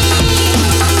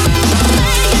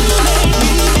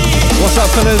 What's up,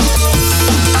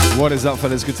 fellas? What is up,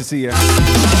 fellas? Good to see you.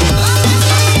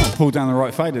 I'll pull down the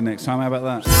right fader next time. How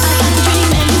about that?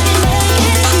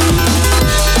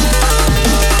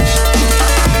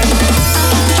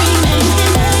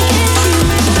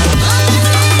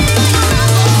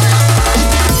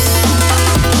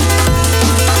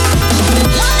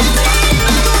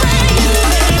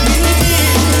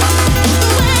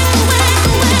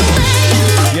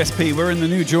 Yes, P, we're in the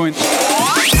new joint.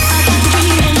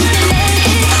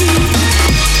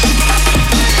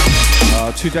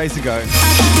 2 days ago,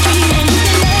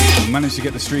 managed to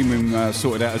get the stream room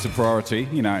sorted out as a priority.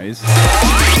 You know how it is.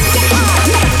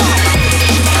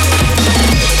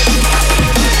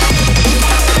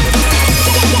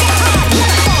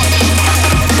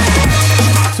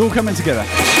 It's all coming together.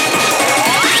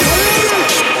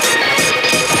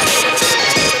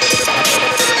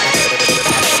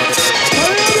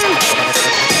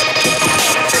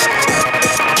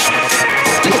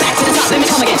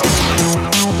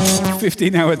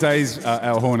 15-hour days,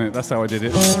 Al Hornet. That's how I did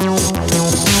it.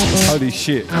 Holy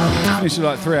shit. Finished at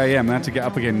like 3 a.m. I had to get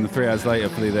up again 3 hours later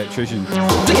for the electrician. Bring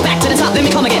it back to the top, let me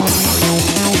come again.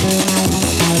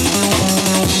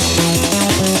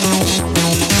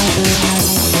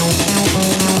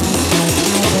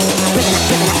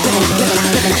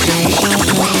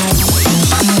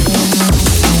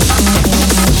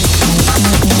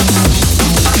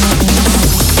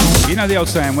 You know the old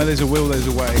saying, where there's a will, there's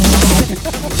a way.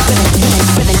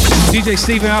 DJ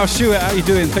Stephen R. Stewart, how you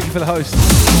doing? Thank you for the host.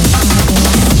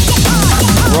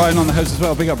 Ryan on the host as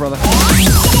well. Big up, brother.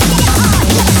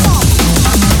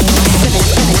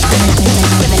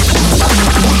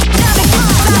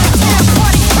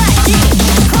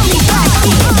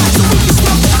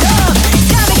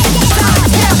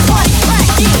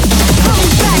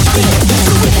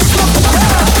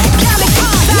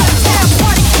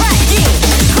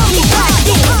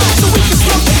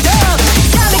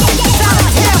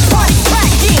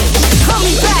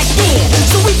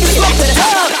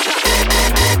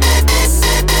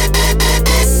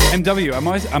 MW,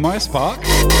 am I a spark?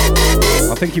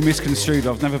 I think you misconstrued.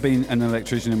 I've never been an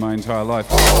electrician in my entire life.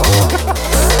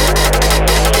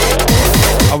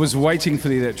 I was waiting for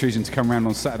the electrician to come around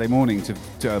on Saturday morning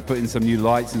to put in some new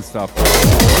lights and stuff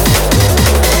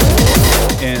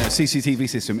in a CCTV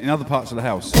system in other parts of the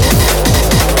house.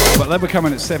 But they were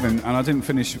coming at 7 and I didn't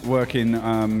finish working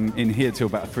in here till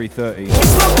about 3:30.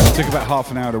 It took about half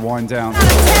an hour to wind down.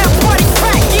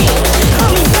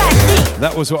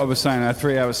 That was what I was saying, I had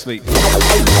 3 hours sleep.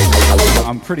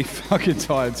 I'm pretty fucking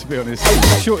tired, to be honest.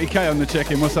 Shorty K on the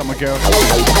check-in, what's up, my girl?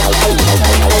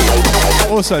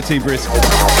 Also, T Brisk.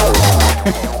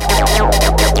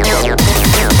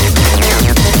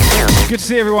 Good to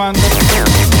see everyone.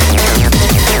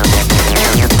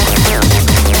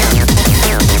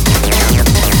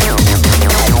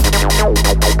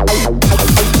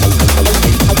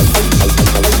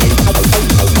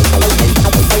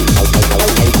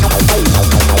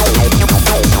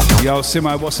 Yo,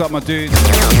 Simo, what's up, my dude?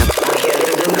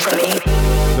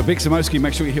 The Big Samoski,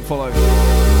 make sure you hit follow.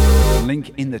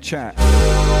 Link in the chat.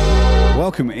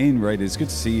 Welcome in, Raiders. Good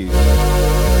to see you.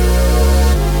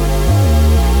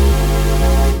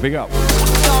 Big up.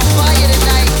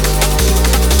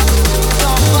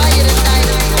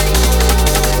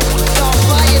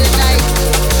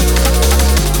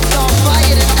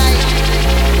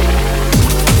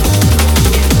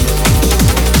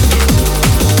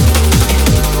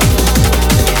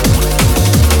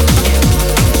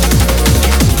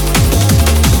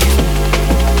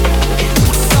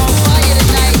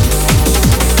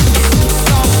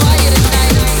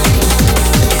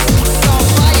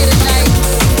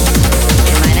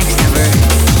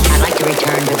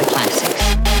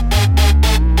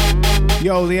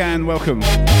 Yo, Leanne, welcome.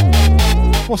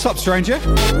 What's up, stranger?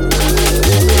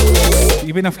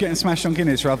 You've been off getting smashed on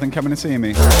Guinness rather than coming and seeing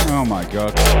me? Oh my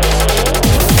god.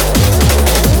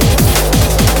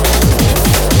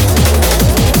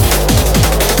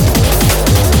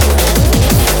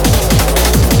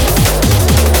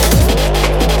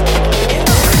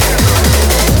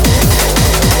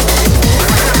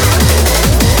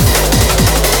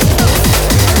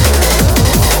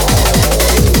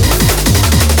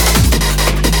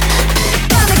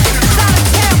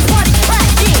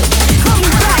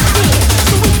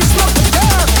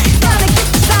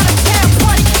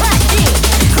 Party cracking.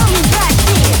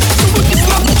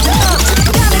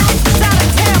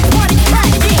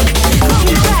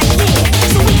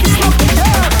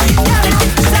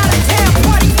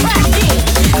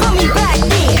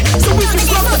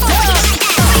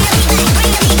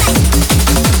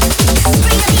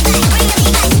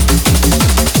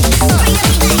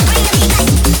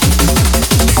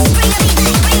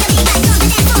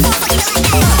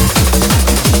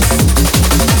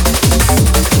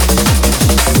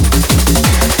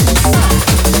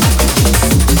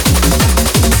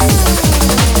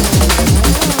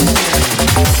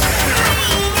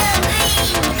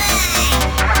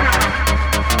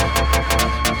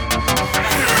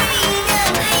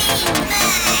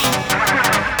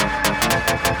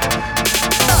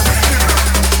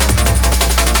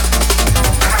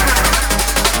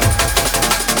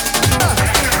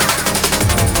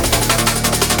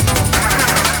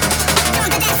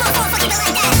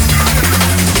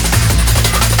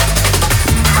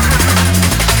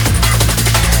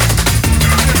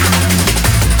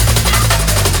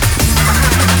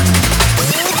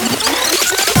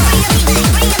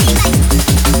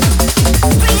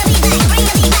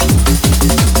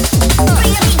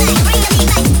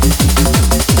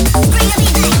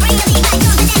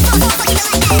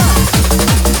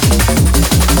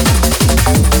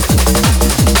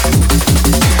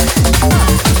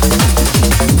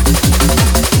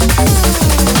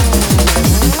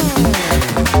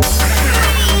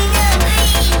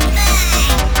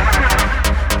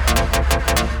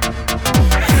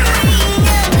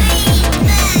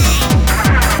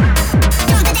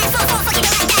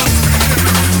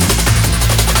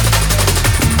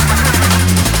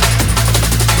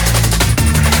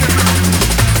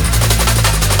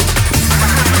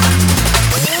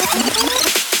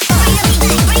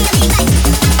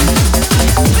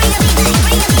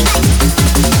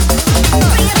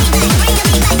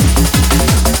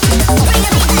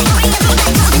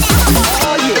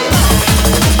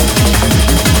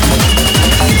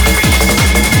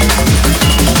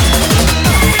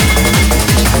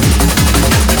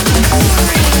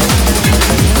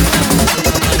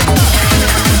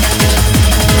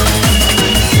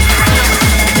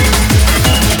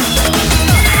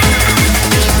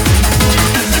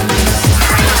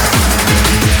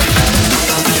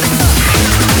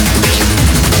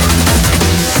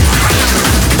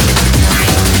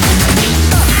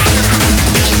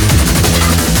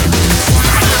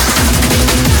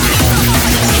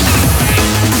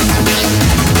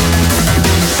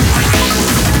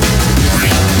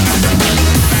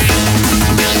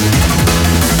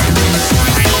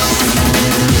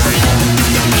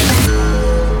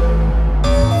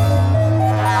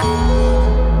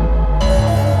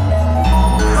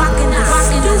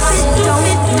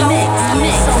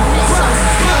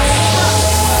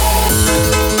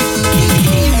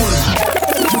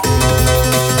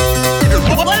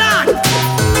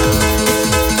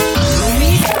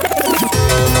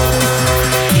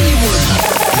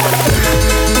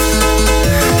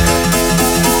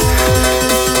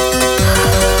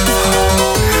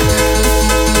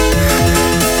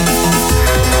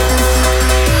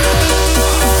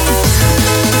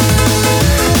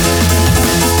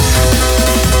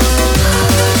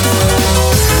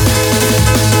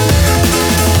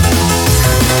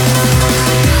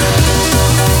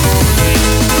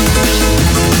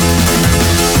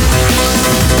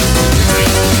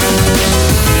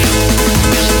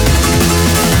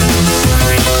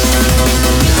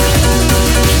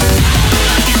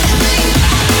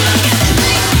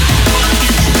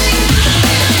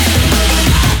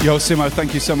 Yo, Simo,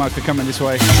 thank you so much for coming this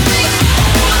way.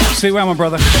 See you well, my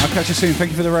brother. I'll catch you soon.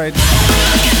 Thank you for the raid.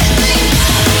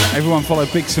 Everyone follow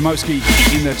Big Simoski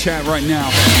in the chat right now.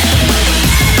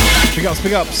 Big ups,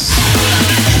 big ups.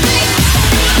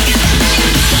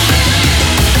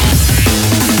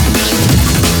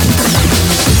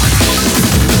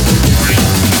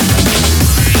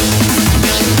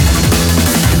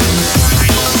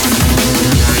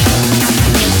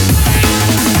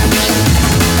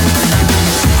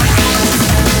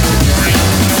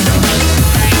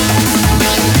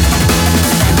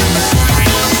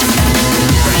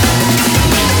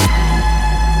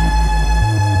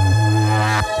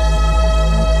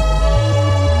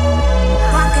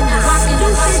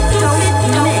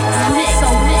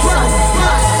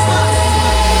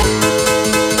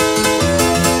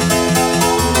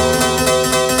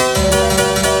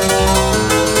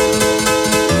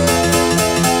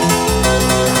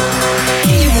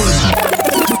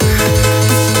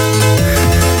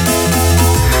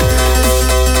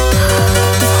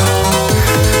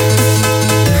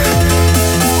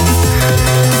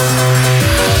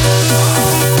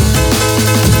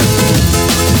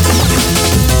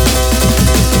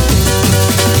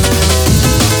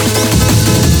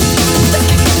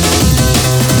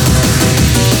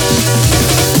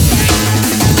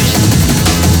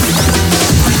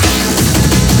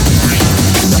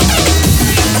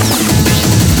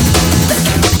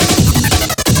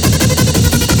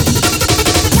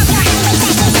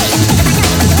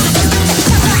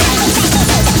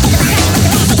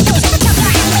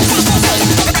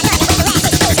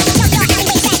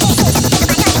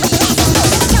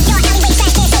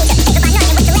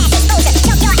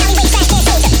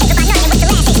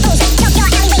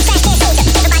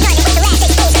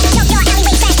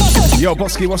 Yo,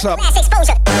 Bosky, what's up?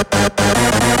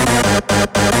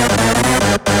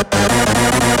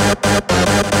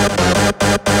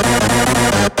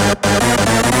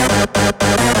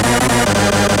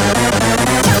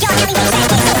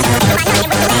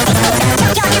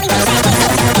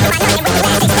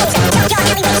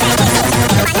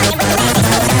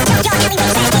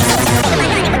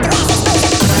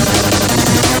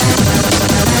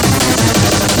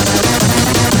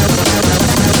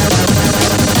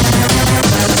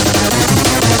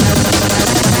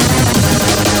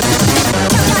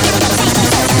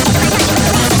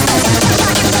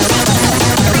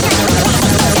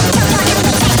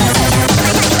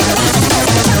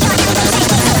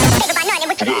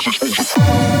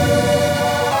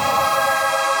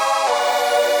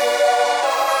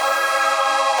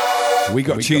 We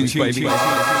got tunes, baby.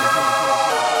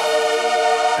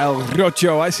 El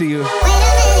Rocho, I see you.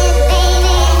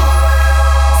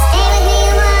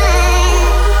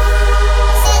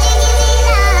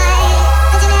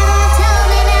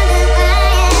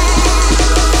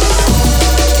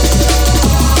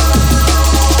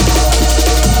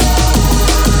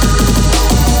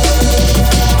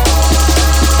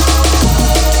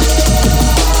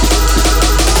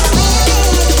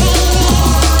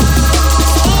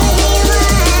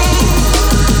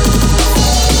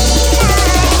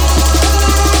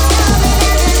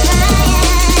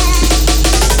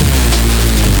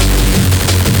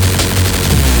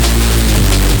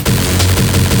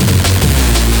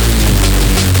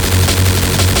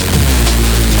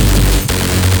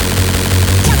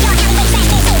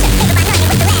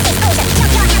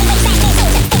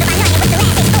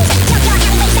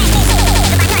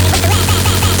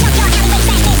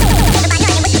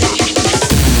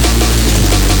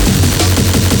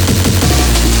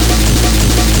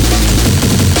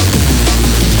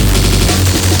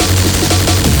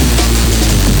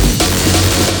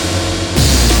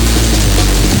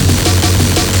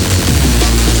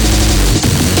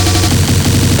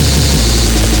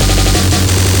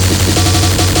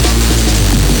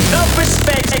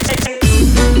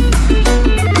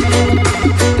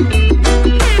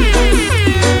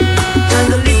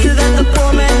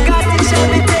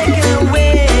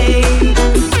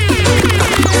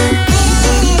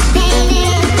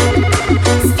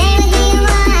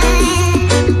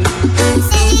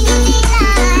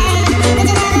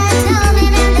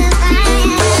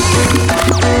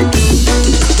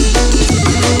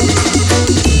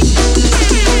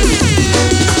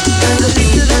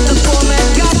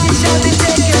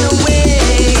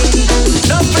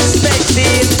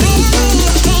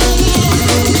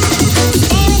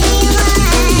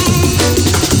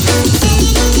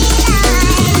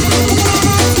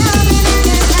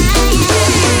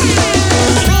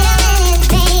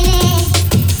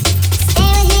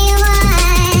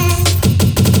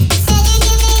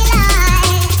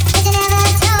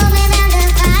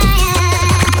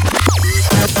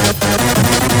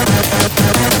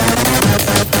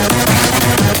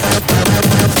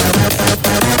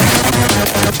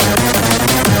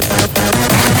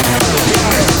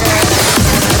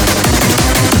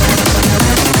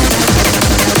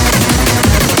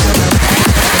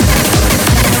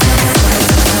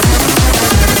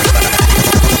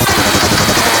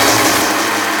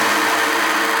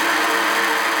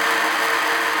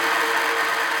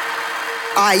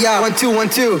 Yeah, 1 2 1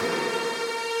 2.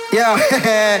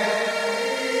 Yeah.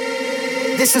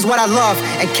 This is what I love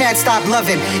and can't stop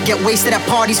loving. Get wasted at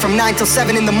parties from 9 till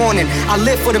 7 in the morning. I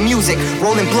live for the music,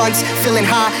 rolling blunts, feeling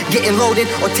high, getting loaded,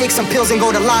 or take some pills and go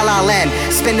to La La Land.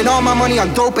 Spending all my money on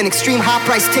dope and extreme high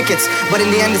price tickets, but in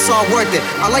the end it's all worth it.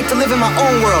 I like to live in my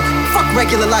own world. Fuck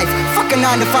regular life, fuck a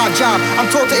 9 to 5 job. I'm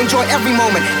told to enjoy every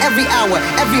moment, every hour,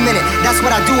 every minute. That's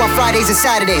what I do on Fridays and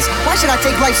Saturdays. Why should I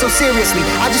take life so seriously?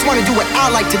 I just want to do what I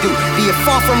like to do, be it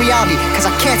far from reality, cause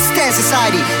I can't stand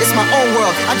society. It's my own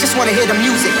world, I just want to hear the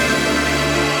music.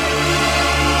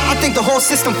 I think the whole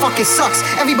system fucking sucks.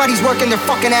 Everybody's working their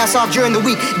fucking ass off during the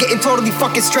week, getting totally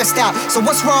fucking stressed out. So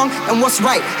what's wrong and what's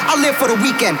right? I live for the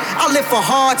weekend. I live for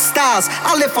hard styles.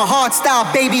 I live for hard style,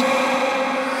 baby.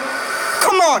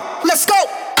 Come on, let's go.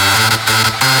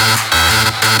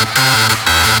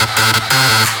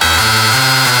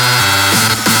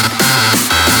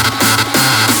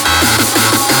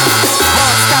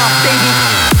 Hard style,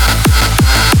 baby.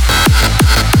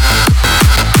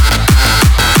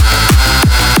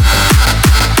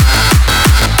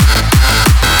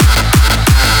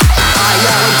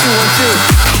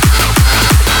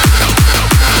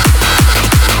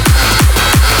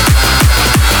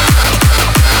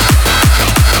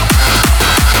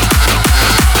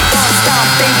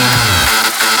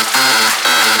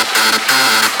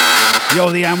 Yo,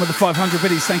 the Am with the 500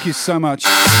 biddies, thank you so much.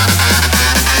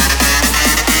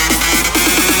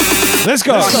 Let's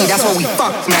go. That's what we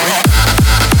fuck, man.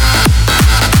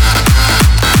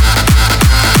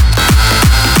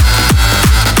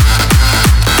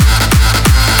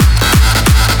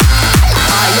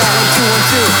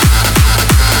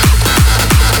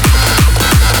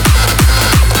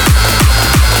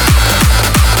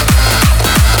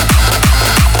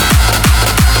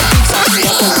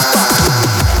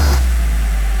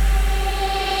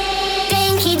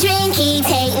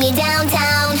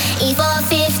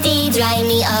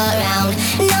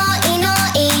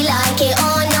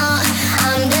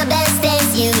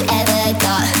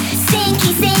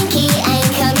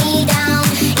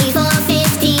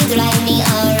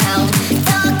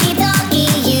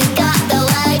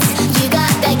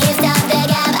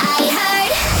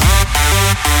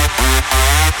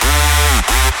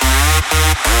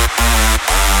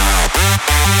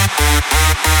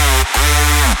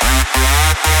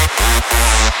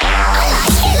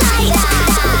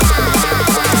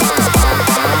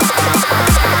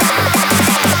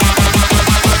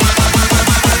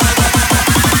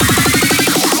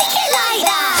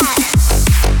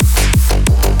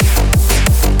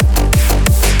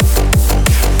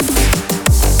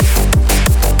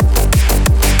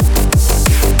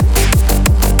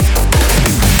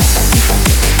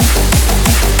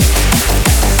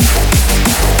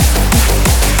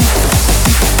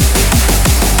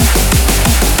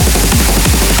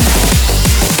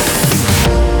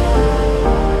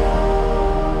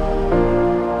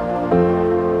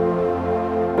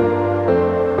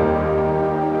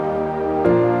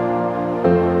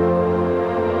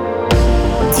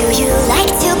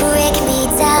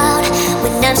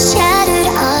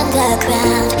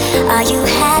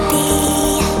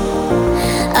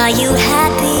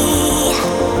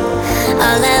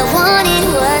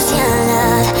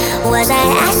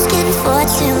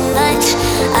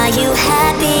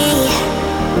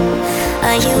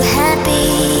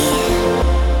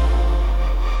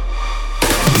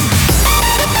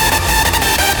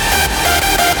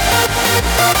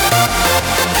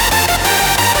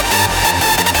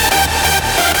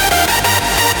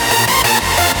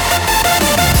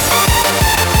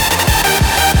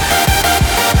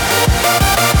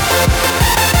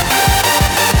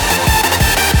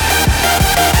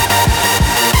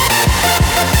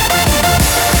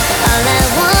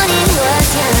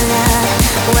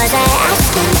 Was I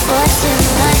asking for too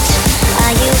much?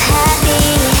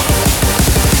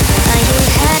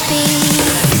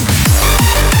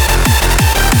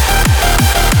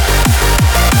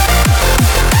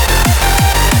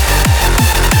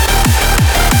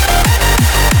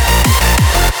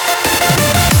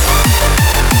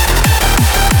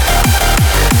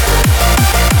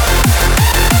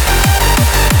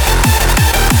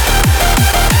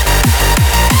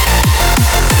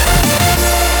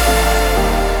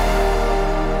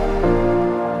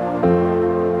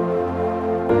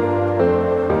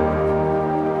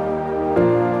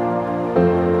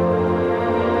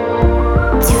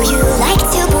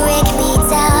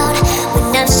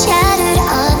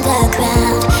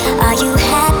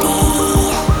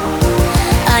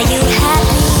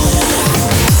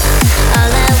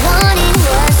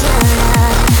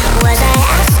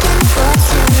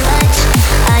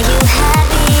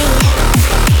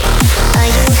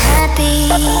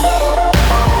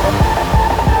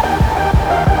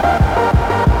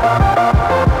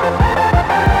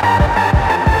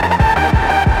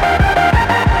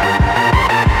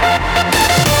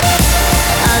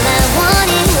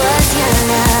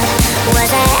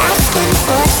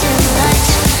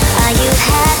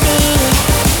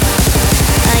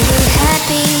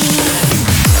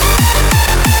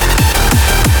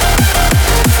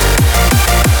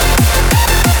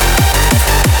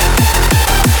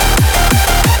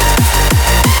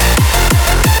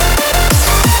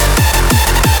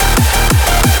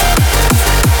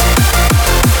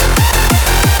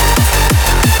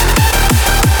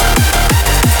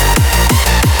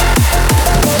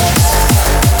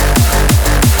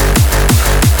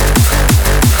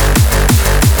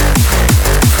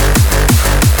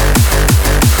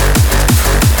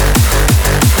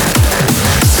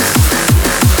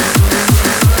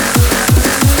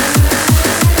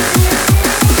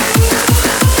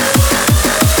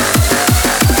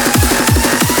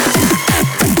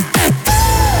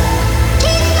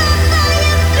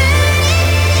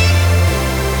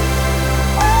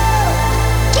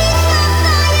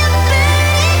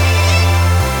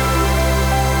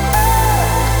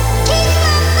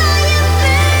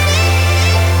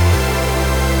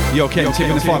 Yo, Ken,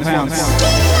 tipping the £5.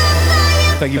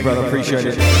 Thank you, brother. Appreciate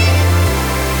it.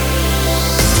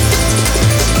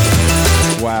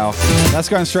 Wow. That's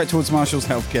going straight towards Marshall's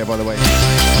healthcare, by the way.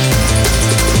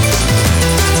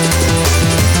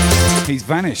 He's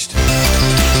vanished.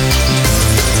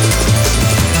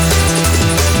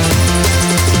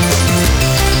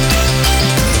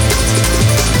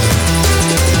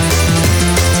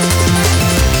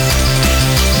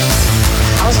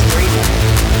 I wasn't dreaming.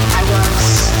 I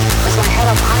was with my head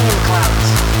up high in the clouds,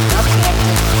 not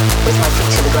connected, with my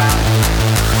feet to the ground,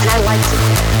 and I liked it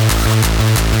there.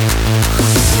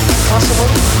 Impossible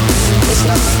is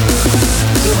nothing.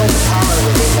 You hold the power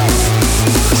within that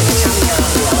to determine your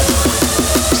own reality,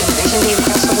 to envision the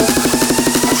impossible,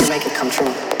 and to make it come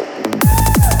true.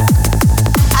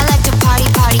 I like to party.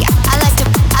 I like to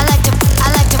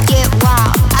get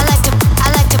wild. I like to party.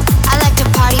 I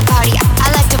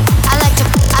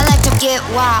like to get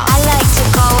wild. I like to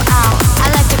go out.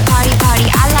 I like to party.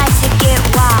 I like to get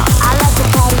wild. I like to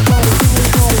party.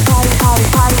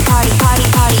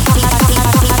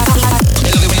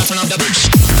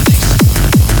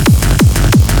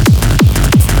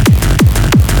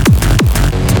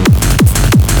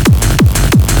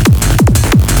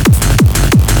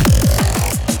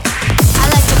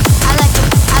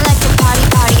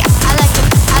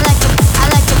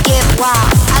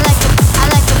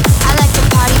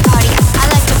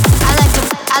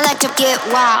 Get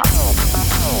wild.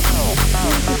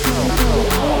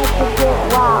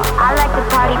 I like to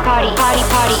party.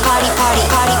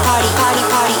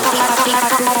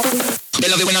 They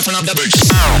love it when I turn up the bridge.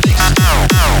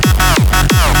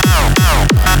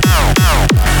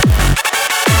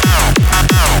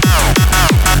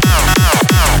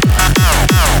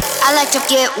 I like to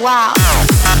get wild.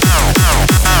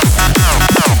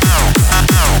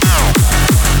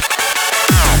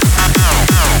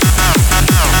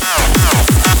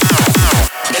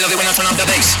 They love it when I turn up the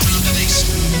bass.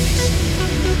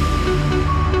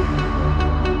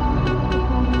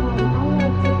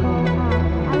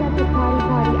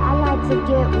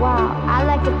 Get wild. I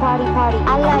like to party.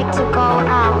 I like to go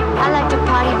out. I like to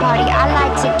party. I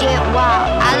like to get wild.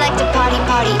 I like to party.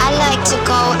 I like to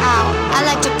go out. I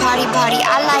like to party.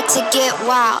 I like to get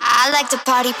wild. I like to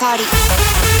party.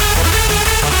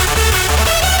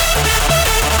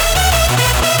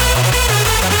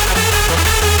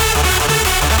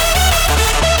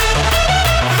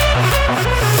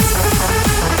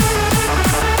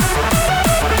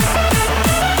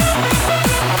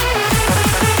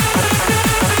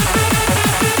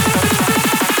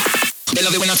 They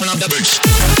love it when I turn up the bridge.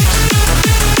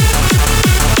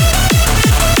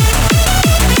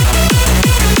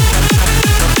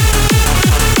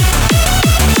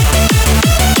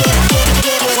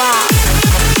 Get wild.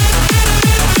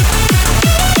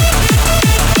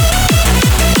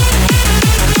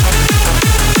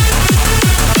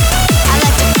 I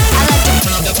like to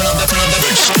turn up the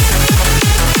bridge.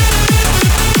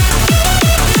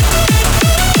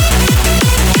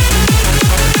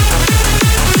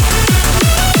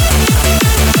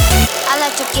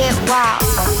 get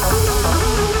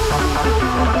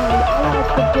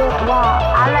wild.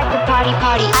 I like to party.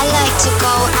 I like to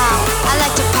go out. I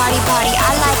like to party.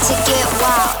 I like to get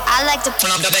wild. I like to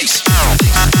turn up the bass.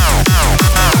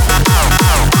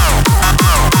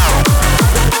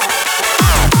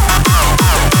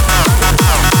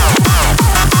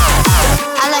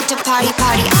 I like to party.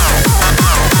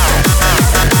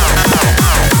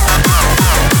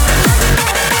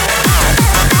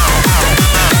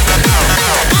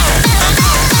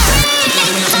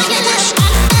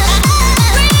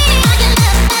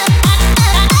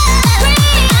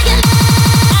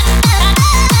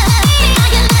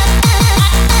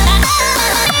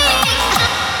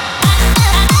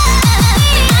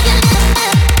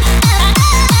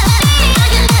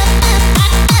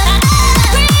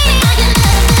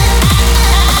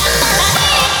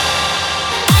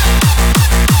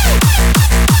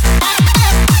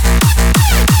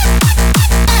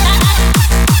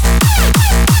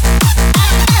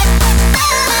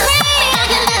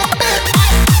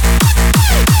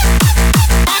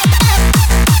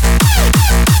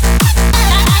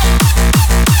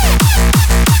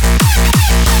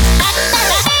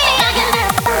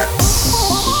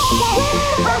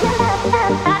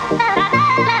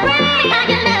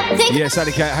 Yes,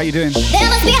 Addy Cat, how you doing? There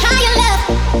must be a higher love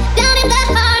down in the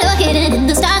heart or hidden in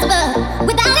the stars above.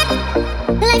 Without it,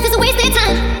 life is a wasted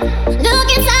time. Look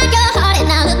inside your heart and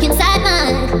now look inside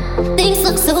mine. Things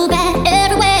look so bad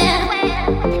everywhere.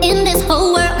 In this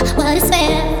whole world, what is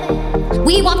fair?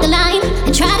 We walk the line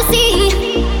and try to see,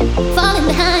 falling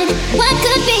behind what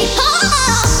could be.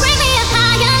 Oh, bring me a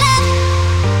higher love.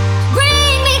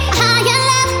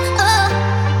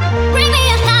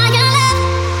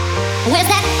 Where's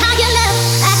that higher love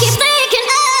I keep thinking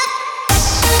of?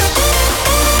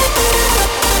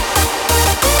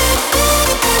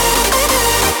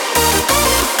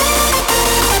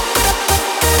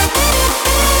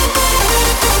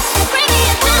 Bring me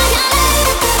a higher love.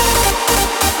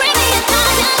 Bring me a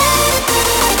higher love.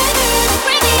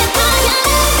 Bring me a higher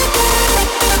love.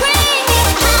 Bring me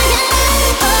a higher love.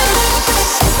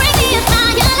 Bring me a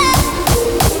higher love.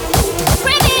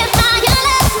 Bring me a higher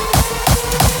love.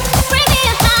 Bring me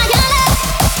a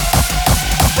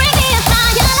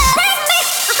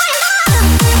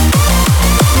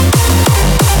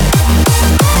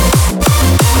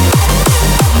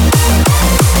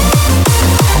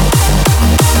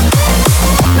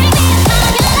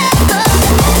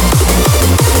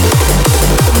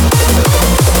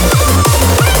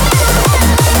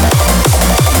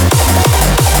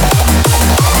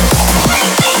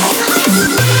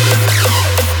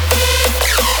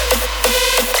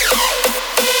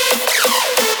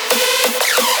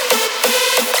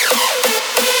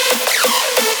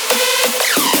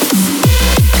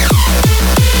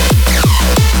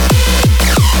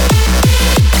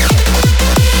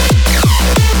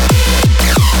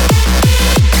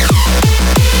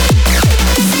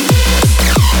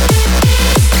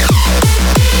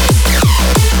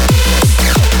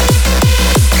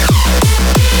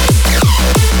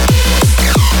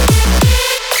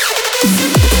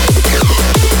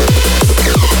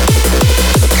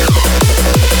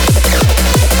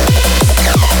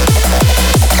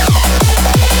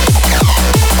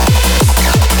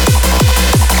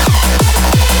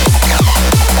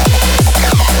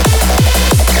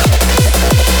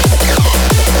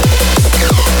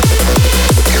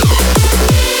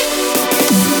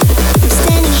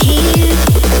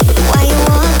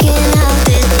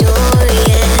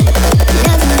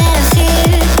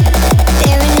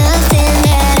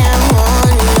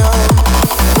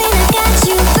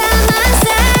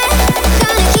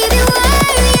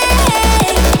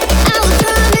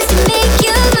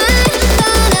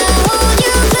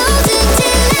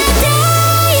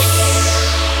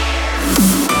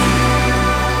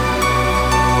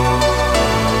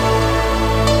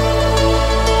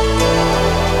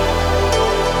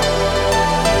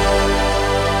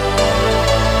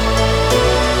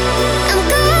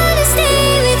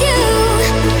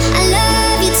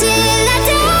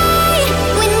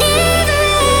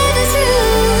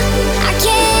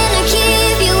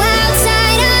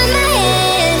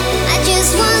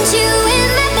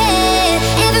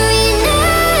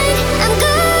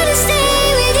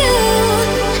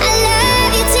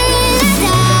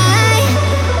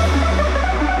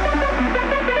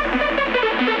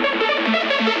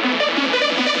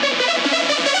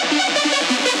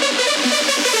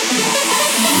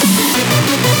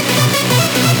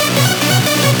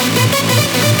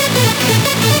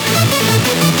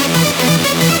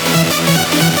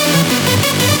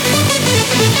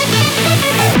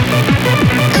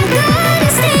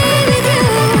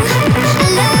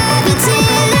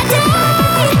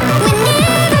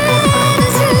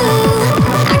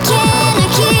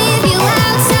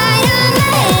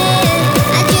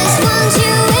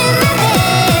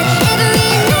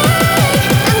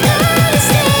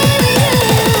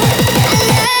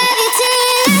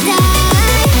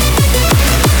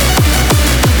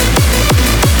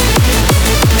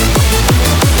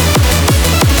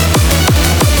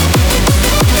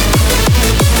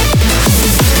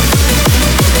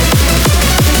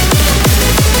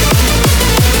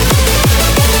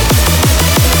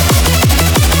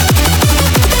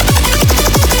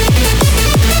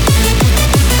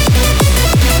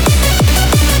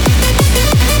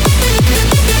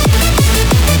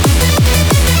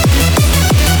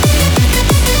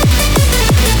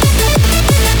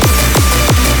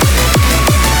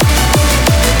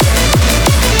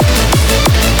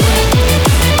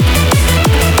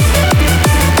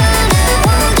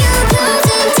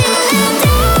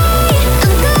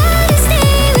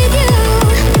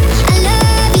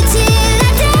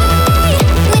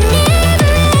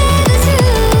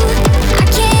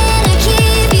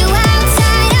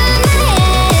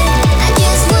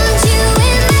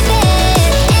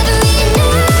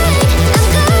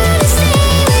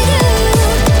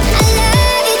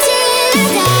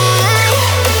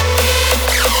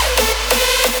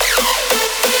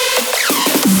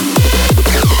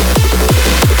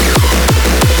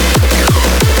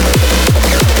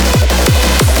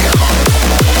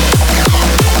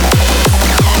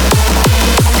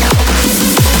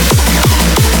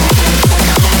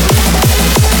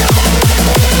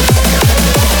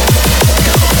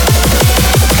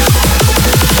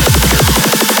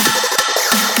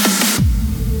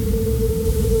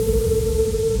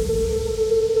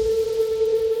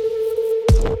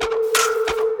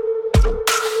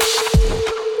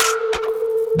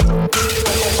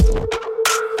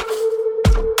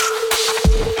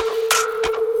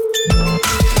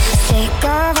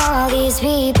these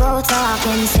people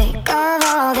talking, sick of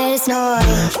all this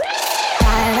noise.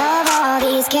 Tired of all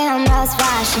these cameras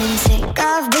flashing, sick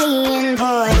of being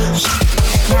poised.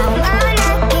 Now my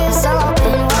neck is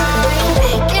open wide,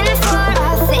 begging for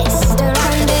a fist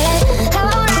around it. I'm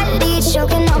already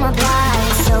choking on my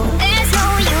pride, so there's no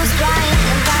use crying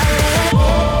about it.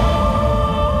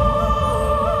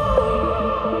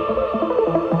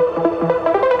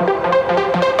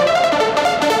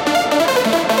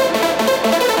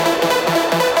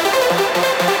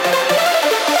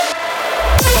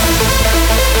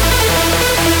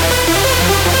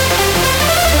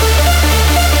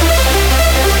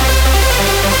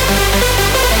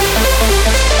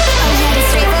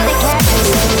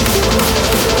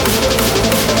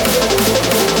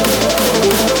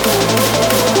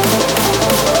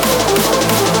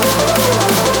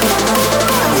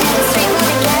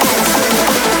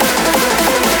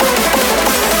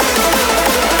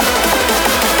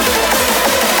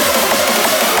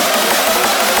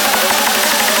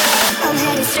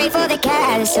 For the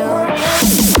castle.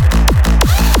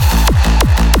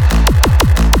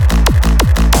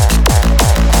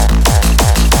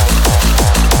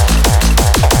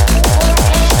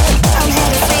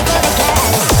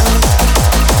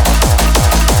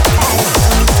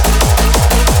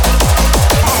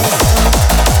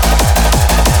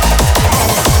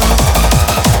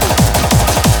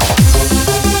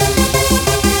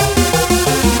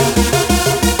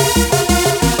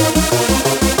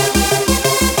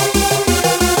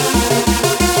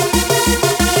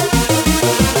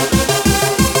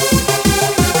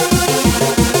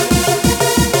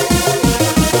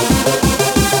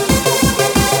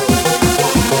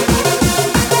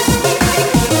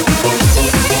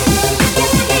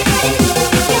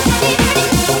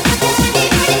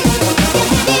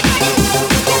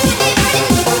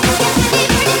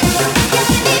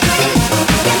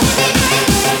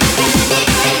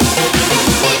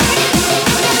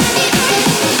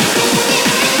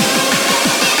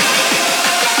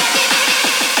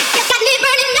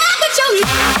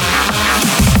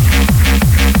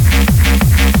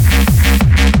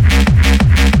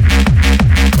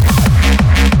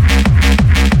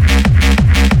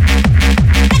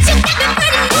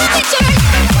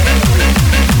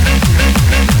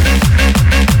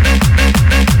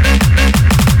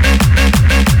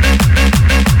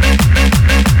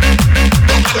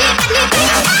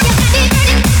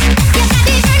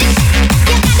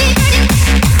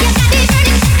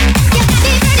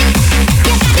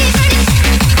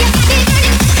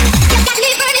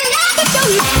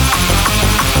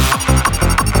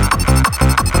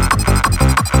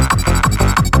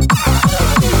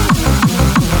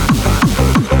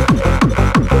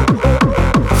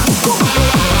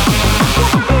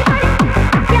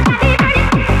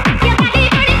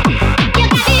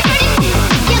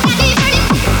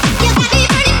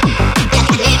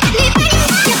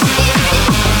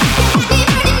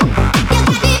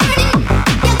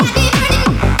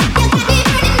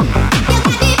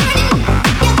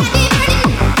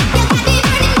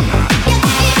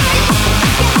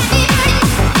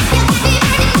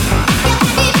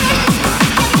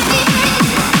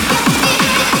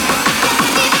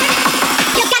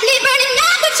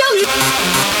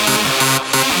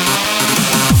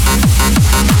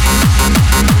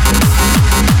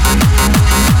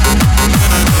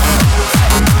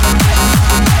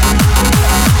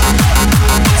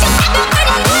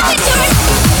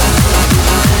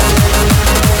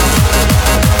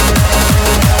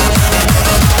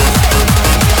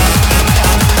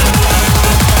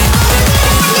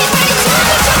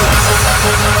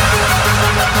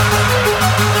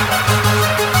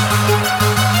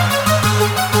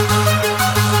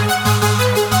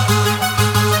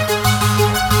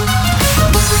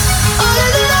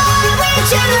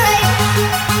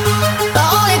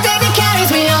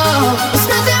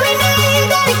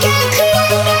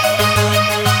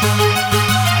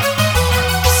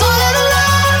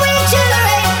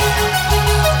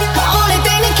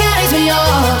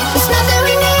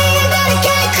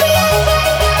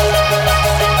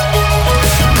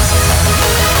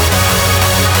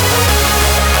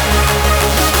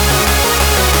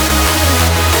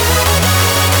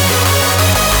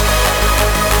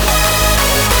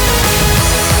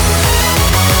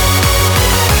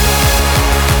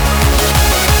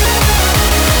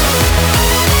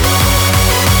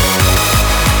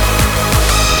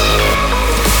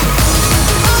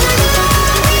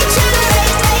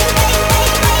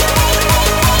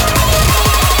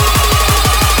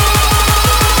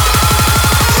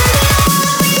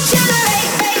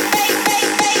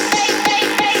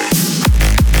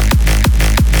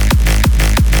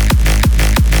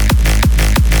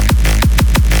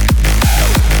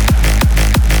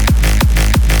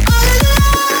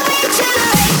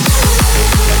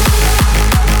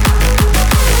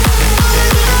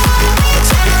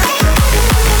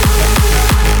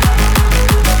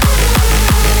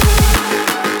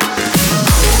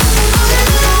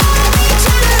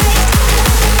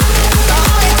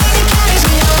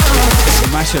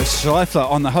 Schleifer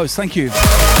on the host. Thank you.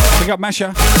 Pick up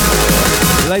Masha.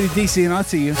 Lady DC and I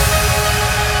see you.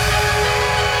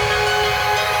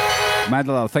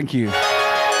 Madela, thank you.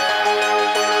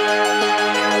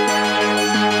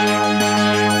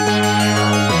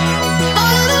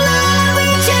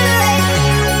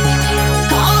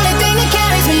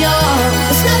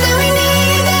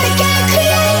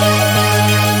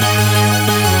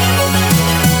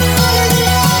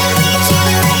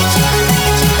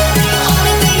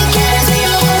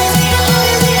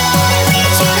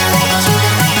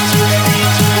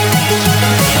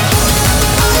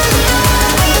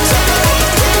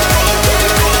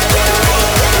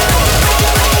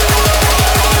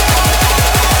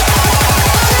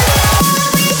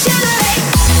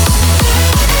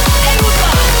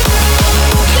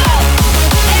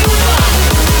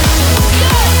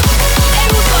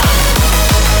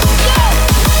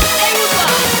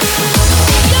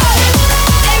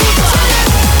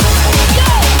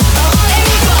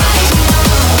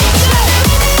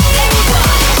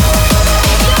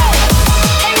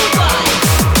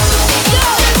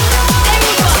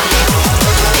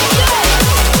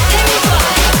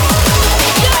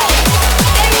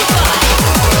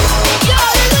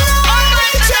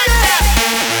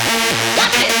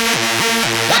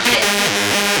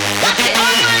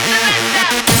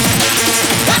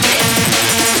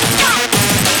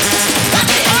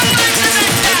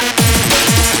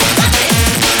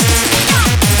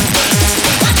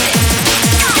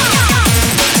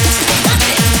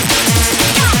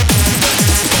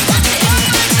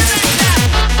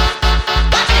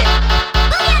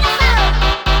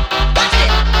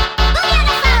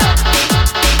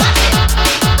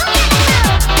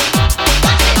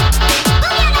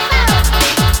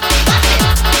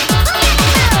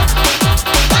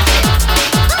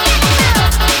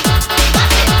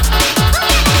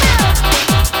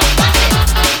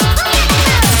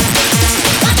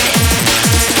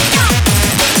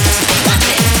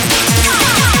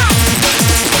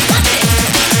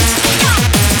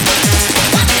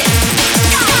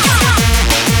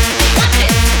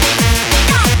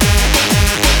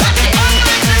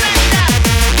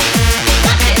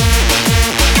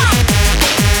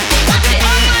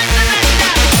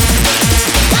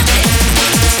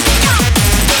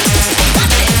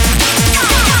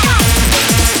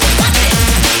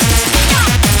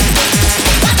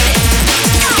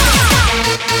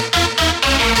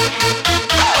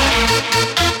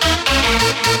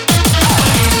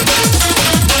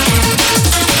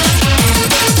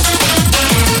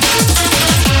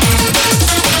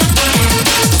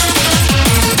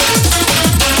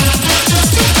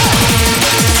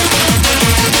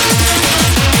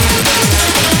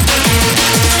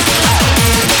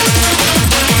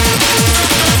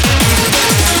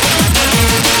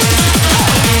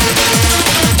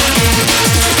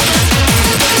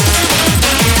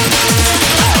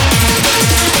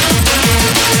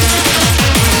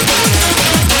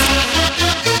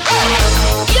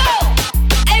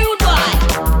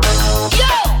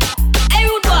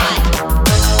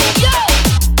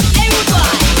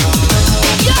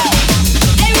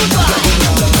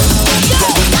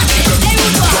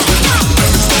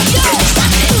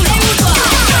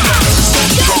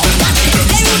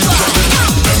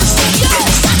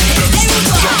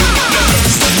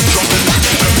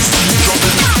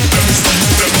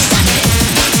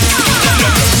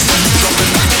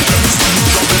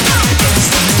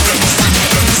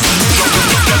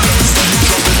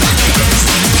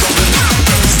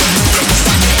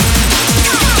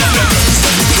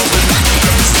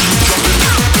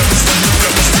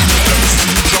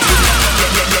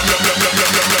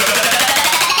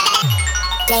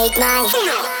 Take my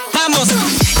Vamos.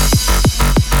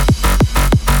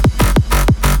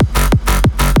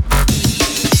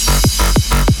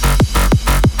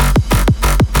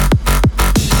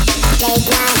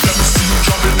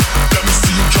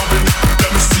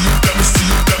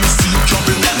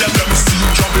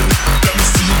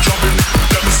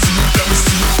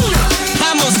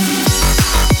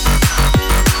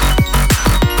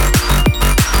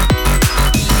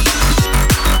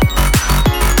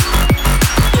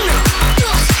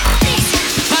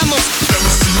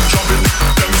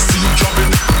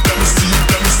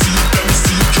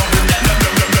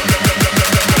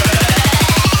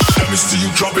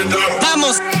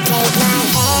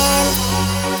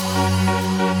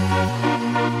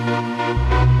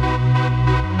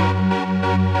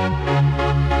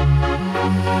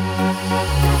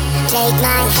 Take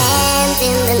my hand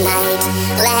in the night.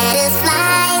 Let us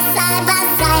fly side by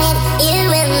side.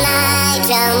 You and I.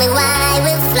 Tell me why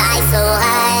we fly so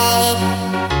high.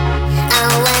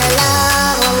 Our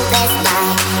love won't pass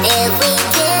by.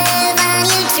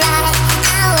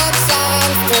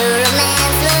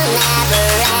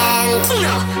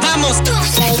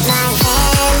 Take my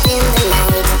hand in the night,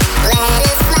 let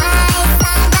us fly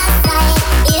side by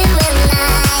side. You and I,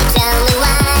 tell me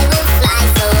why we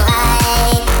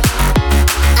fly so high.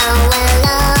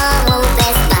 Our love won't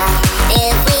pass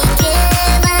by if we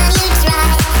give and you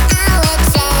try.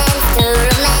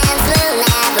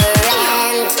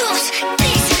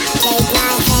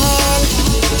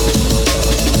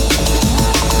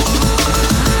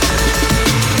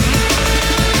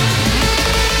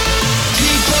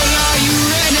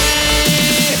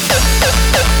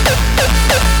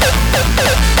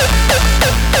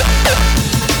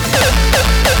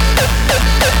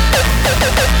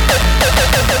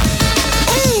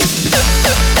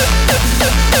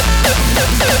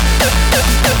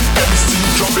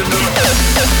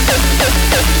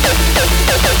 to romance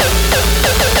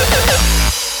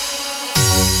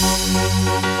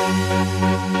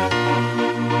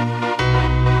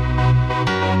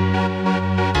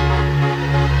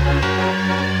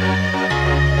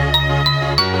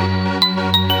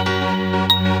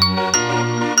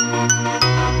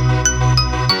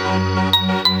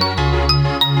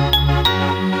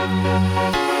never end.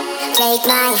 People, are you ready? Take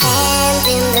my hand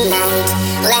in the night,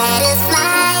 let us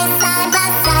fly side by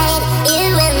side.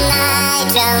 You and I,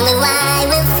 tell me why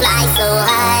we fly so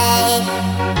high.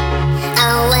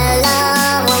 Our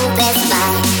love won't pass by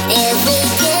if we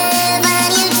give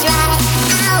and you try.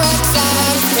 Our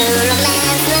chance to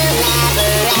romance will never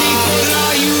end.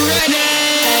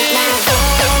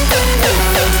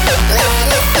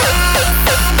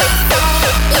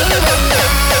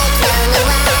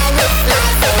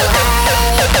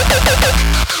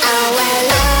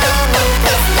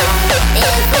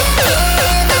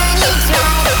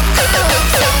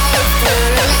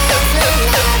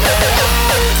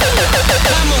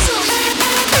 Vamos.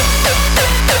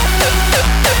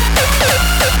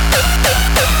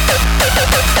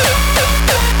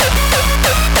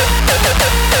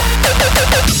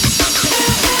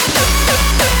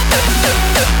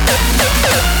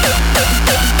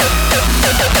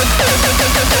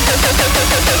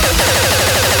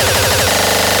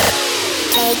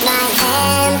 Take my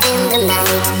hand in the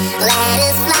night, let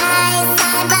us fly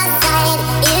side by side.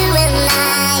 You and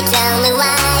I, tell me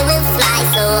why we fly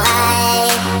so high.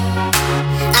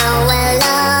 Our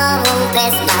love won't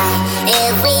pass by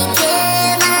if we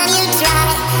give and you try.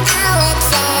 Our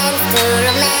chance to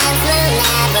romance will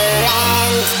never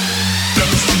end. Let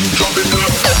me see you drop it now.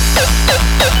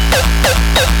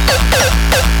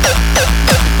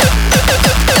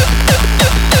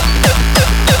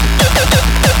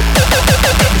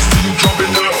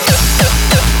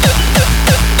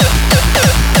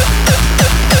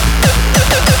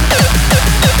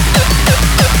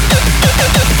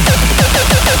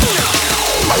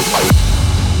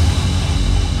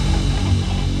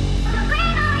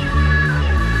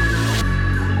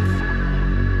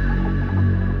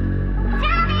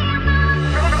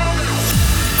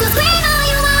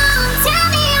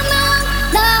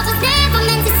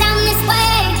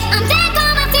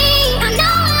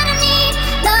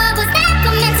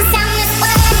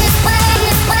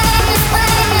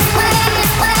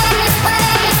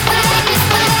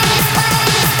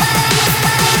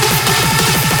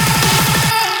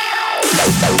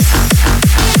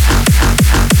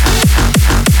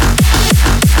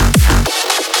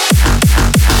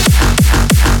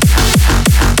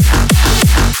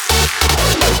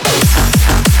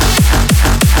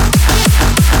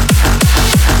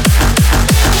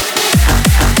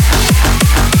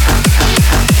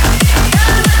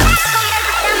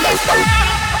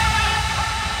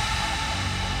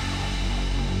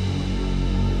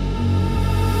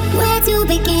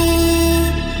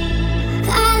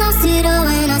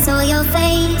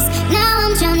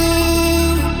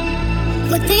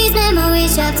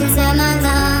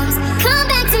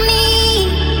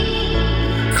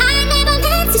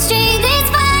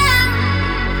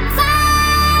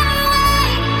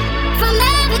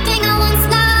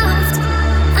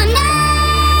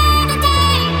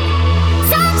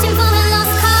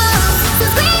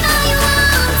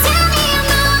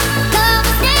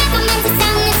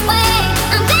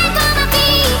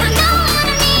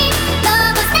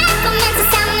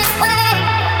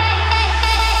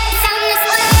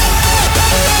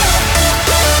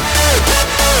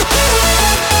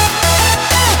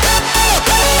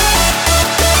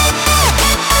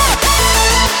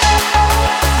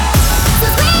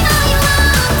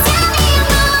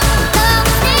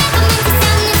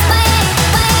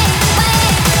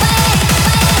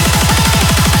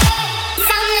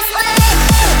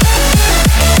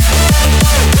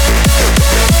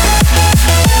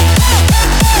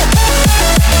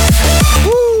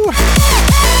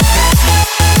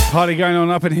 Party going on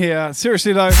up in here.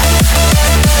 Seriously though,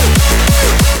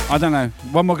 I don't know.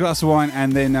 One more glass of wine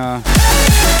and then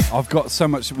I've got so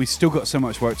much. We still got so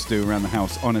much work to do around the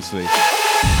house. Honestly.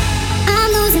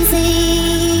 I'm losing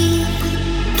sleep,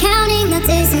 counting the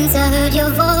days since I heard your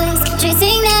voice,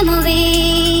 tracing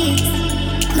memories.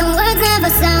 The words never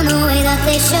sound the way that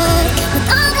they should.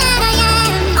 With all that I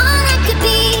am, all I could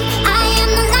be, I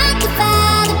am the light to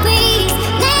fire the breeze.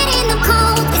 Let in the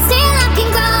cold, but still I can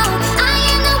grow. I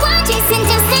am the one chasing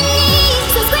destiny.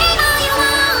 So scream all you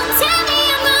want, tell me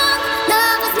I'm wrong.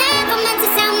 Love was never meant to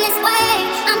sound this way.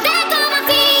 I'm back on my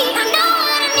feet, I know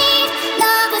what I need.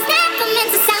 Love was never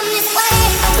meant to sound this way.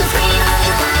 So scream all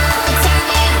you want, tell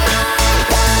me I'm wrong.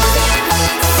 Love was never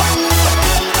meant to sound this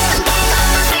way. I'm back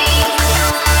on my feet, I know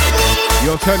what I need.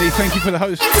 Yo, Tony, thank you for the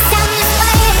host.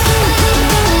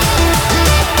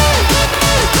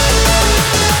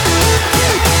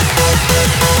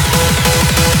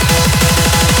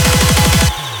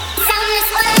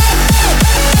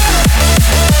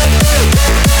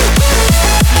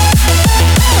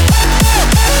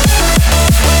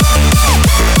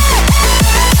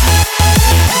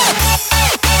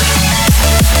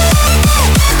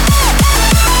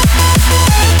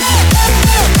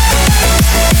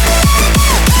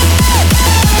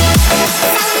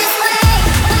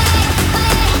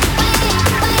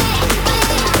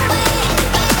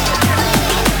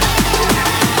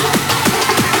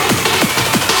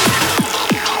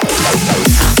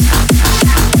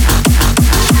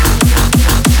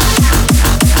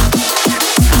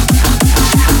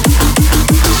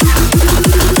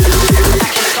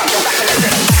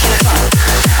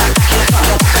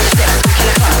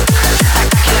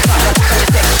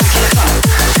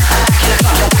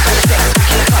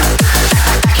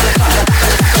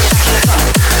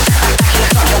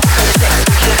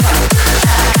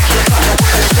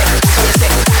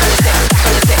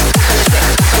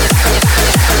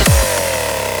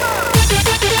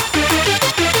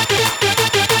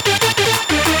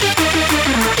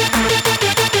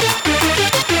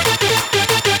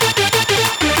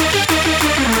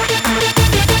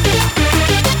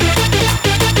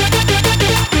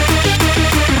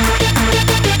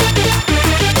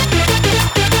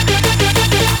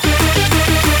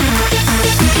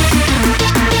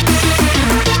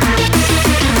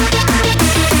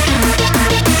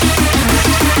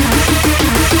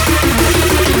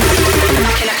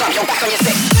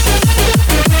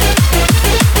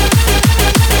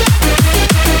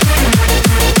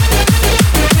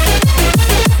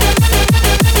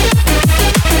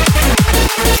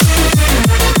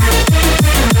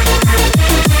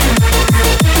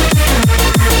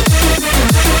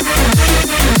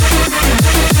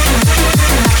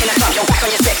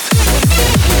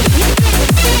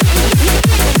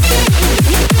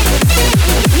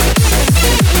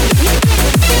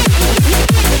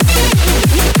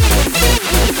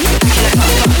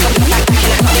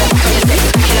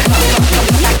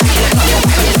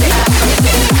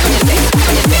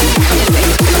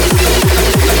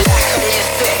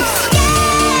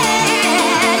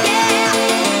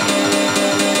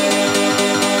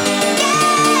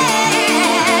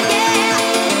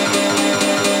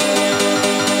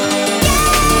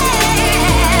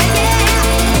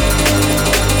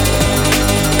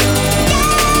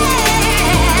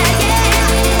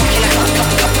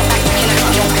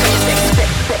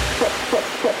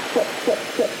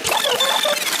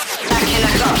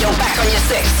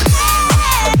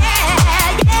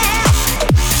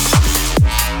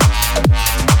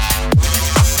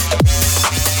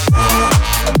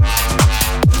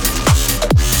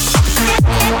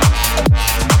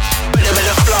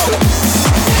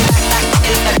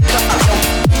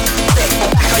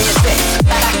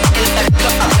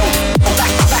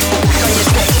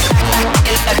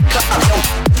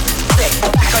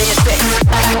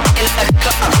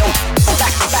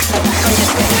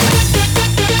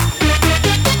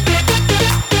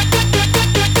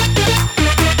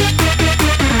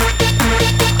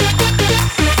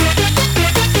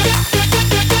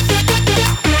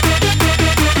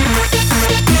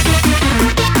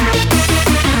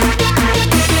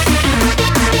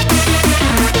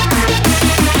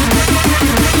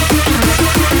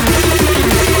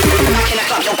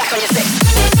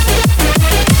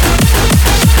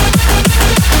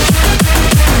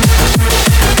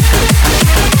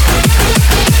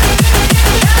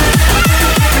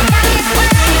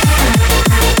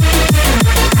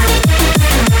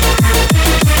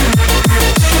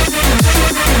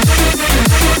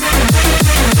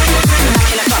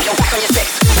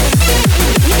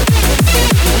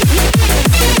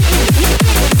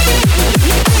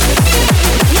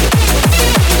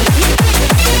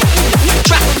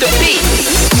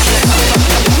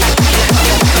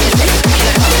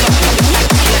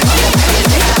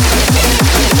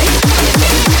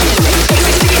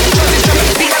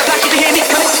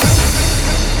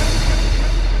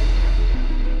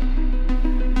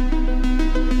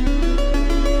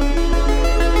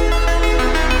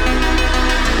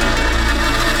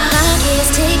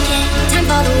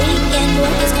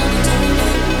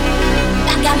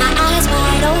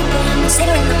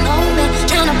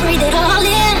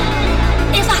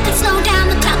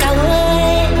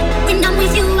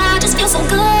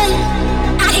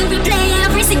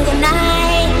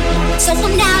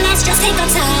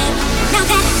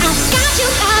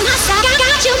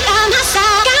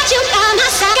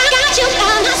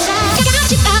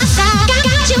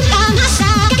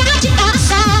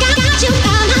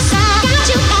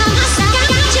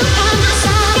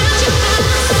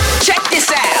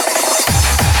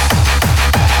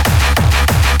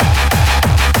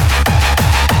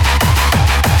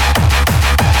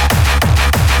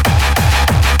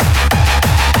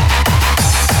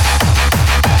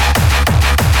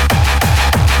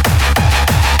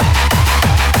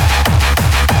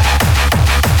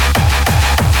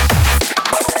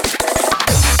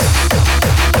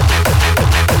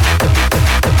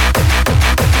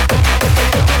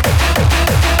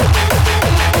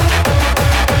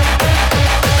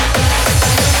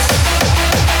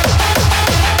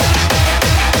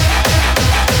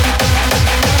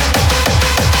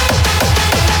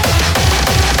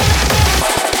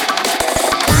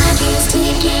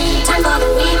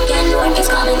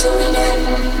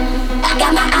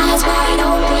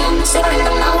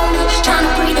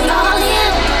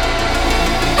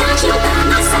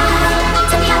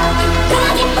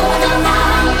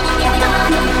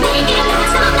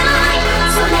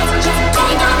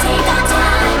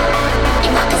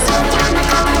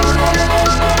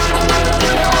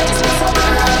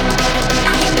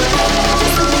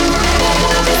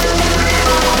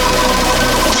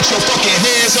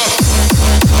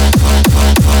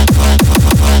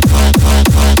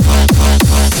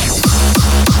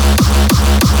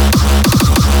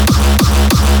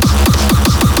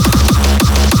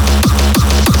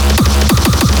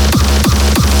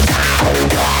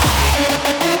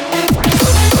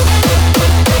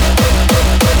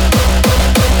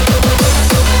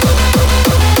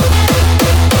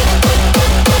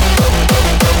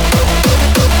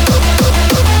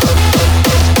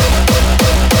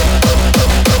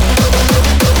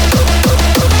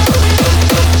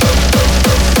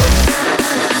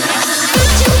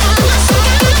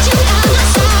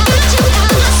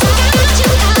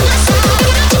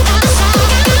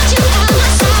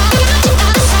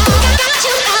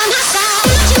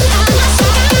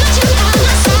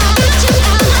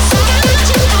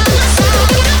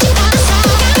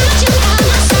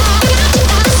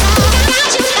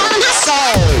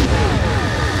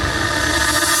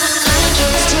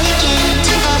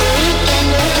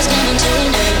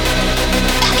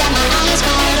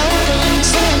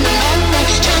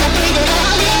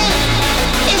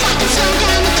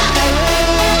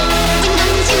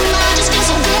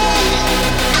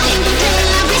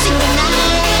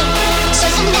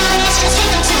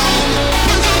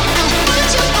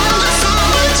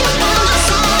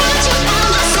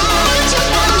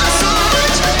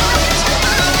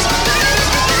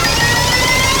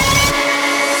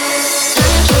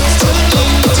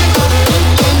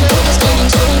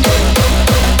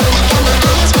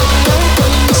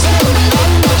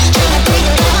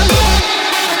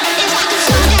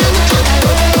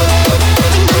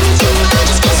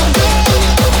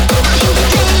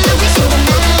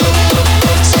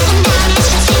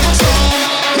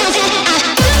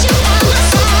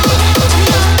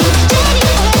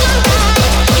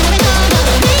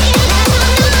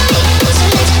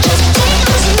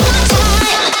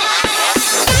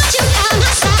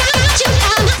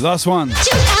 Last one.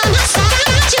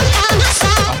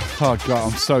 Oh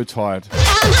God, I'm so tired.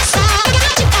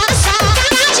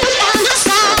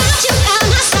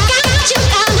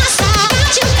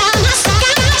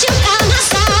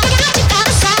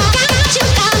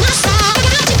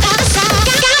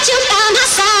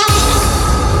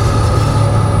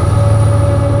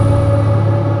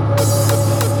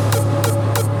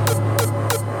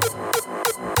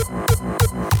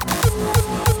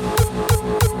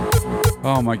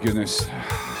 Oh my goodness.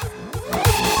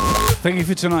 Thank you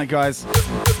for tonight, guys.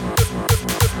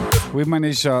 We've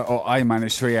managed, or I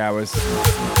managed 3 hours.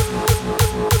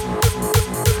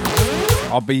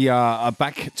 I'll be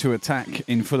back to attack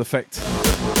in full effect.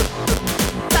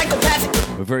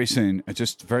 But very soon. I'm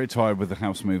just very tired with the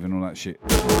house move and all that shit.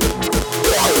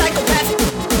 Psychopathic.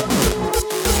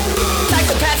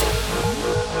 Psychopathic.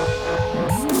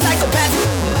 Psychopathic.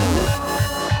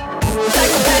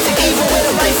 Psychopathic evil with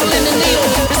a rifle and a needle.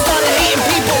 It started hating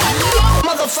people.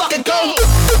 Motherfucker, go.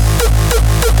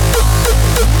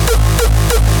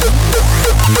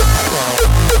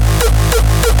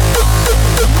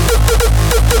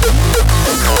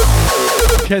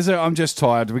 Keza, I'm just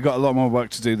tired. We've got a lot more work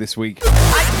to do this week.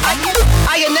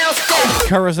 I announced that.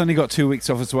 Kara's only got 2 weeks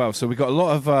off as well, so we've got a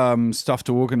lot of stuff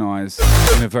to organise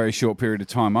in a very short period of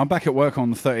time. I'm back at work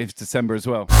on the 30th of December as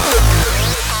well.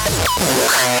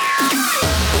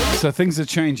 So things are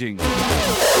changing.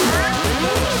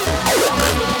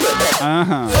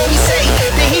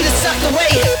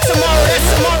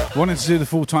 Wanted to do the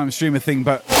full-time streamer thing,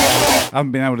 but I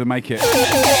haven't been able to make it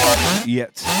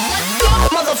yet.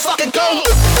 Motherfucker, go.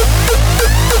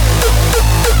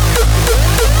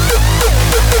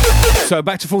 So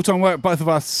back to full-time work, both of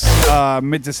us,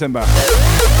 mid-December.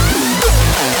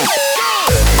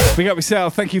 Big up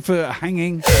yourself. Thank you for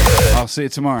hanging. I'll see you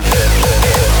tomorrow.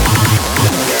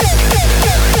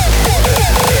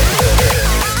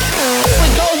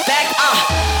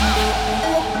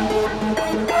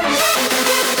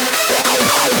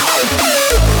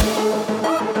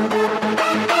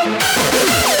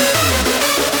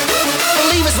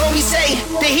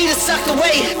 Sucked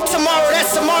away. Tomorrow,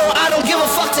 that's tomorrow. I don't give a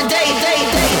fuck today.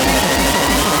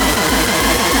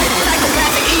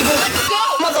 Psychopathic evil.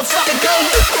 Motherfucker, go.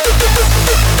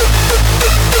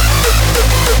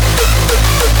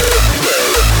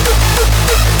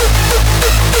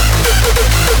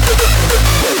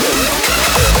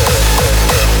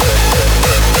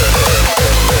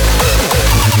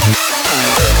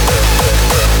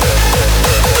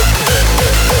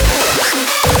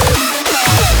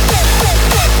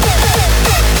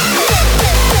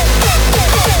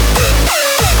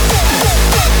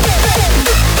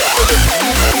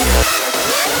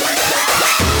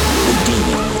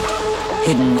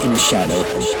 Hidden in shadow,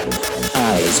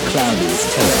 eyes cloudy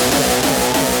with terror.